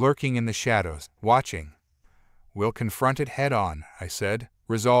waiting, lurking in the shadows, watching. We'll confront it head-on, I said,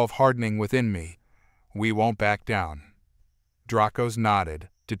 resolve hardening within me. We won't back down. Dracos nodded,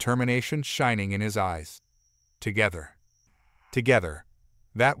 determination shining in his eyes. Together. Together.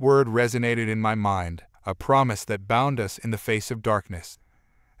 That word resonated in my mind, a promise that bound us in the face of darkness.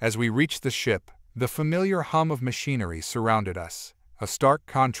 As we reached the ship, the familiar hum of machinery surrounded us, a stark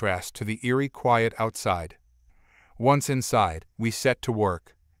contrast to the eerie quiet outside. Once inside, we set to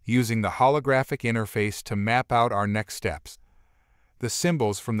work, using the holographic interface to map out our next steps. The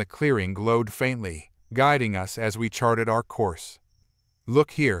symbols from the clearing glowed faintly, guiding us as we charted our course.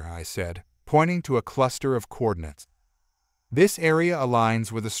 Look here, I said, pointing to a cluster of coordinates. This area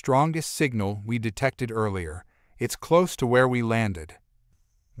aligns with the strongest signal we detected earlier. It's close to where we landed.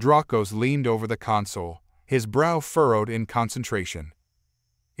 Dracos leaned over the console, his brow furrowed in concentration.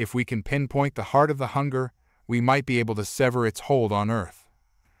 If we can pinpoint the heart of the hunger, we might be able to sever its hold on Earth.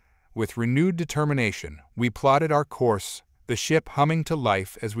 With renewed determination, we plotted our course, the ship humming to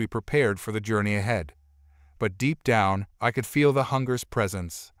life as we prepared for the journey ahead. But deep down, I could feel the hunger's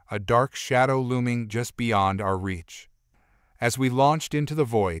presence, a dark shadow looming just beyond our reach. As we launched into the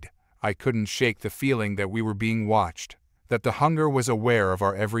void, I couldn't shake the feeling that we were being watched, that the hunger was aware of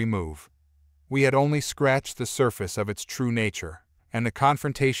our every move. We had only scratched the surface of its true nature, and the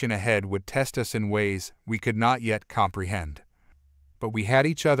confrontation ahead would test us in ways we could not yet comprehend. But we had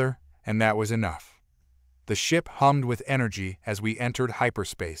each other, and that was enough. The ship hummed with energy as we entered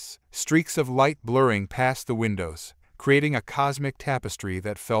hyperspace, streaks of light blurring past the windows, creating a cosmic tapestry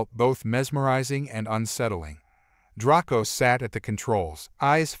that felt both mesmerizing and unsettling. Dracos sat at the controls,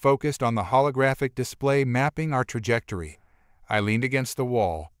 eyes focused on the holographic display mapping our trajectory. I leaned against the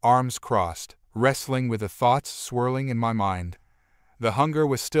wall, arms crossed, wrestling with the thoughts swirling in my mind. The hunger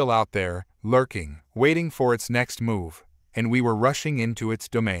was still out there, lurking, waiting for its next move, and we were rushing into its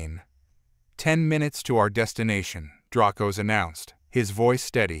domain. 10 minutes to our destination, Dracos announced, his voice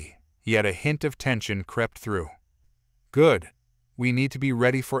steady, yet a hint of tension crept through. Good. We need to be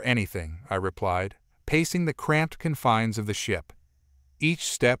ready for anything, I replied, pacing the cramped confines of the ship. Each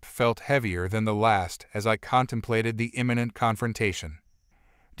step felt heavier than the last as I contemplated the imminent confrontation.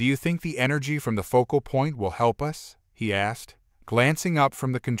 Do you think the energy from the focal point will help us? He asked, glancing up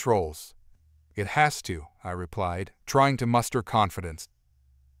from the controls. It has to, I replied, trying to muster confidence.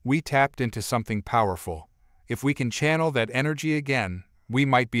 We tapped into something powerful. If we can channel that energy again, we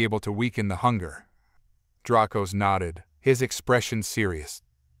might be able to weaken the hunger. Dracos nodded, his expression serious.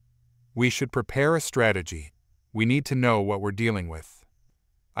 We should prepare a strategy. We need to know what we're dealing with.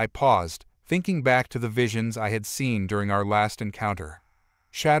 I paused, thinking back to the visions I had seen during our last encounter.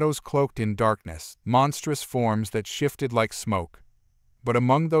 Shadows cloaked in darkness, monstrous forms that shifted like smoke. But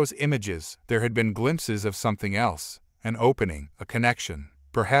among those images, there had been glimpses of something else, an opening, a connection,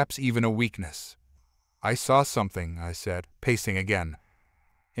 perhaps even a weakness. I saw something, I said, pacing again.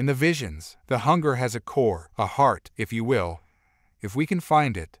 In the visions, the hunger has a core, a heart, if you will. If we can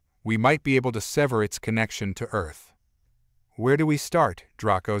find it, we might be able to sever its connection to Earth. Where do we start?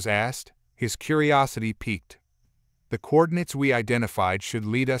 Dracos asked, his curiosity piqued. The coordinates we identified should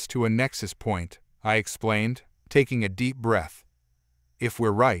lead us to a nexus point, I explained, taking a deep breath. If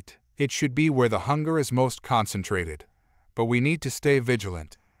we're right, it should be where the hunger is most concentrated. But we need to stay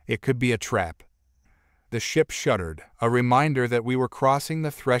vigilant. It could be a trap. The ship shuddered, a reminder that we were crossing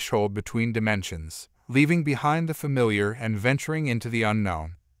the threshold between dimensions, leaving behind the familiar and venturing into the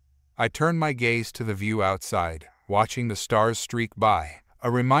unknown. I turned my gaze to the view outside, watching the stars streak by,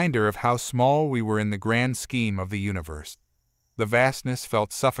 a reminder of how small we were in the grand scheme of the universe. The vastness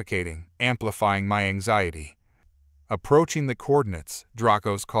felt suffocating, amplifying my anxiety. Approaching the coordinates,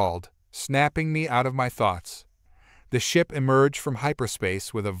 Dracos called, snapping me out of my thoughts. The ship emerged from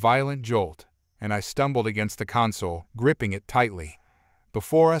hyperspace with a violent jolt, and I stumbled against the console, gripping it tightly.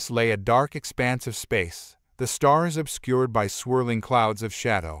 Before us lay a dark expanse of space, the stars obscured by swirling clouds of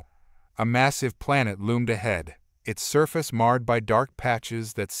shadow. A massive planet loomed ahead, its surface marred by dark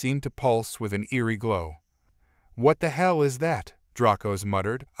patches that seemed to pulse with an eerie glow. "What the hell is that?" Dracos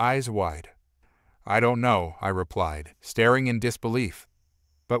muttered, eyes wide. "I don't know," I replied, staring in disbelief.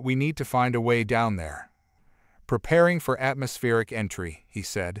 "But we need to find a way down there." "Preparing for atmospheric entry," he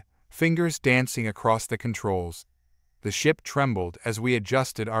said, fingers dancing across the controls. The ship trembled as we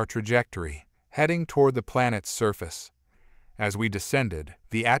adjusted our trajectory, heading toward the planet's surface. As we descended,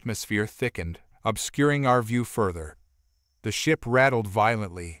 the atmosphere thickened, obscuring our view further. The ship rattled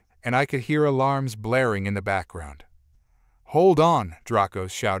violently, and I could hear alarms blaring in the background. "Hold on,"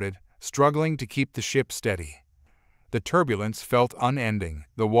 Dracos shouted, struggling to keep the ship steady. The turbulence felt unending,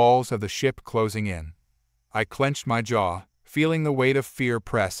 the walls of the ship closing in. I clenched my jaw, feeling the weight of fear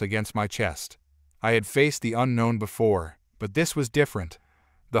press against my chest. I had faced the unknown before, but this was different.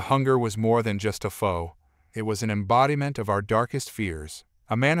 The hunger was more than just a foe. It was an embodiment of our darkest fears,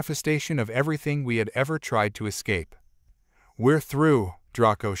 a manifestation of everything we had ever tried to escape. "We're through,"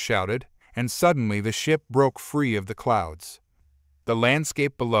 Dracos shouted, and suddenly the ship broke free of the clouds. The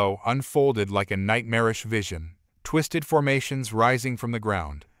landscape below unfolded like a nightmarish vision, twisted formations rising from the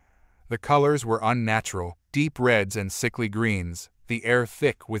ground. The colors were unnatural, deep reds and sickly greens, the air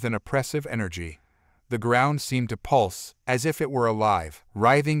thick with an oppressive energy. The ground seemed to pulse, as if it were alive,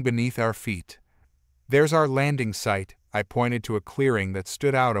 writhing beneath our feet. "There's our landing site," I pointed to a clearing that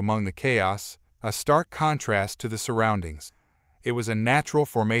stood out among the chaos, a stark contrast to the surroundings. It was a natural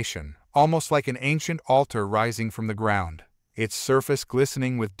formation, almost like an ancient altar rising from the ground, its surface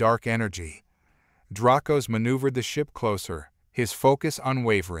glistening with dark energy. Dracos maneuvered the ship closer, his focus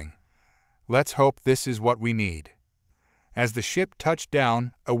unwavering. "Let's hope this is what we need." As the ship touched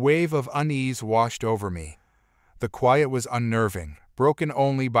down, a wave of unease washed over me. The quiet was unnerving, broken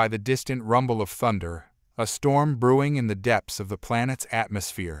only by the distant rumble of thunder, a storm brewing in the depths of the planet's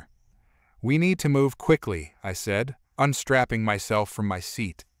atmosphere. "We need to move quickly," I said, unstrapping myself from my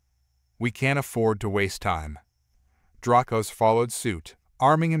seat. "We can't afford to waste time." Dracos followed suit,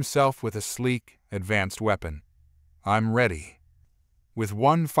 arming himself with a sleek, advanced weapon. "I'm ready." With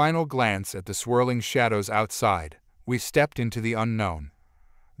one final glance at the swirling shadows outside, we stepped into the unknown.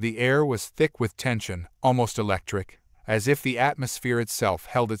 The air was thick with tension, almost electric, as if the atmosphere itself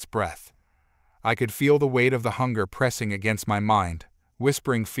held its breath. I could feel the weight of the hunger pressing against my mind,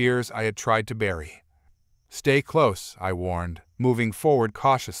 whispering fears I had tried to bury. "Stay close," I warned, moving forward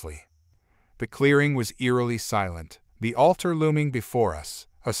cautiously. The clearing was eerily silent, the altar looming before us,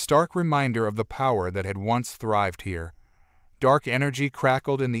 a stark reminder of the power that had once thrived here. Dark energy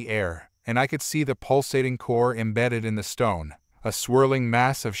crackled in the air, and I could see the pulsating core embedded in the stone, a swirling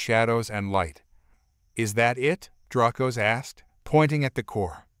mass of shadows and light. "Is that it?" Dracos asked, pointing at the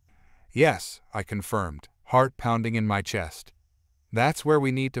core. "Yes," I confirmed, heart pounding in my chest. "That's where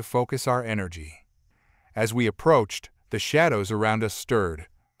we need to focus our energy." As we approached, the shadows around us stirred,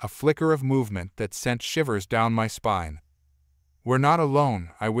 a flicker of movement that sent shivers down my spine. "We're not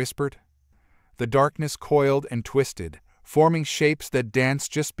alone," I whispered. The darkness coiled and twisted, forming shapes that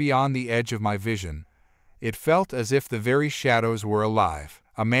danced just beyond the edge of my vision. It felt as if the very shadows were alive,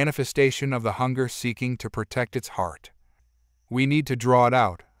 a manifestation of the hunger seeking to protect its heart. "We need to draw it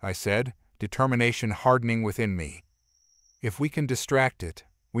out," I said, determination hardening within me. "If we can distract it,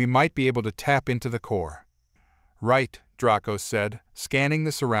 we might be able to tap into the core." "Right," Dracos said, scanning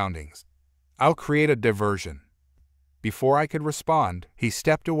the surroundings. "I'll create a diversion." Before I could respond, he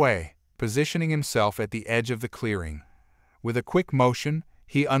stepped away, positioning himself at the edge of the clearing. With a quick motion,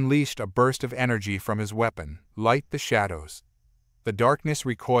 he unleashed a burst of energy from his weapon, light the shadows. The darkness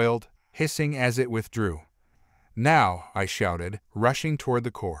recoiled, hissing as it withdrew. "Now," I shouted, rushing toward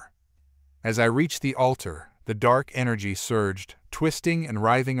the core. As I reached the altar, the dark energy surged, twisting and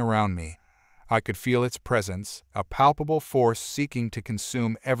writhing around me. I could feel its presence, a palpable force seeking to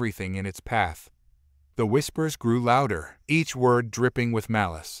consume everything in its path. The whispers grew louder, each word dripping with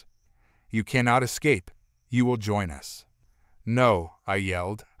malice. "You cannot escape. You will join us." "No," I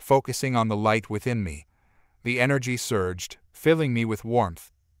yelled, focusing on the light within me. The energy surged, filling me with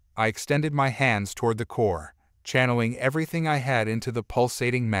warmth. I extended my hands toward the core, channeling everything I had into the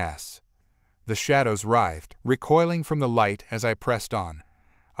pulsating mass. The shadows writhed, recoiling from the light as I pressed on.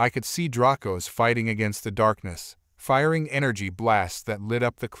 I could see Dracos fighting against the darkness, firing energy blasts that lit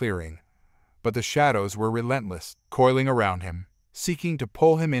up the clearing. But the shadows were relentless, coiling around him, seeking to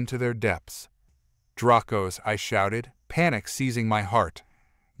pull him into their depths. Dracos, I shouted, panic seizing my heart.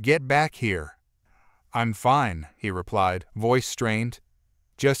 Get back here. I'm fine, he replied, voice strained.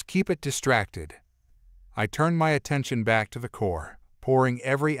 Just keep it distracted. I turned my attention back to the core, pouring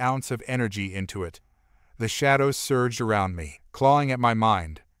every ounce of energy into it. The shadows surged around me, clawing at my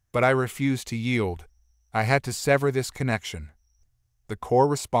mind, but I refused to yield. I had to sever this connection. The core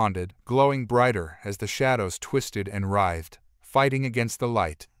responded, glowing brighter as the shadows twisted and writhed, fighting against the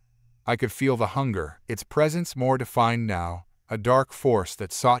light. I could feel the hunger, its presence more defined now, a dark force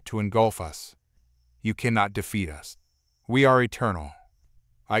that sought to engulf us. You cannot defeat us. We are eternal.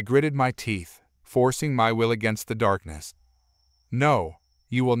 I gritted my teeth, forcing my will against the darkness. No,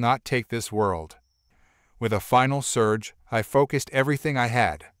 you will not take this world. With a final surge, I focused everything I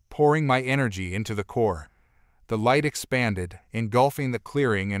had, pouring my energy into the core. The light expanded, engulfing the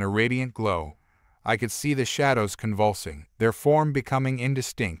clearing in a radiant glow. I could see the shadows convulsing, their form becoming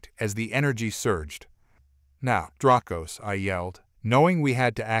indistinct as the energy surged. Now, Dracos, I yelled, knowing we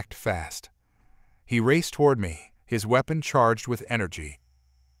had to act fast. He raced toward me, his weapon charged with energy.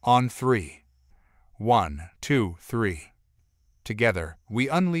 On 3. 1, 2, 3. Together, we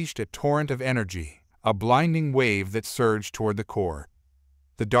unleashed a torrent of energy, a blinding wave that surged toward the core.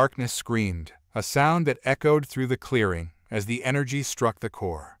 The darkness screamed, a sound that echoed through the clearing as the energy struck the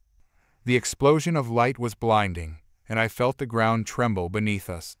core. The explosion of light was blinding, and I felt the ground tremble beneath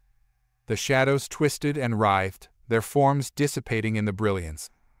us. The shadows twisted and writhed, their forms dissipating in the brilliance.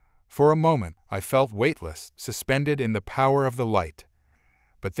 For a moment, I felt weightless, suspended in the power of the light.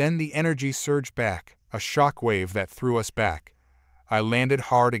 But then the energy surged back, a shock wave that threw us back. I landed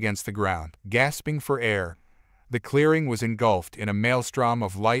hard against the ground, gasping for air. The clearing was engulfed in a maelstrom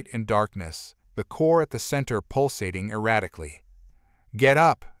of light and darkness, the core at the center pulsating erratically. Get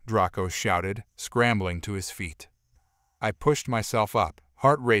up, Dracos shouted, scrambling to his feet. I pushed myself up,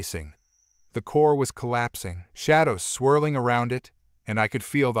 heart racing. The core was collapsing, shadows swirling around it, and I could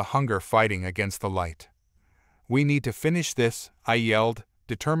feel the hunger fighting against the light. We need to finish this, I yelled,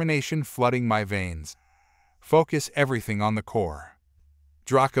 determination flooding my veins. Focus everything on the core.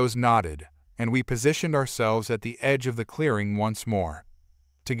 Dracos nodded, and we positioned ourselves at the edge of the clearing once more.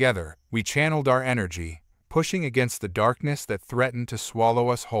 Together, we channeled our energy, pushing against the darkness that threatened to swallow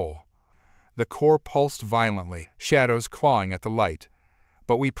us whole. The core pulsed violently, shadows clawing at the light.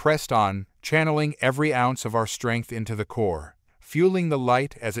 But we pressed on, channeling every ounce of our strength into the core, fueling the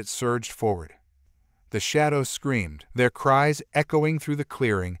light as it surged forward. The shadows screamed, their cries echoing through the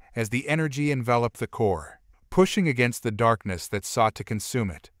clearing as the energy enveloped the core, pushing against the darkness that sought to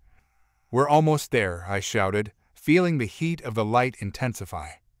consume it. We're almost there, I shouted, feeling the heat of the light intensify.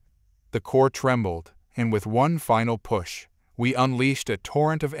 The core trembled, and with one final push, we unleashed a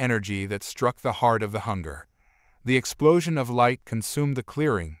torrent of energy that struck the heart of the hunger. The explosion of light consumed the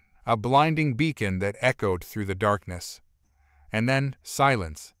clearing, a blinding beacon that echoed through the darkness. And then,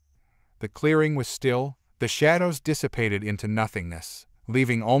 silence. The clearing was still, the shadows dissipated into nothingness,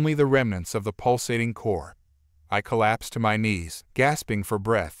 leaving only the remnants of the pulsating core. I collapsed to my knees, gasping for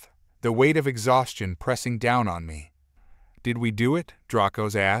breath, the weight of exhaustion pressing down on me. Did we do it?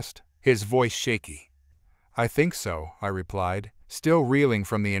 Dracos asked, his voice shaky. I think so, I replied, still reeling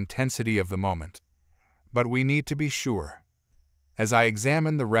from the intensity of the moment. But we need to be sure. As I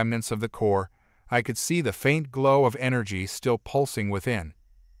examined the remnants of the core, I could see the faint glow of energy still pulsing within.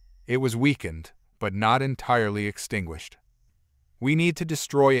 It was weakened, but not entirely extinguished. We need to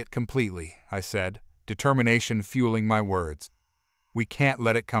destroy it completely, I said, determination fueling my words. We can't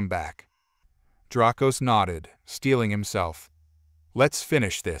let it come back. Dracos nodded, steeling himself. Let's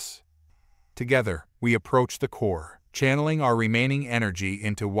finish this. Together, we approached the core, channeling our remaining energy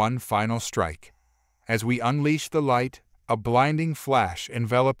into one final strike. As we unleashed the light, a blinding flash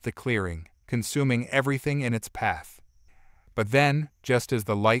enveloped the clearing, consuming everything in its path. But then, just as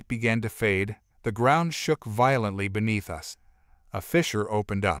the light began to fade, the ground shook violently beneath us. A fissure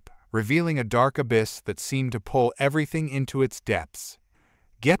opened up, revealing a dark abyss that seemed to pull everything into its depths.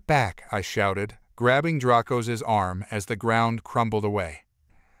 Get back, I shouted, grabbing Dracos' arm as the ground crumbled away.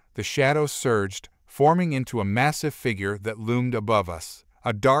 The shadows surged, forming into a massive figure that loomed above us,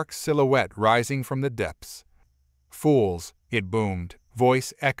 a dark silhouette rising from the depths. Fools, it boomed,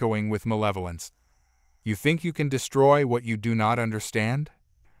 voice echoing with malevolence. You think you can destroy what you do not understand?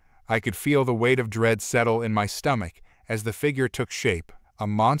 I could feel the weight of dread settle in my stomach as the figure took shape, a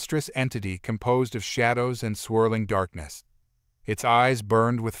monstrous entity composed of shadows and swirling darkness. Its eyes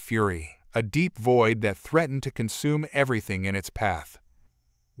burned with fury, a deep void that threatened to consume everything in its path.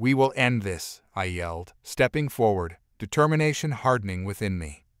 We will end this, I yelled, stepping forward, determination hardening within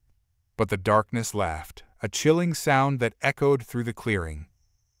me. But the darkness laughed, a chilling sound that echoed through the clearing.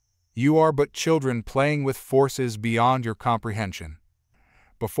 You are but children playing with forces beyond your comprehension."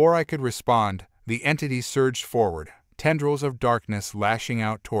 Before I could respond, the entity surged forward, tendrils of darkness lashing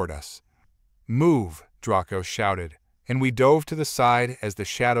out toward us. "Move!" Draco shouted, and we dove to the side as the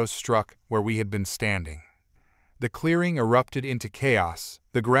shadows struck where we had been standing. The clearing erupted into chaos,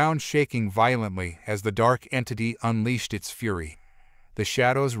 the ground shaking violently as the dark entity unleashed its fury. The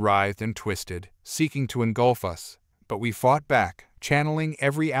shadows writhed and twisted, seeking to engulf us, but we fought back, channeling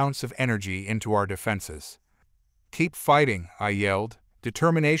every ounce of energy into our defenses. "Keep fighting," I yelled,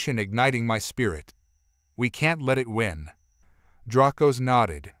 determination igniting my spirit. "We can't let it win." Dracos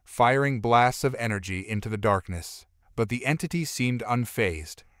nodded, firing blasts of energy into the darkness, but the entity seemed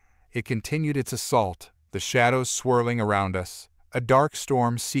unfazed. It continued its assault, the shadows swirling around us, a dark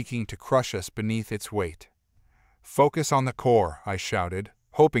storm seeking to crush us beneath its weight. "Focus on the core," I shouted,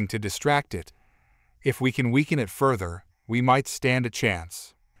 hoping to distract it. "If we can weaken it further, we might stand a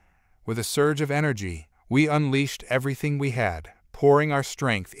chance." With a surge of energy, we unleashed everything we had, pouring our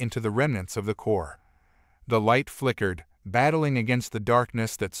strength into the remnants of the core. The light flickered, battling against the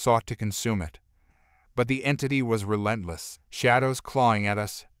darkness that sought to consume it. But the entity was relentless, shadows clawing at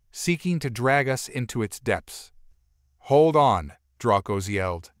us, seeking to drag us into its depths. "Hold on," Dracos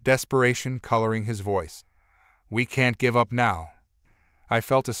yelled, desperation coloring his voice. "We can't give up now." I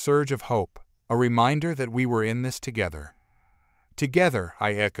felt a surge of hope, a reminder that we were in this together. "Together,"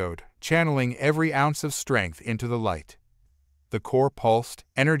 I echoed, channeling every ounce of strength into the light. The core pulsed,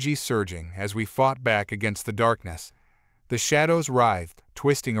 energy surging as we fought back against the darkness. The shadows writhed,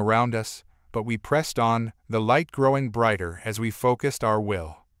 twisting around us, but we pressed on, the light growing brighter as we focused our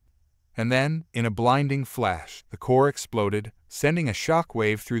will. And then, in a blinding flash, the core exploded, sending a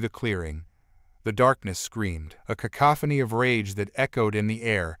shockwave through the clearing. The darkness screamed, a cacophony of rage that echoed in the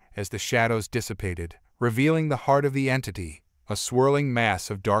air as the shadows dissipated, revealing the heart of the entity, a swirling mass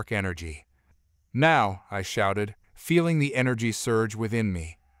of dark energy. "Now," I shouted, feeling the energy surge within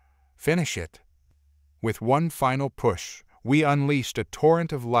me. "Finish it." With one final push, we unleashed a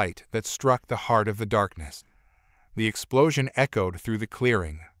torrent of light that struck the heart of the darkness. The explosion echoed through the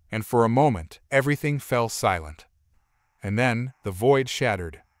clearing, and for a moment, everything fell silent. And then, the void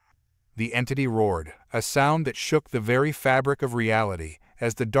shattered. The entity roared, a sound that shook the very fabric of reality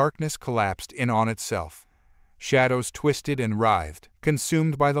as the darkness collapsed in on itself. Shadows twisted and writhed,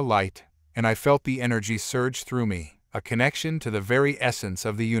 consumed by the light, and I felt the energy surge through me, a connection to the very essence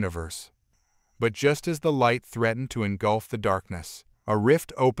of the universe. But just as the light threatened to engulf the darkness, a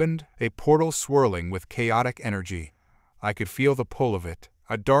rift opened, a portal swirling with chaotic energy. I could feel the pull of it,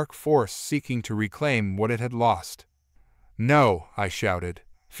 a dark force seeking to reclaim what it had lost. "No," I shouted,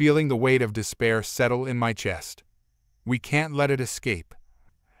 feeling the weight of despair settle in my chest. "We can't let it escape."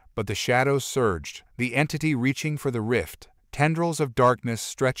 But the shadows surged, the entity reaching for the rift, tendrils of darkness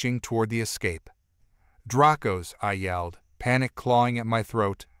stretching toward the escape. "Dracos," I yelled, panic clawing at my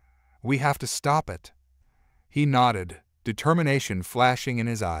throat. "We have to stop it." He nodded, determination flashing in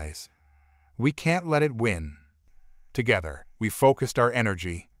his eyes. "We can't let it win." Together, we focused our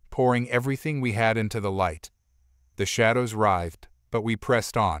energy, pouring everything we had into the light. The shadows writhed, but we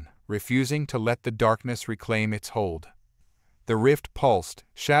pressed on, refusing to let the darkness reclaim its hold. The rift pulsed,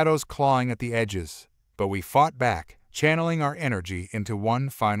 shadows clawing at the edges, but we fought back, channeling our energy into one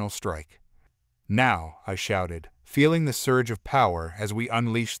final strike. "Now," I shouted, feeling the surge of power as we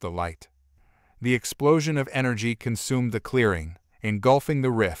unleashed the light. The explosion of energy consumed the clearing, engulfing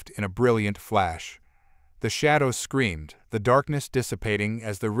the rift in a brilliant flash. The shadows screamed, the darkness dissipating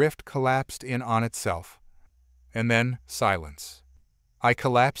as the rift collapsed in on itself. And then, silence. I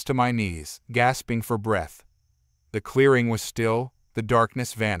collapsed to my knees, gasping for breath. The clearing was still, the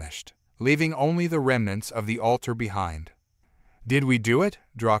darkness vanished, leaving only the remnants of the altar behind. "Did we do it?"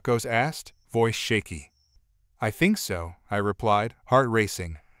 Dracos asked, voice shaky. "I think so," I replied, heart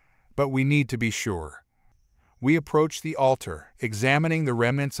racing. "But we need to be sure." We approached the altar, examining the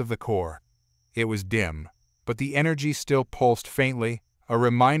remnants of the core. It was dim, but the energy still pulsed faintly, a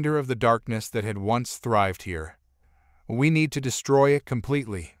reminder of the darkness that had once thrived here. "We need to destroy it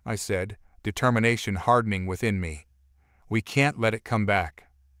completely," I said, determination hardening within me. "We can't let it come back."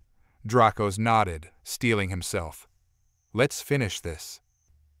 Dracos nodded, steeling himself. "Let's finish this."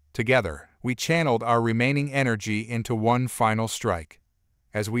 Together, we channeled our remaining energy into one final strike.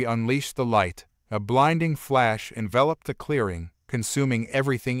 As we unleashed the light, a blinding flash enveloped the clearing, consuming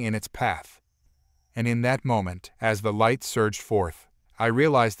everything in its path. And in that moment, as the light surged forth, I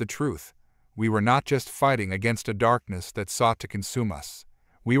realized the truth. We were not just fighting against a darkness that sought to consume us.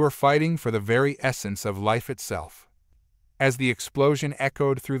 We were fighting for the very essence of life itself. As the explosion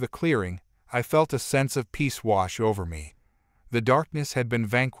echoed through the clearing, I felt a sense of peace wash over me. The darkness had been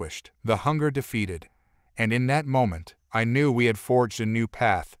vanquished, the hunger defeated, and in that moment, I knew we had forged a new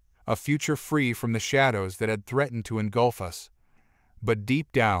path, a future free from the shadows that had threatened to engulf us. But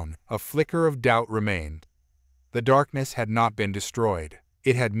deep down, a flicker of doubt remained. The darkness had not been destroyed,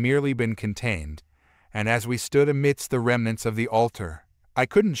 it had merely been contained, and as we stood amidst the remnants of the altar, I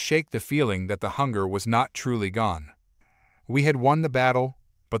couldn't shake the feeling that the hunger was not truly gone. We had won the battle,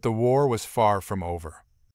 but the war was far from over.